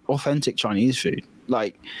 it's like authentic Chinese food.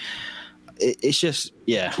 Like, it's just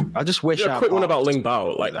I just wish. A quick one about Ling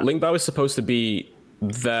Bao. Like, Ling Bao is supposed to be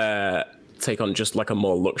their take on just like a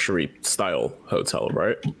more luxury style hotel,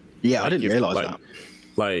 right? Yeah, I didn't realize that.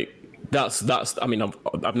 Like, that's. I mean,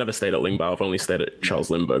 I've never stayed at Ling Bao. I've only stayed at Charles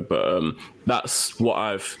Lindbergh, but that's what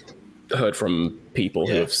I've heard from people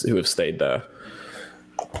who have stayed there.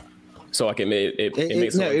 So like it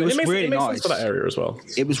makes really nice sense for that area as well.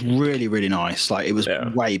 It was really, really nice. Like, it was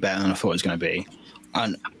way better than I thought it was going to be.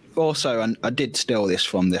 And also, and I did steal this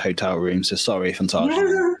from the hotel room, so sorry,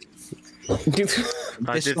 Fantasia.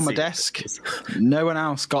 This is on my desk. No one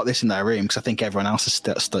else got this in their room because I think everyone else is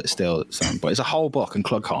still some. But it's a whole book on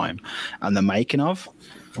Klugheim and the making of.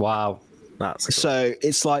 Wow, that's cool. So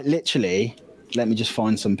it's like literally. Let me just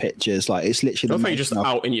find some pictures. Like, it's literally. I don't think you're just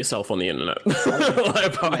outing yourself on the internet.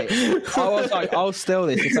 I was like, I'll steal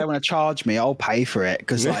this. If they want to charge me, I'll pay for it.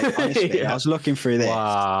 Because, like, honestly, I was looking through this.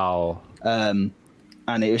 Wow. And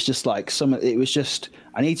it was just like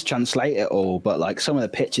I need to translate it all, but like some of the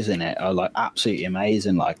pictures in it are like absolutely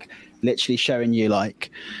amazing. Like, literally showing you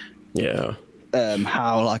like,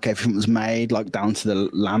 how like everything was made, like down to the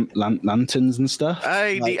lanterns and stuff.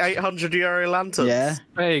 Hey, like, the €800 lanterns. Yeah,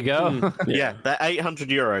 there you go. Yeah, they're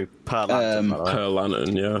 €800 per lantern. Per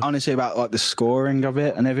lantern, yeah. Honestly, about like the scoring of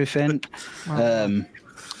it and everything. And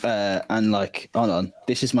like, hold on,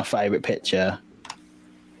 this is my favorite picture.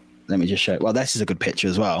 Let me just show. Well, this is a good picture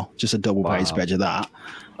as well. Just a double page spread of that,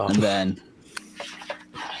 and then.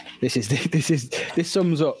 This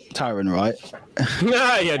sums up Tyron, right?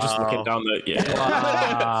 Yeah, just looking down the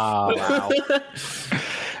Wow.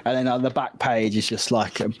 And then on the back page is just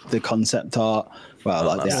like the concept art. Well,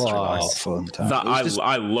 like the actual fun.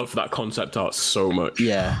 I love that concept art so much.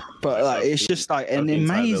 Yeah, but like it's just like an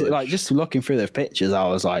amazing. Like, just looking through those pictures, I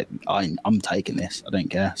was like, I'm taking this. I don't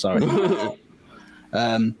care. Sorry.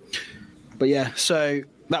 But yeah, so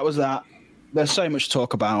that was that. There's so much to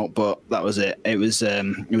talk about, but that was it. It was a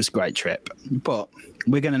great trip. But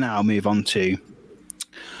we're going to now move on to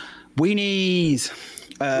Weenies.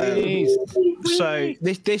 So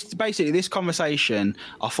this conversation,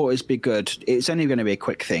 I thought it'd be good. It's only going to be a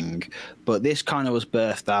quick thing, but this kind of was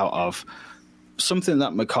birthed out of something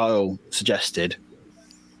that Mikhail suggested,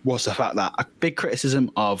 was the fact that a big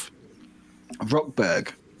criticism of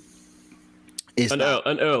Ruckberg is an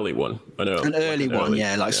early one,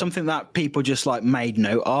 yeah, like something that people just like made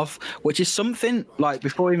note of, which is something like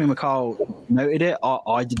before even Mikhail noted it,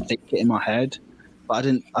 I didn't think it in my head, but I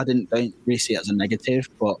don't really see it as a negative.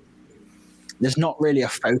 But there's not really a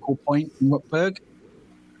focal point in Ruckberg,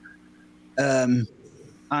 and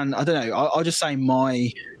I don't know. I'll just say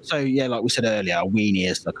so yeah, like we said earlier, Weenie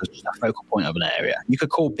is like a focal point of an area. You could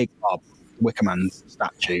call Big Bob Wickerman's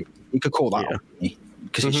statue. You could call that Weenie,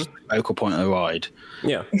 because it's just the focal point of the ride.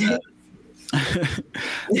 Yeah.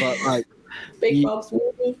 But like Big Bob's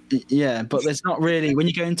movie. Yeah, but there's not really when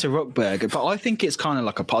you go into Ruckberg. But I think it's kind of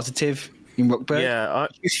like a positive in Ruckberg. Yeah,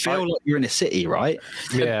 you feel like you're in a city, right?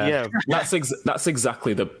 Yeah. That's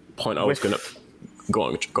exactly the point I was going to go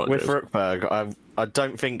on. With Ruckberg, I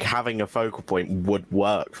don't think having a focal point would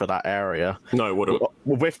work for that area. No, it wouldn't.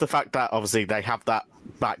 With the fact that obviously they have that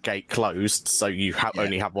back gate closed, so you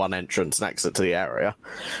only have one entrance and exit to the area.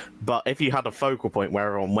 But if you had a focal point where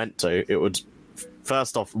everyone went to, it would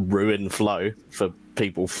first off ruin flow for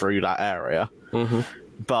people through that area. Mm-hmm.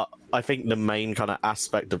 But I think the main kind of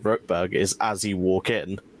aspect of Ruckberg is as you walk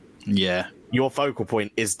in, your focal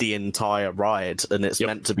point is the entire ride, and it's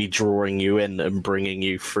meant to be drawing you in and bringing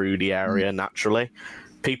you through the area naturally.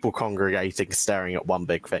 People congregating, staring at one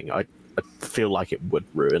big thing, I feel like it would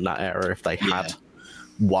ruin that area if they had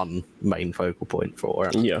one main focal point for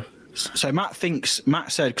it. Yeah. So Matt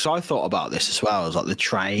said, because I thought about this as well, is like the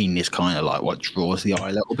train is kind of like what draws the eye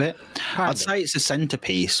a little bit. I'd say it's a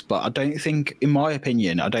centerpiece, but I don't think, in my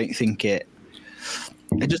opinion, it doesn't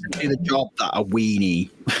do the job that a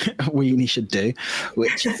weenie should do,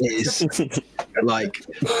 which is like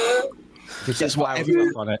just what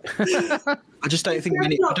everyone on it. I just don't think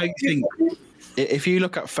if you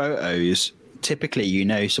look at photos, typically you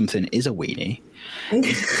know something is a weenie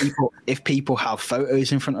if people have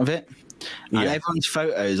photos in front of it. And everyone's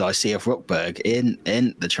photos I see of Ruckberg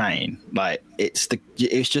in the train, like it's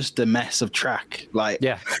just a mess of track. Like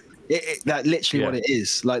that literally what it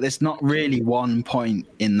is. Like there's not really one point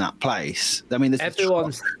in that place. I mean,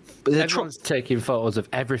 there's But everyone's taking photos of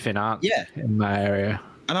everything, aren't they, in my area?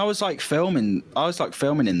 And I was like filming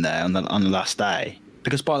in there on the last day.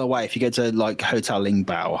 Because, by the way, if you go to like Hotel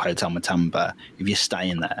Lingbao or Hotel Matamba, if you're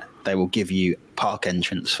staying there, they will give you park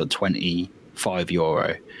entrance for €25.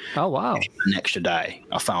 Oh wow! An extra day.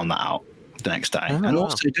 I found that out the next day. And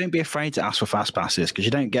also, don't be afraid to ask for fast passes, because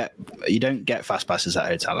you don't get fast passes at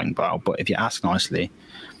Hotel Lingbao. But if you ask nicely,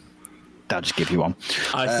 they'll just give you one.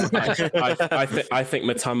 I think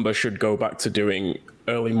Matamba should go back to doing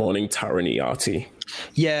early morning Taran ERT.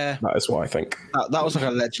 Yeah, that is what I think. That was like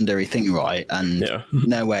a legendary thing, right? And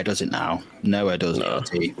nowhere does it now. Nowhere does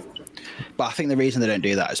ERT. But I think the reason they don't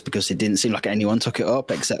do that is because it didn't seem like anyone took it up,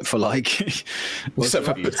 except for like. Except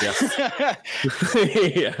for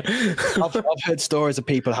I've heard stories of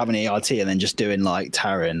people having ERT and then just doing like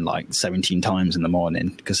Taran like 17 times in the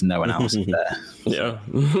morning because no one else is there. Yeah.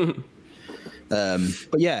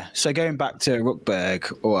 But yeah, so going back to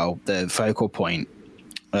Rookburg, well, the focal point.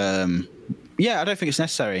 Yeah, I don't think it's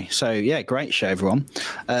necessary. So yeah, great show, everyone.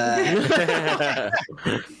 I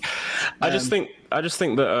just think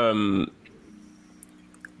that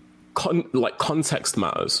context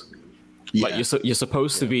matters. Yeah. Like you're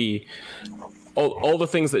supposed to be. All the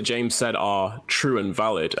things that James said are true and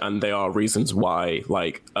valid, and they are reasons why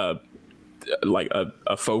like a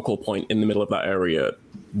focal point in the middle of that area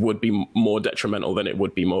would be more detrimental than it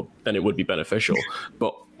would be beneficial.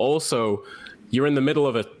 But also, you're in the middle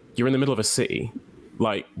of a city.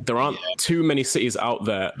 Like there aren't too many cities out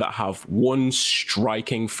there that have one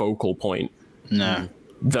striking focal point. No.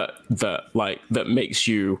 That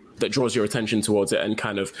draws your attention towards it and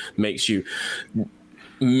kind of makes you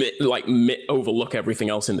overlook everything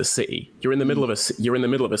else in the city. You're in the middle of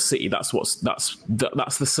a city. That's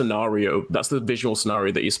the scenario. That's the visual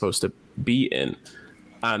scenario that you're supposed to be in.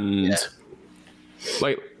 And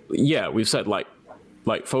we've said like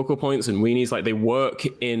focal points and weenies, like they work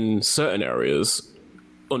in certain areas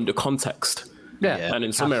under context. Yeah. And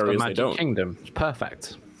in some areas they don't. Kingdom. It's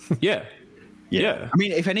perfect. Yeah. Yeah. I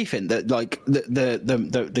mean, if anything, that like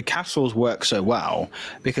the castles work so well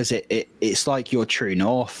because it's like your true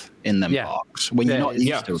north in them parks when you're not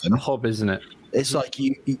used to them. It's a hub, isn't it? It's like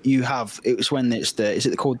you have. It was when it's is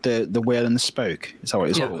it called the wheel and the spoke? Is that what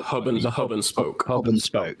it's called? Hub and spoke. Hub and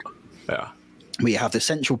spoke. Yeah. We have the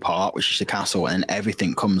central part, which is the castle, and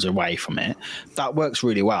everything comes away from it. That works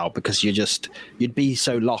really well because you'd be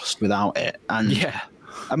so lost without it. And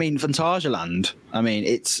I mean, Phantasialand. I mean,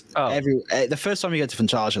 it's the first time you go to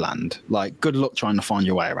Phantasialand, like, good luck trying to find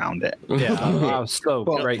your way around it. Yeah, I was so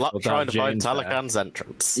grateful trying to find Talakan's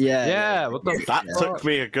entrance. Yeah. That took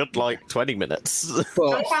me a good 20 minutes.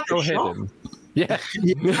 But still hidden. Yeah.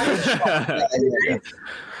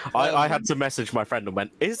 I had to message my friend and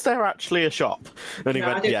went, "Is there actually a shop?" And he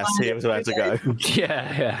went, "Yes, here's where to go."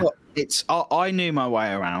 Yeah. But I knew my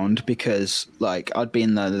way around because like I'd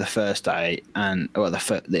been there the first day in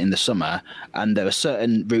the summer, and there were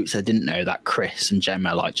certain routes I didn't know that Chris and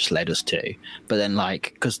Gemma just led us to. But then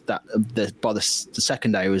because by the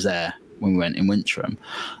second day I was there when we went in Wintram,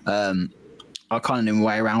 I kind of knew my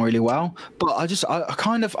way around really well. But I've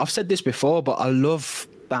said this before, but I love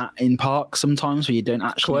that in parks sometimes where you don't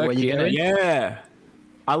actually know where you're going. Yeah.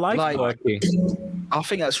 I like quirky. I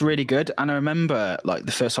think that's really good. And I remember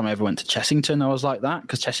the first time I ever went to Chessington, I was like that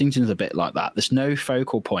because Chessington's a bit like that. There's no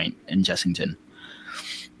focal point in Chessington.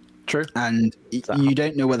 True. And you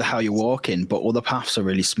don't know where the hell you're walking, but all the paths are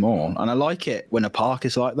really small. And I like it when a park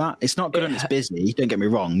is like that. It's not good when it's busy, don't get me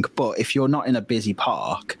wrong. But if you're not in a busy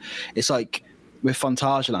park, it's like with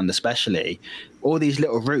Phantasialand especially, all these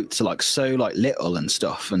little routes are so little and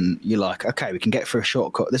stuff, and you're like, okay, we can get through a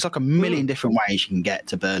shortcut. There's a million different ways you can get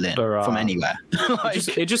to Berlin from anywhere.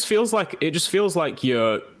 It just feels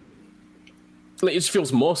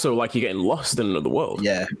more so like you're getting lost in another world.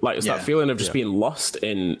 Yeah, it's that feeling of just being lost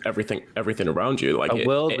in everything around you. Like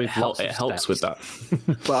it helps with that.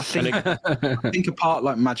 But I think a part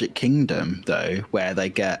like Magic Kingdom though, where they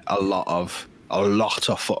get a lot of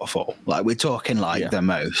footfall, we're talking the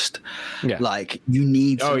most. You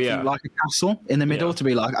need something like a castle in the middle to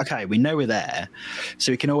be like, okay, we know we're there,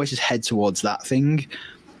 so we can always just head towards that thing.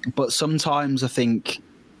 But sometimes I think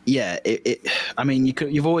I mean,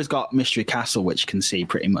 you've always got Mystery Castle, which you can see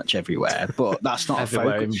pretty much everywhere, but that's not that's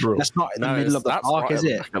not in the middle of the park, is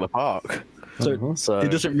it? The park. So it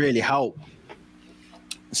doesn't really help.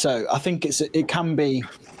 So I think it can be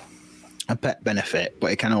a pet benefit,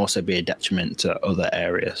 but it can also be a detriment to other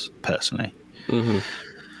areas personally.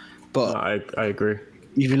 But I agree.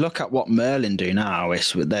 if you look at what Merlin do now,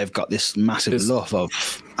 they've got this massive love of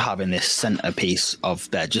having this centerpiece of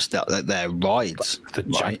their rides. The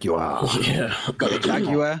Jaguar. Yeah. You got the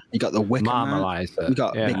Jaguar. You got the Wicker Marmalizer. You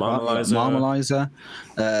got Big Marmalizer.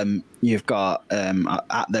 You've got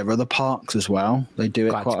at their other parks as well. They do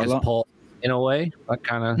it quite a lot. Port, in a way, that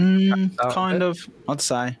kind of. I'd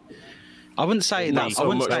say. I wouldn't say that. I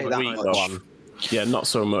wouldn't say that much. Yeah, not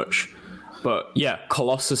so much. But yeah,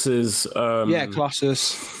 Colossus's.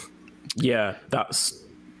 Colossus. Yeah, that's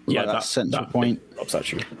central point.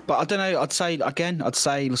 Actually. But I don't know. I'd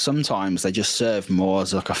say sometimes they just serve more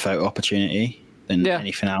as like a photo opportunity than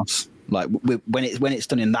anything else. Like when it's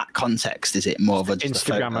done in that context, is it more of a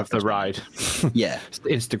Instagram of the ride? Yeah,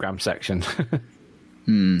 Instagram section.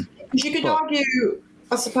 You could argue,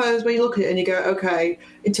 I suppose, when you look at it and you go, okay,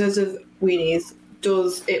 in terms of weenies,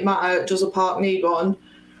 does it matter? Does a park need one?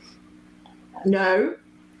 No,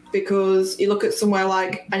 because you look at somewhere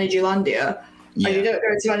like Energylandia, and you don't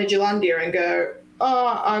go to Energylandia and go,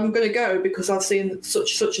 oh, I'm going to go because I've seen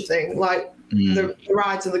such a thing. Like the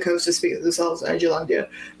rides and the coasters speak for themselves at Energylandia.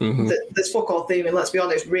 Mm-hmm. There's fuck all theming, let's be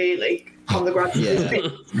honest, really, on the grand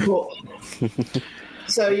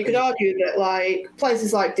So you could argue that like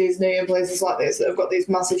places like Disney and places like this that have got these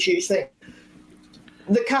massive, huge things,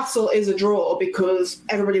 the castle is a draw because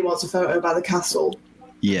everybody wants a photo by the castle.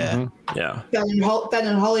 Yeah. Mm-hmm. Yeah. Ben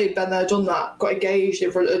and Holly had been there, done that, got engaged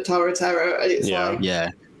in front of Tower of Terror, and it's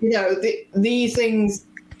you know, these things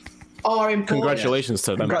are important. Congratulations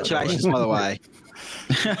to them. Congratulations, by the way.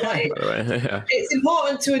 Like, it's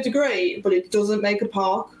important to a degree, but it doesn't make a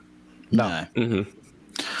park. No. Mm-hmm.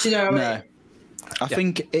 Do you know what I mean? I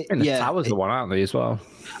think the towers are one, aren't they, as well?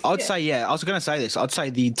 I'd say, I was going to say this. I'd say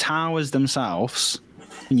the towers themselves,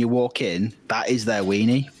 when you walk in, that is their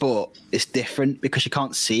weenie, but it's different because you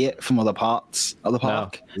can't see it from other parts of the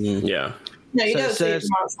park. Yeah. No, you don't see it from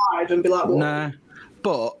outside and be like, what? No.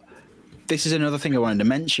 But this is another thing I wanted to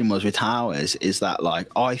mention was with towers is that, like,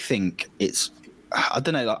 I think it's, I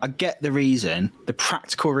don't know, like, I get the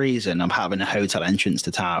practical reason of having a hotel entrance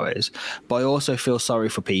to towers, but I also feel sorry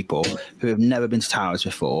for people who have never been to towers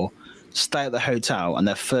before, stay at the hotel, and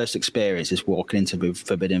their first experience is walking into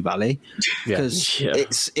Forbidden Valley because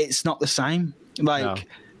it's not the same. Like,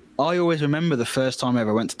 I always remember the first time I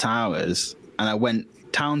ever went to towers, and I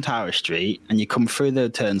went down Tower Street, and you come through the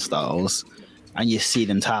turnstiles, and you see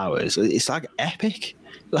them towers. It's like epic.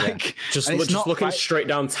 Like just looking straight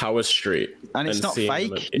down Tower Street, and it's not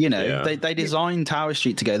fake. You know, they designed Tower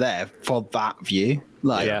Street to go there for that view.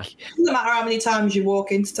 Like, it doesn't matter how many times you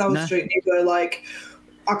walk into Tower Street and you go like,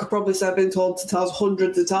 I could probably say I've been told to towers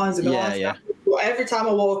hundreds of times in my life. But every time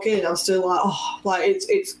I walk in, I'm still like, oh, like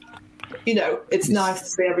it's you know, it's nice to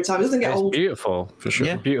see every time. It doesn't get old. Beautiful for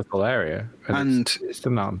sure. Beautiful area, and it's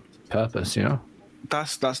done on purpose. You know.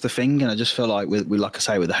 That's the thing, and I just feel like with like I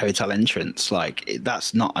say, with the hotel entrance, like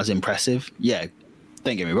that's not as impressive. Yeah,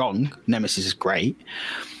 don't get me wrong, Nemesis is great,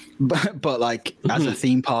 but like as a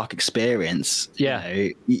theme park experience, you know,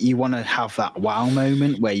 you want to have that wow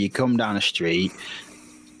moment where you come down a street,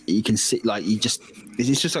 you can see like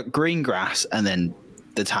it's just like green grass and then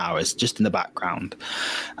the towers just in the background,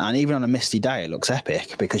 and even on a misty day it looks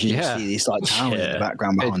epic because you just see these like towers in the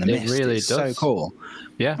background behind the mist. It really does. So cool.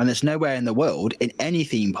 And there's nowhere in the world in any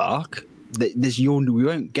theme park that we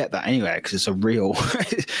won't get that anywhere because it's a real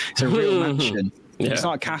mansion. It's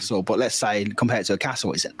not a castle, but let's say compared to a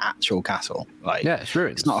castle, it's an actual castle. Like,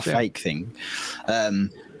 it's not a fake thing.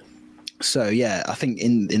 So I think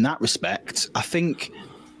in that respect, I think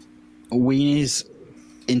Weenies,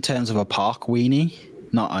 in terms of a park weenie,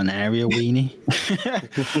 not an area weenie,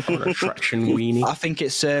 or attraction weenie, I think it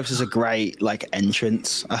serves as a great like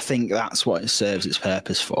entrance. I think that's what it serves its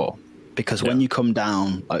purpose for. Because when you come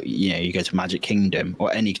down, like, you know, you go to Magic Kingdom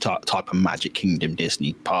or any type of Magic Kingdom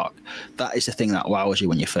Disney park, that is the thing that wows you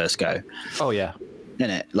when you first go. Oh yeah. Isn't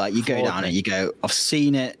it? Like you go down it, you go, I've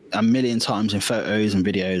seen it a million times in photos and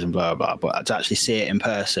videos and blah blah, but to actually see it in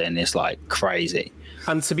person is like crazy.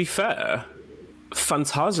 And to be fair,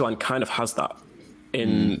 Phantasialand kind of has that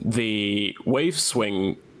in the wave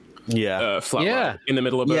swing flat ride in the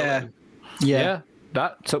middle of Berlin. Yeah,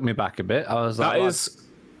 that took me back a bit. I was like,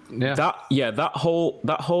 that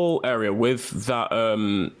whole area with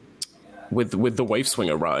that with the wave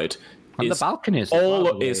swinger ride and the balconies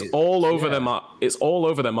is all over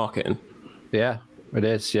their marketing. Yeah, it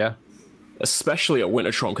is. Yeah. Especially at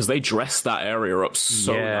Wintertron, because they dress that area up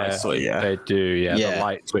so nicely. Yeah, they do. Yeah, the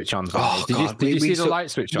light switch on. Did you see the light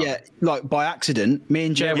switch on? Yeah, like by accident. Me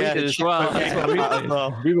and Joe did as well.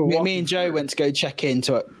 Me and Joe went to go check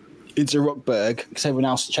into Rockburg because everyone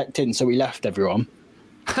else checked in, so we left everyone.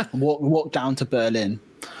 walk down to Berlin.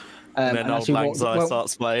 And then Old Lang Syne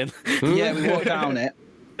starts playing. Yeah, we walked down it.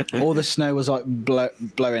 All the snow was like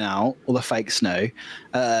blowing out, all the fake snow.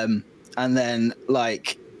 And then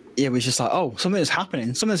like, it was just like, oh, something's happening.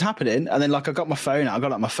 And then like I got my phone out, I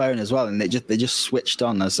got like my phone as well, and they just switched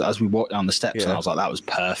on as we walked down the steps, and I was like, that was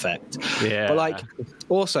perfect. Yeah. But like,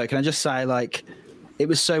 also, can I just say, like, it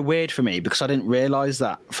was so weird for me because I didn't realise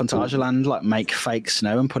that Phantasialand like make fake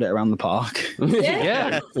snow and put it around the park.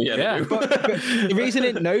 Yeah. But the reason I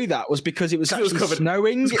didn't know that was because it was actually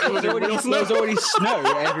snowing. There was already snow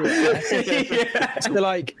everywhere. So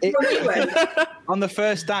like, on the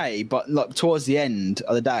first day, but like towards the end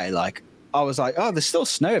of the day, like I was like, oh, there's still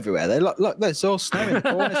snow everywhere. They look, there's all snow in the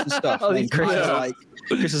corners and stuff. And then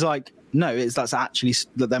Chris is like, no, that's actually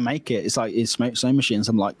that they make it. It's like it's snow machines.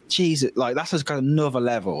 I'm like, geez, like that's just another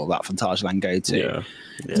level that Phantasialand go to.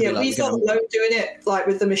 Yeah, we saw Lowe doing it like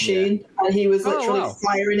with the machine, and he was literally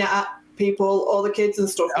firing it at people, all the kids and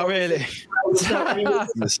stuff. Oh, really? He's on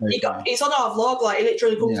our vlog. Like he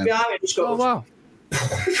literally comes behind me and just goes, "Oh wow!"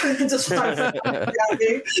 Just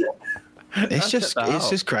it's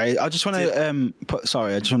just crazy. I just want to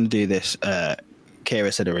do this.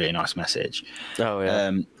 Kira said a really nice message. Oh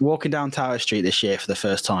yeah. Walking down Tower Street this year for the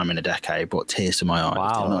first time in a decade brought tears to my eyes. Wow.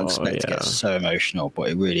 I did not expect to get so emotional, but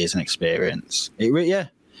it really is an experience.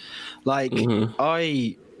 Like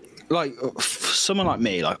someone like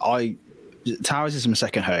me, like Towers is my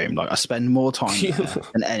second home. Like I spend more time there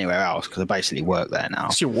than anywhere else because I basically work there now.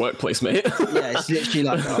 It's your workplace, mate. Yeah, it's literally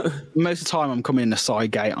like most of the time I'm coming in a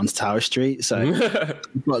side gate onto Tower Street. So,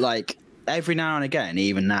 but like every now and again,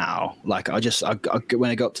 even now, like I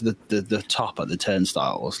when I go up to the top of the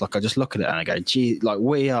turnstiles, like I just look at it and I go, gee, like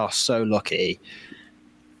we are so lucky,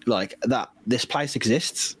 like that this place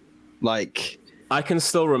exists. Like I can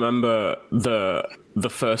still remember the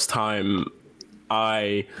first time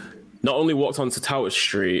I not only walked onto Tower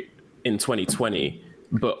Street in 2020,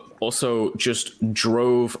 but also just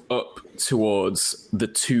drove up towards the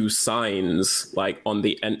two signs, like on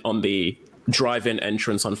the drive-in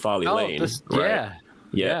entrance on Farley Lane. Right?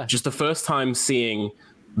 Yeah. Just the first time seeing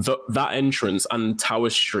that entrance and Tower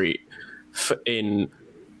Street in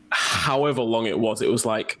however long it was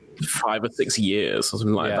like 5 or 6 years or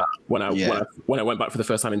something like that. When I went back for the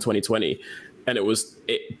first time in 2020, and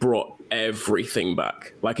it brought everything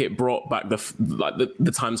back. Like it brought back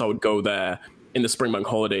the times I would go there in the spring bank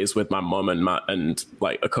holidays with my mum and Matt and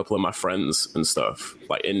like a couple of my friends and stuff,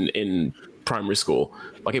 like in primary school.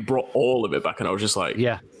 Like it brought all of it back, and I was just like,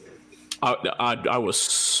 I was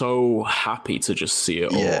so happy to just see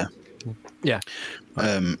it all. Yeah.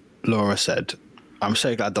 Laura said, I'm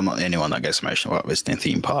so glad I'm not the only one that gets emotional about visiting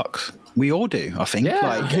theme parks. We all do, I think.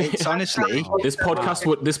 Like it's honestly, this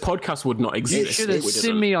podcast would not exist. You should have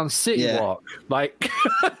seen me on City Walk. Like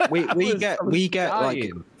we get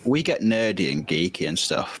nerdy and geeky and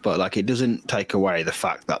stuff, but like it doesn't take away the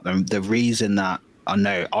fact that the reason that I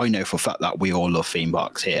know for a fact that we all love theme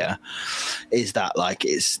parks here is that like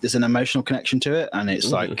there's an emotional connection to it, and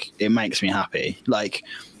it's like it makes me happy. Like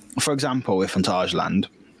for example, with Phantasialand,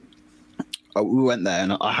 we went there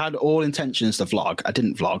and I had all intentions to vlog. I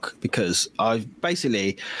didn't vlog because I'm going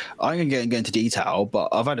to go into detail, but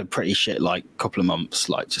I've had a pretty shit like couple of months,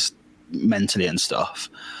 like just mentally and stuff.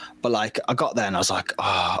 But like I got there and I was like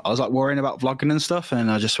worrying about vlogging and stuff,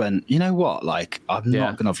 and I just went, you know what? Like I'm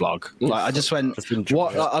not gonna vlog. Like I just went,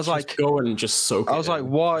 what? I was like, go and just soak. I was like,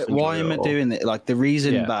 why am I doing it? Like the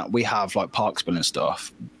reason that we have like Parkspin and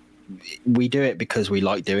stuff, we do it because we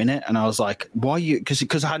like doing it. And I was like, why you?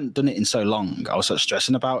 Because I hadn't done it in so long. I was sort of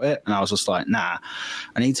stressing about it, and I was just like, nah,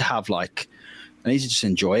 I need to just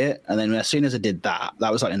enjoy it. And then as soon as I did that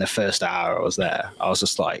was like in the first hour I was there, I was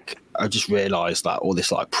just like, I just realized that all this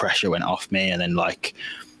like pressure went off me. And then like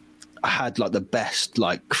I had like the best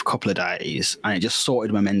like couple of days, and it just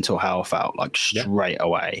sorted my mental health out like straight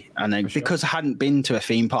away. And then because I hadn't been to a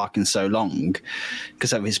theme park in so long,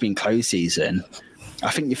 because it's been closed season, I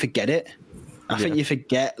think you forget it. I think you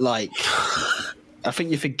forget like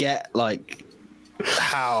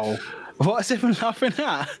how. What is everyone laughing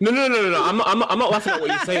at? No. I'm not laughing at what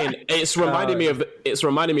you're saying. It's reminding me of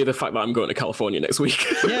the fact that I'm going to California next week.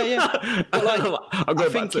 Yeah. But like,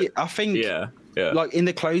 I think like in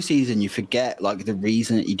the close season, you forget like the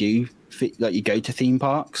reason that you do like you go to theme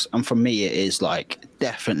parks, and for me, it is like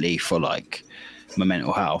definitely for like my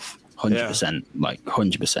mental health, 100%, like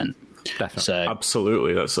 100%. Definitely. So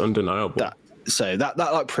absolutely, that's undeniable. That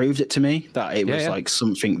like proved it to me that it was like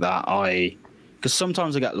something that because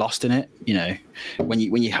sometimes I get lost in it, you know, when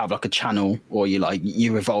you have like a channel or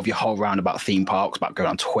you revolve your whole round about theme parks, about going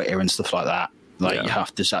on Twitter and stuff like that. Like you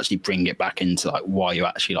have to actually bring it back into like why you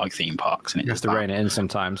actually like theme parks, and you have to rein it in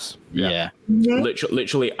sometimes. Yeah.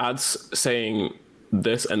 Literally ads saying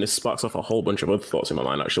this, and this sparks off a whole bunch of other thoughts in my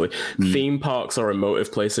mind. Actually, theme parks are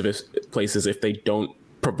emotive places if they don't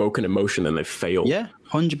provoke an emotion, then they fail. Yeah,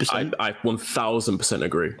 100%. I 1000%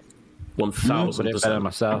 agree. 1000%. Better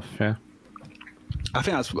myself. Yeah. I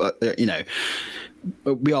think that's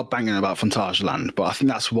we are banging about Phantasialand, but I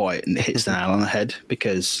think that's why it hits the nail on the head,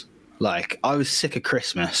 because like I was sick of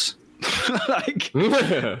Christmas. Like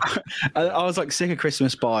I was like sick of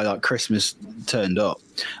Christmas by like Christmas turned up.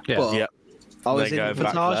 But I was in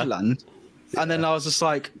Phantasialand, and then I was just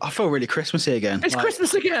like, I feel really Christmassy again. It's like,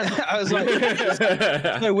 Christmas again. I was like,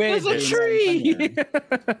 it's so weird. There's a tree.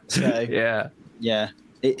 So yeah.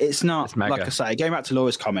 It's not, like I say, going back to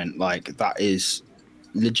Laura's comment, like that is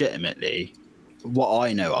legitimately what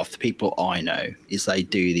I know of. The people I know is they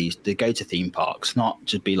go to theme parks, not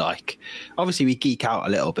just be like, obviously we geek out a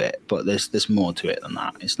little bit, but there's more to it than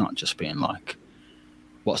that. It's not just being like,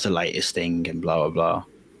 what's the latest thing and blah, blah, blah.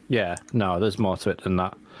 Yeah, no, there's more to it than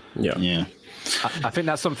that. Yeah. I think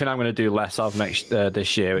that's something I'm going to do less of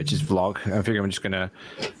this year, which is vlog. I think I'm just going to...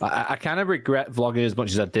 I kind of regret vlogging as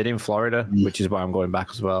much as I did in Florida, which is why I'm going back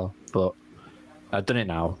as well. But I've done it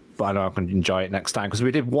now, but I know I can enjoy it next time, because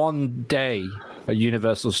we did one day at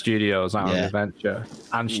Universal Studios out on Adventure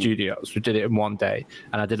and Studios. We did it in one day,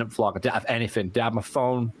 and I didn't vlog. I didn't have anything. Didn't have my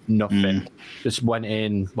phone, nothing. Just went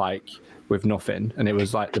in like with nothing, and it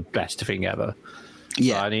was like the best thing ever.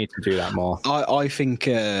 So I need to do that more. I think,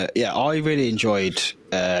 I really enjoyed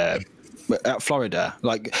at Florida.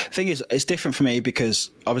 Like, thing is, it's different for me because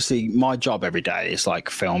obviously my job every day is like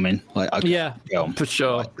filming. Like, I film for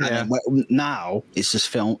sure. And now it's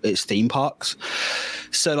just it's theme parks.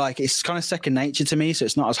 So like, it's kind of second nature to me. So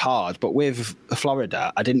it's not as hard. But with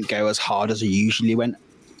Florida, I didn't go as hard as I usually went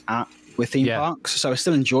at with theme parks. So I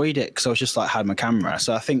still enjoyed it because I was just like had my camera.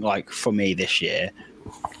 So I think like for me this year,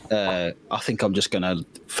 I think I'm just going to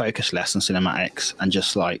focus less on cinematics and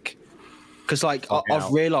just like, because like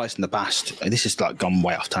I've realised in the past, this is like gone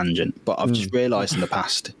way off tangent, but I've just realised in the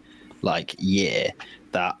past like year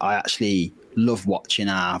that I actually love watching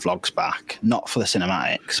our vlogs back, not for the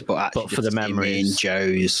cinematics, but actually for the memories. Me and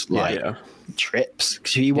Joe's like trips.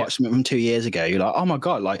 Because if you watch them from 2 years ago, you're like, oh my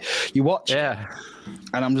God, like you watch it.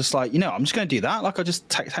 And I'm just like, I'm just going to do that. Like, I just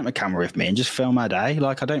take my camera with me and just film my day.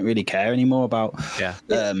 Like, I don't really care anymore about,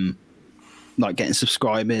 like getting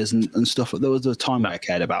subscribers and stuff. There was a time where I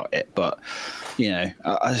cared about it, but it's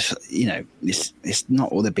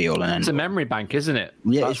not all the be all and end. It's a memory bank, isn't it?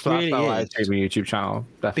 Yeah, it's really is. It's my YouTube channel,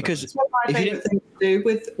 definitely. Because it's one of my favorite things to do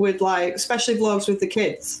with like, especially vlogs with the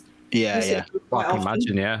kids. I can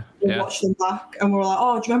imagine. We watch them back, and we're like,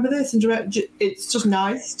 "Oh, do you remember this?" And it's just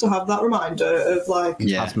nice to have that reminder of like,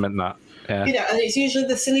 that's meant that. And it's usually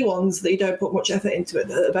the silly ones that you don't put much effort into it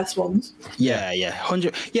that are the best ones.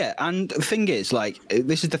 100. And the thing is, like,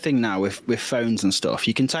 this is the thing now with phones and stuff.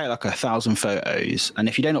 You can take like 1,000 photos, and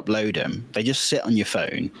if you don't upload them, they just sit on your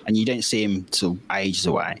phone, and you don't see them till ages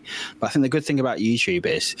away. But I think the good thing about YouTube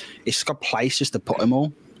is it's got places to put them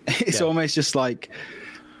all. It's almost just like,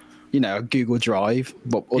 a Google Drive,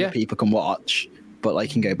 but other people can watch, but they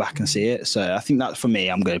can go back and see it. So I think that for me,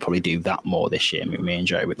 I'm going to probably do that more this year with me and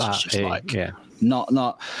Joe, which is just like,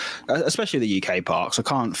 not, especially the UK parks. I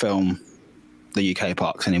can't film the UK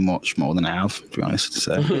parks any much more than I have, to be honest.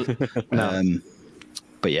 So,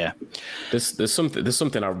 but yeah, there's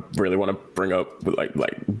something I really want to bring up with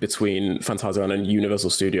like between Phantasialand and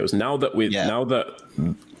Universal Studios. Now that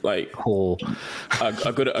like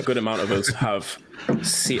a good amount of us have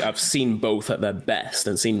seen both at their best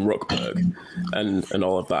and seen Rookburg and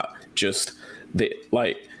all of that. Just the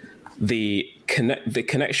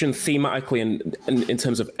connection thematically and in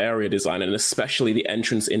terms of area design, and especially the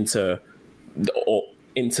entrance into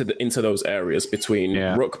those areas between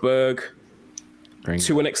Rookburg,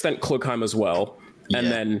 to an extent Klugheim as well, and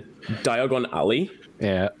then Diagon Alley,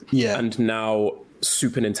 and now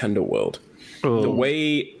Super Nintendo World. The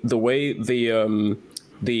way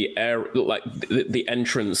the air, like the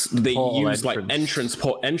entrance, they use like entrance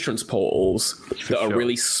portals that are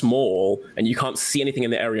really small, and you can't see anything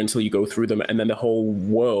in the area until you go through them, and then the whole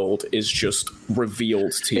world is just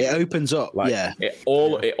revealed to you. It opens up, it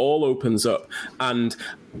all opens up. And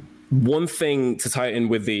one thing to tie it in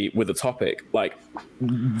with the topic, like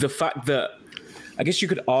the fact that I guess you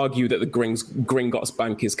could argue that the Gringotts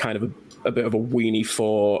Bank is kind of a bit of a weenie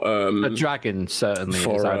for the dragon, certainly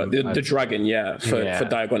for the dragon, for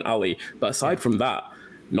Diagon Alley. But aside from that,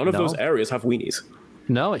 none of those areas have weenies.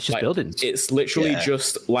 No, it's just buildings. It's literally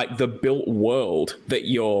just like the built world that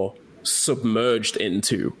you're submerged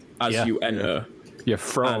into as you enter. You're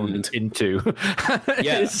thrown into.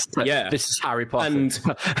 This is Harry Potter. And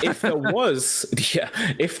if there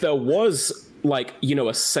was like, you know,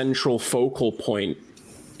 a central focal point,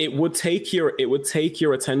 it would take your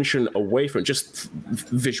attention away from just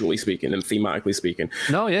visually speaking and thematically speaking.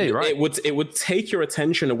 No, yeah, you're right. It would take your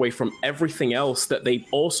attention away from everything else that they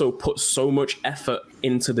also put so much effort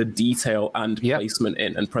into the detail and placement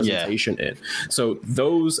in and presentation in. So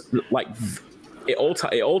those like. It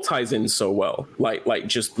all ties in so well. Like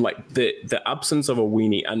just like the absence of a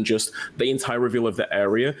weenie and just the entire reveal of the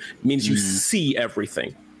area means you see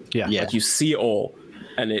everything. Yeah. Like you see it all,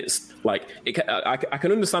 and it's like I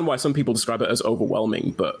can understand why some people describe it as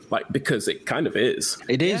overwhelming, but like because it kind of is.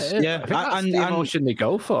 It is. Yeah. I think that's the emotion they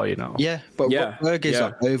go for, you know. Yeah, but Rockburg is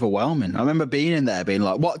like overwhelming. I remember being in there, being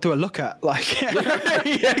like, "What do I look at?" Like,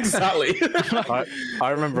 exactly. I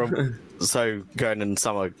remember. So going in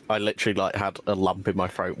summer, I literally like had a lump in my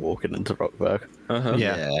throat walking into Rockburg.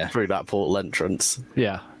 Through that portal entrance.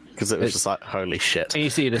 Yeah. Because it was just like, holy shit. And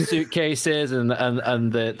you see the suitcases and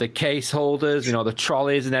the case holders, you know, the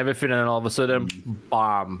trolleys and everything, and then all of a sudden,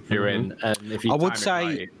 bam, you're in. And if you I would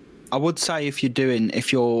say if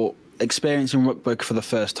you're experiencing Rookburg for the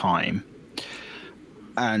first time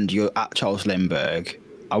and you're at Charles Lindbergh,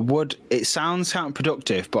 it sounds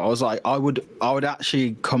counterproductive, but I was like, I would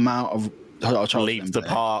actually come out of leave the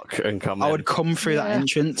park and come in. I would come through that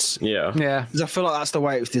entrance. Yeah. Because I feel like that's the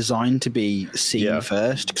way it was designed to be seen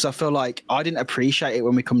first. Because I feel like I didn't appreciate it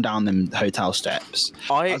when we come down them hotel steps.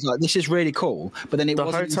 I was like, this is really cool. But then the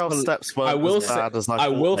hotel steps weren't as bad as I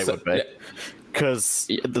thought they would be. Because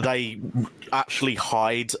they actually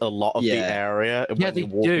hide a lot of the area when you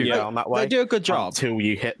walk down that way. They do a good job. Until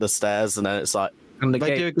you hit the stairs, and then it's like...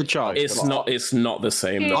 They do a good job. It's not the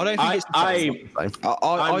same. Though. I don't think it's the same.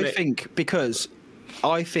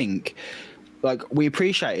 I think like we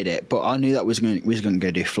appreciated it, but I knew that we was going to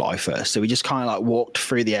go do fly first. So we just kind of like walked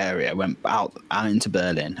through the area, went out and into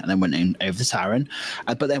Berlin, and then went in over to Taran.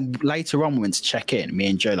 But then later on, we went to check in. Me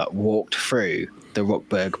and Joe like walked through the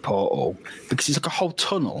Rookburg portal because it's like a whole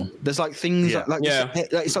tunnel. There's like things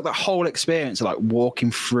it's like the whole experience of like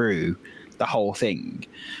walking through the whole thing.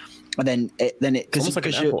 And then it because like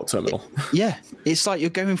an airport terminal. Yeah, it's like you're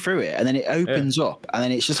going through it, and then it opens up, and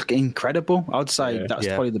then it's just like incredible. I would say that's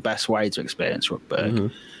probably the best way to experience Rookburg. Mm-hmm.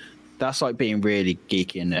 That's like being really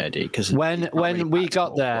geeky and nerdy. Because when we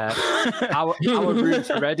got there, our rooms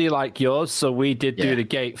were ready like yours, so we did do the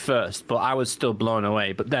gate first. But I was still blown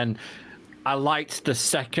away. But then I liked the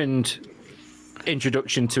second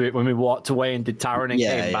introduction to it when we walked away and did Taran and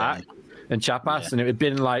came back. And Chapas, and it had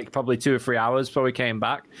been like probably 2 or 3 hours before we came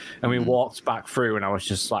back, and we walked back through, and I was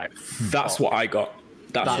just like, "That's what I got.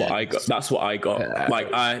 That's what I got."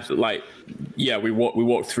 We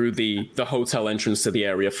walked through the hotel entrance to the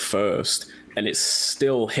area first, and it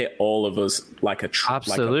still hit all of us like a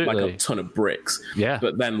ton of bricks. Yeah.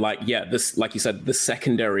 But then this, like you said, the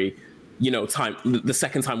secondary. Time. The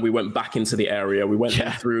second time we went back into the area, we went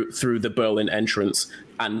through the Berlin entrance,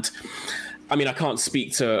 and. I mean, I can't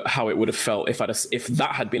speak to how it would have felt if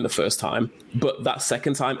that had been the first time, but that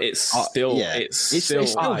second time, it still hit.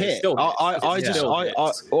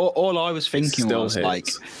 All I was thinking was like,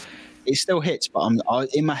 it still hits, but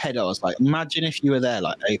in my head I was like, imagine if you were there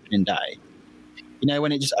like opening day,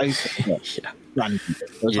 when it just opens up,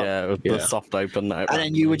 the soft open, and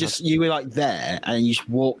then you were like there, and you just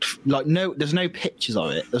walked like there's no pictures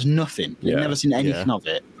of it, there's nothing, you've never seen anything of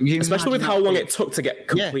it, especially with how long it took to get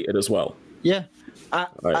completed as well. Yeah,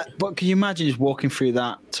 but can you imagine just walking through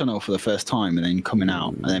that tunnel for the first time and then coming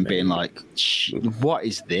out and then being like, "What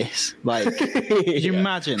is this?" Like, can you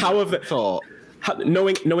imagine?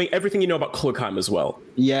 Knowing everything you know about Klugheim as well.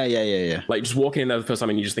 Yeah. Like just walking in there the first time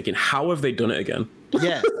and you're just thinking, "How have they done it again?"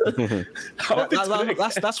 Yeah,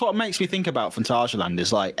 that's what makes me think about Phantasialand.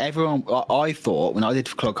 Is like everyone. I thought when I did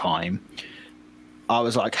Klugheim, I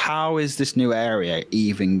was like, "How is this new area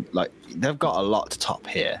even like?" They've got a lot to top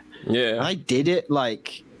here. Yeah, and I did it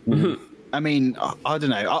like. I mean, I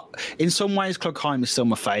don't know. In some ways, Klugheim is still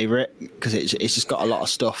my favorite because it's just got a lot of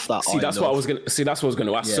stuff that. That's what I was gonna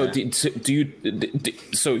ask. Yeah. So do you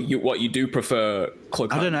do prefer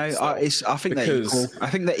Klugheim? I don't know. I think they're equal.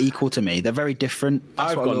 I think they're equal to me. They're very different.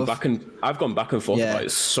 I've gone back and forth about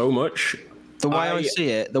it so much. The way I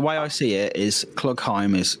see it is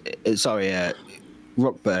Klugheim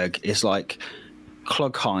Rookburg is like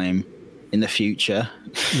Klugheim in the future.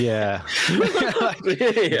 Yeah.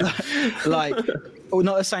 like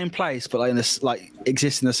not the same place, but like in this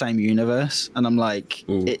exist in the same universe. And I'm like,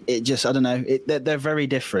 it just, I don't know, they're very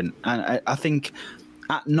different. And I think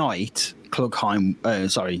at night, Klugheim,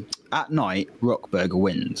 at night, Ruckburger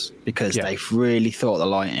wins because they've really thought the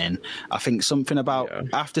lighting. I think something about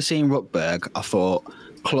after seeing Ruckburg, I thought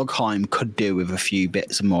Klugheim could do with a few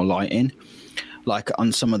bits of more lighting, like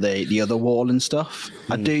on some of the other wall and stuff.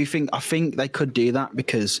 I think they could do that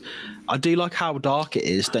because I do like how dark it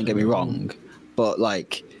is. Don't get me wrong, but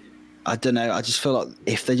like I don't know. I just feel like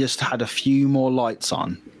if they just had a few more lights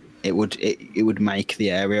on, it would make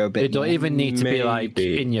the area a bit. It don't even need to be like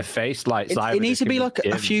in your face lights. It needs to be like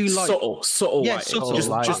a few like subtle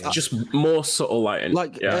lighting. Just more subtle lighting.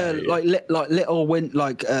 Like little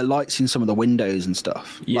lights in some of the windows and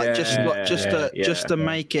stuff. Yeah, just to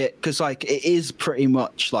make it, because like it is pretty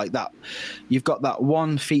much like that. You've got that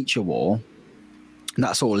one feature wall.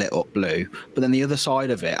 That's all lit up blue, but then the other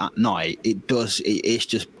side of it at night, it's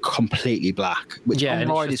just completely black, which on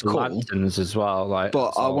ride is cool as well. Like,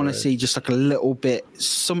 but I want to see just like a little bit,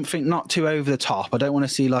 something not too over the top. I don't want to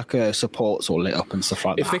see like supports all lit up and stuff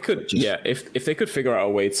like that. If they could, if they could figure out a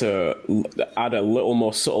way to add a little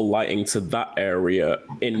more subtle lighting to that area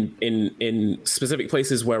in specific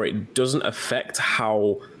places where it doesn't affect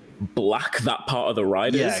how black that part of the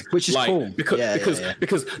ride is, which is like, cool because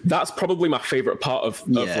that's probably my favorite part of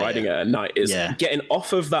riding it at night is getting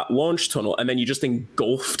off of that launch tunnel and then you're just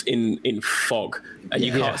engulfed in fog and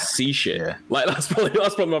you can't see shit. Like that's one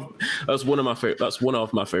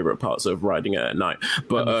of my favorite parts of riding it at night.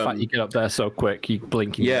 But the fact you get up there so quick, you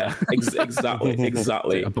blinking. Exactly.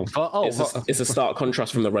 It's a stark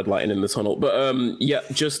contrast from the red lighting in the tunnel. But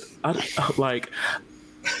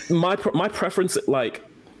my preference, like,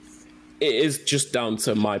 it is just down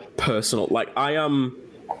to my personal, like, I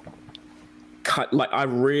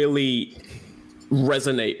really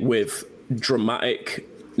resonate with dramatic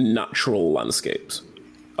natural landscapes.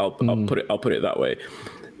 I'll put it that way.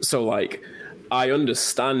 So like, I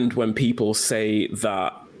understand when people say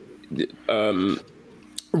that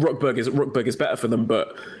Ruckburg is better for them,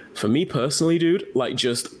 but for me personally, dude, like,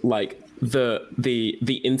 just like the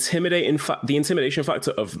intimidation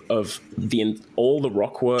factor of all the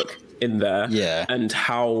rock work in there, and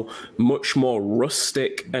how much more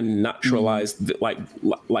rustic and naturalized like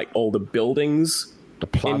all the buildings, the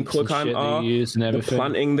plants in Klugheim are, the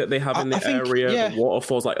planting that they have in the area, the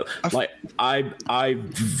waterfalls, I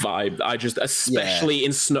vibe. I just especially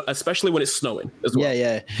in snow, especially when it's snowing as well.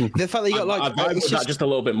 The fact that you got like I vibe with that just a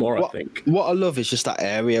little bit more. I think what I love is just that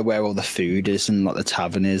area where all the food is and like the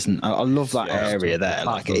tavern is, and I love that area there.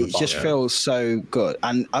 Like it just feels so good,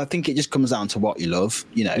 and I think it just comes down to what you love.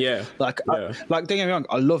 You know, like don't get me wrong,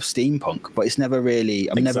 I love steampunk, but it's never really.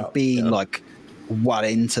 I've never been like well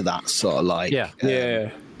into that sort of like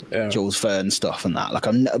Jules Verne stuff and that. Like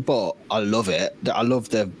but I love it. I love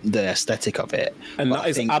the aesthetic of it, and that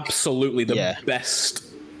is absolutely the best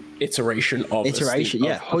iteration of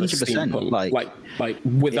 100%. Like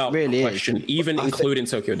without really question, even including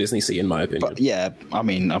Tokyo Disney Sea, in my opinion. But I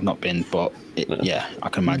mean, I've not been, but I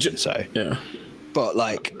can imagine so. Yeah, but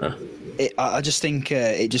like. I just think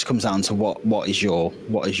it just comes down to what is your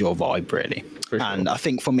vibe really, and I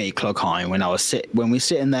think for me, Klugheim, when we were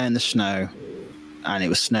sitting there in the snow, and it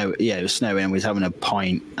was snowing, and we was having a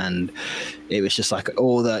pint, and it was just like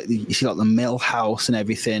you see like the mill house and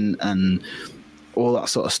everything, and all that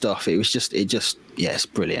sort of stuff. It's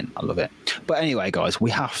brilliant. I love it. But anyway, guys,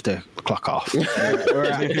 we have to clock off. We're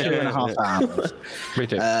at 2.5 hours. We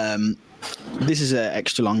do. This is an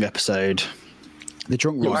extra long episode. The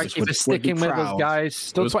drunk riders would sticking with us, guys.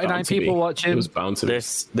 Still 29 people watching. It was bound to be.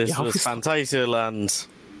 This was Fantasyland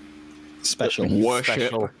special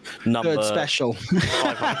number third special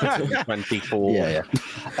 524.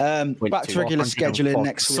 Back to regular scheduling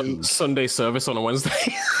next week. Sunday service on a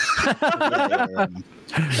Wednesday.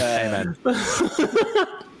 Amen.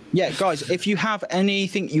 Guys, if you have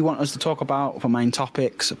anything you want us to talk about for main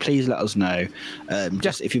topics, please let us know.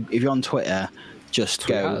 Just if you're on Twitter, just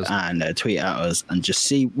go and tweet at us and just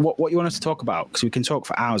see what you want us to talk about, because we can talk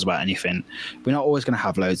for hours about anything. We're not always going to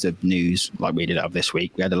have loads of news like we did have this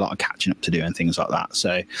week. We had a lot of catching up to do and things like that.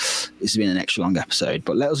 So this has been an extra long episode,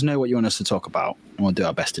 but let us know what you want us to talk about and we'll do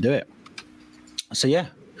our best to do it. So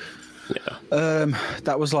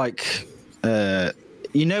that was like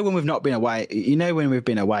when we've not been away, when we've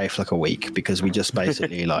been away for like a week, because we just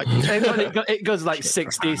basically like it goes like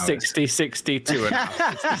 60, 60, 62 and a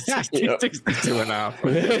half. 62 and a half.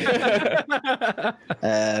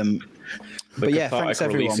 But thanks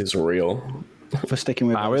everyone. Is real for sticking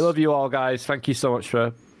with us. We love you all, guys. Thank you so much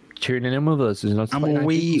for tuning in with us. And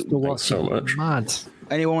we so much. Mad.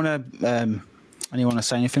 Anyone want to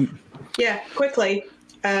say anything? Yeah, quickly.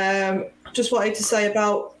 Just wanted to say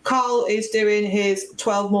about Carl is doing his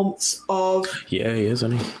 12 months of... Yeah, he is,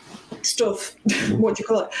 isn't he? stuff. What do you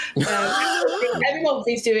call it? Every month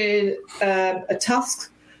he's doing a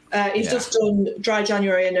task. He's just done dry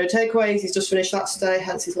January and no takeaways. He's just finished that today,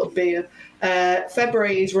 hence his little beer.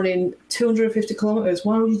 February he's running 250 kilometres.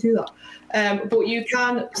 Why would you do that? But you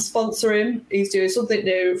can sponsor him. He's doing something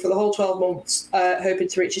new for the whole 12 months, hoping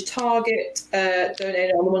to reach his target,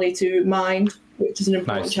 donating all the money to Mind, which is an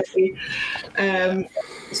important charity.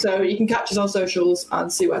 So you can catch us on socials and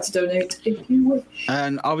see where to donate if you wish.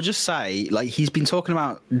 And I would just say, like, he's been talking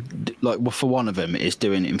about, like, well, for one of them is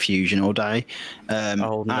doing infusion all day.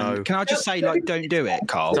 Oh no! And can I just say, like, don't do it,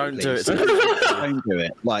 Carl? Don't do it. Don't do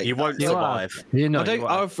it. Like, you won't survive. I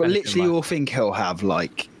literally all think he'll have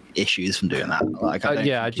like issues from doing that. Like,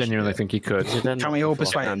 I genuinely think he could. Can we all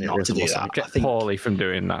persuade him not to do that? Get poorly from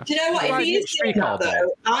doing that. Do you know what? If he is doing that,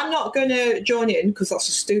 though, I'm not going to join in because that's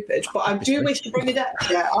just stupid. But I do wish to bring a deck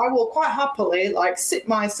chair. I will quite happly sit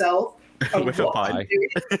myself. With a pie.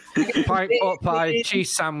 Pie,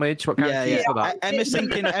 cheese sandwich. What kind of cheese for that? Emma's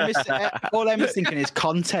thinking. All Emma's thinking is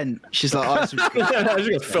content. She's like, "Oh,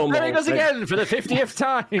 there he goes again for the 50th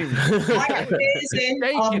time."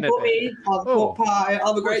 I'll put pie. I'll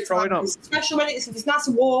have a great time. Especially when it's nice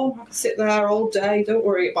and warm. I can sit there all day. Don't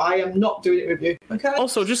worry, but I am not doing it with you. Okay.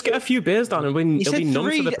 Also, just get a few beers down and it'll be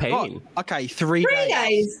numb to the pain. Okay, 3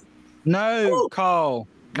 days. No, Carl,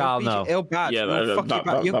 no. Ill bad. Yeah,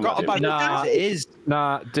 you've got a bad as it is.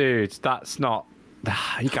 Nah, dude, that's not.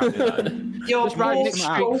 You can't do that. Just ride Nick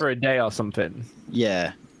Streak for a day or something.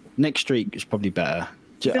 Yeah, Nick Streak is probably better.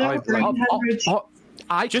 Just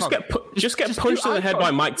get punched in the head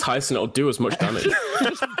by Mike Tyson. It'll do as much damage.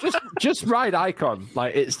 just ride Icon.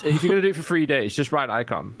 Like, if you're gonna do it for 3 days, just ride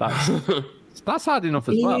Icon. That's hard enough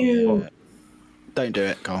as well. Don't do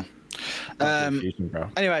it, Carl.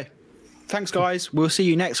 Anyway. Thanks, guys. We'll see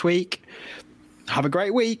you next week. Have a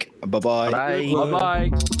great week. Bye-bye. Bye-bye.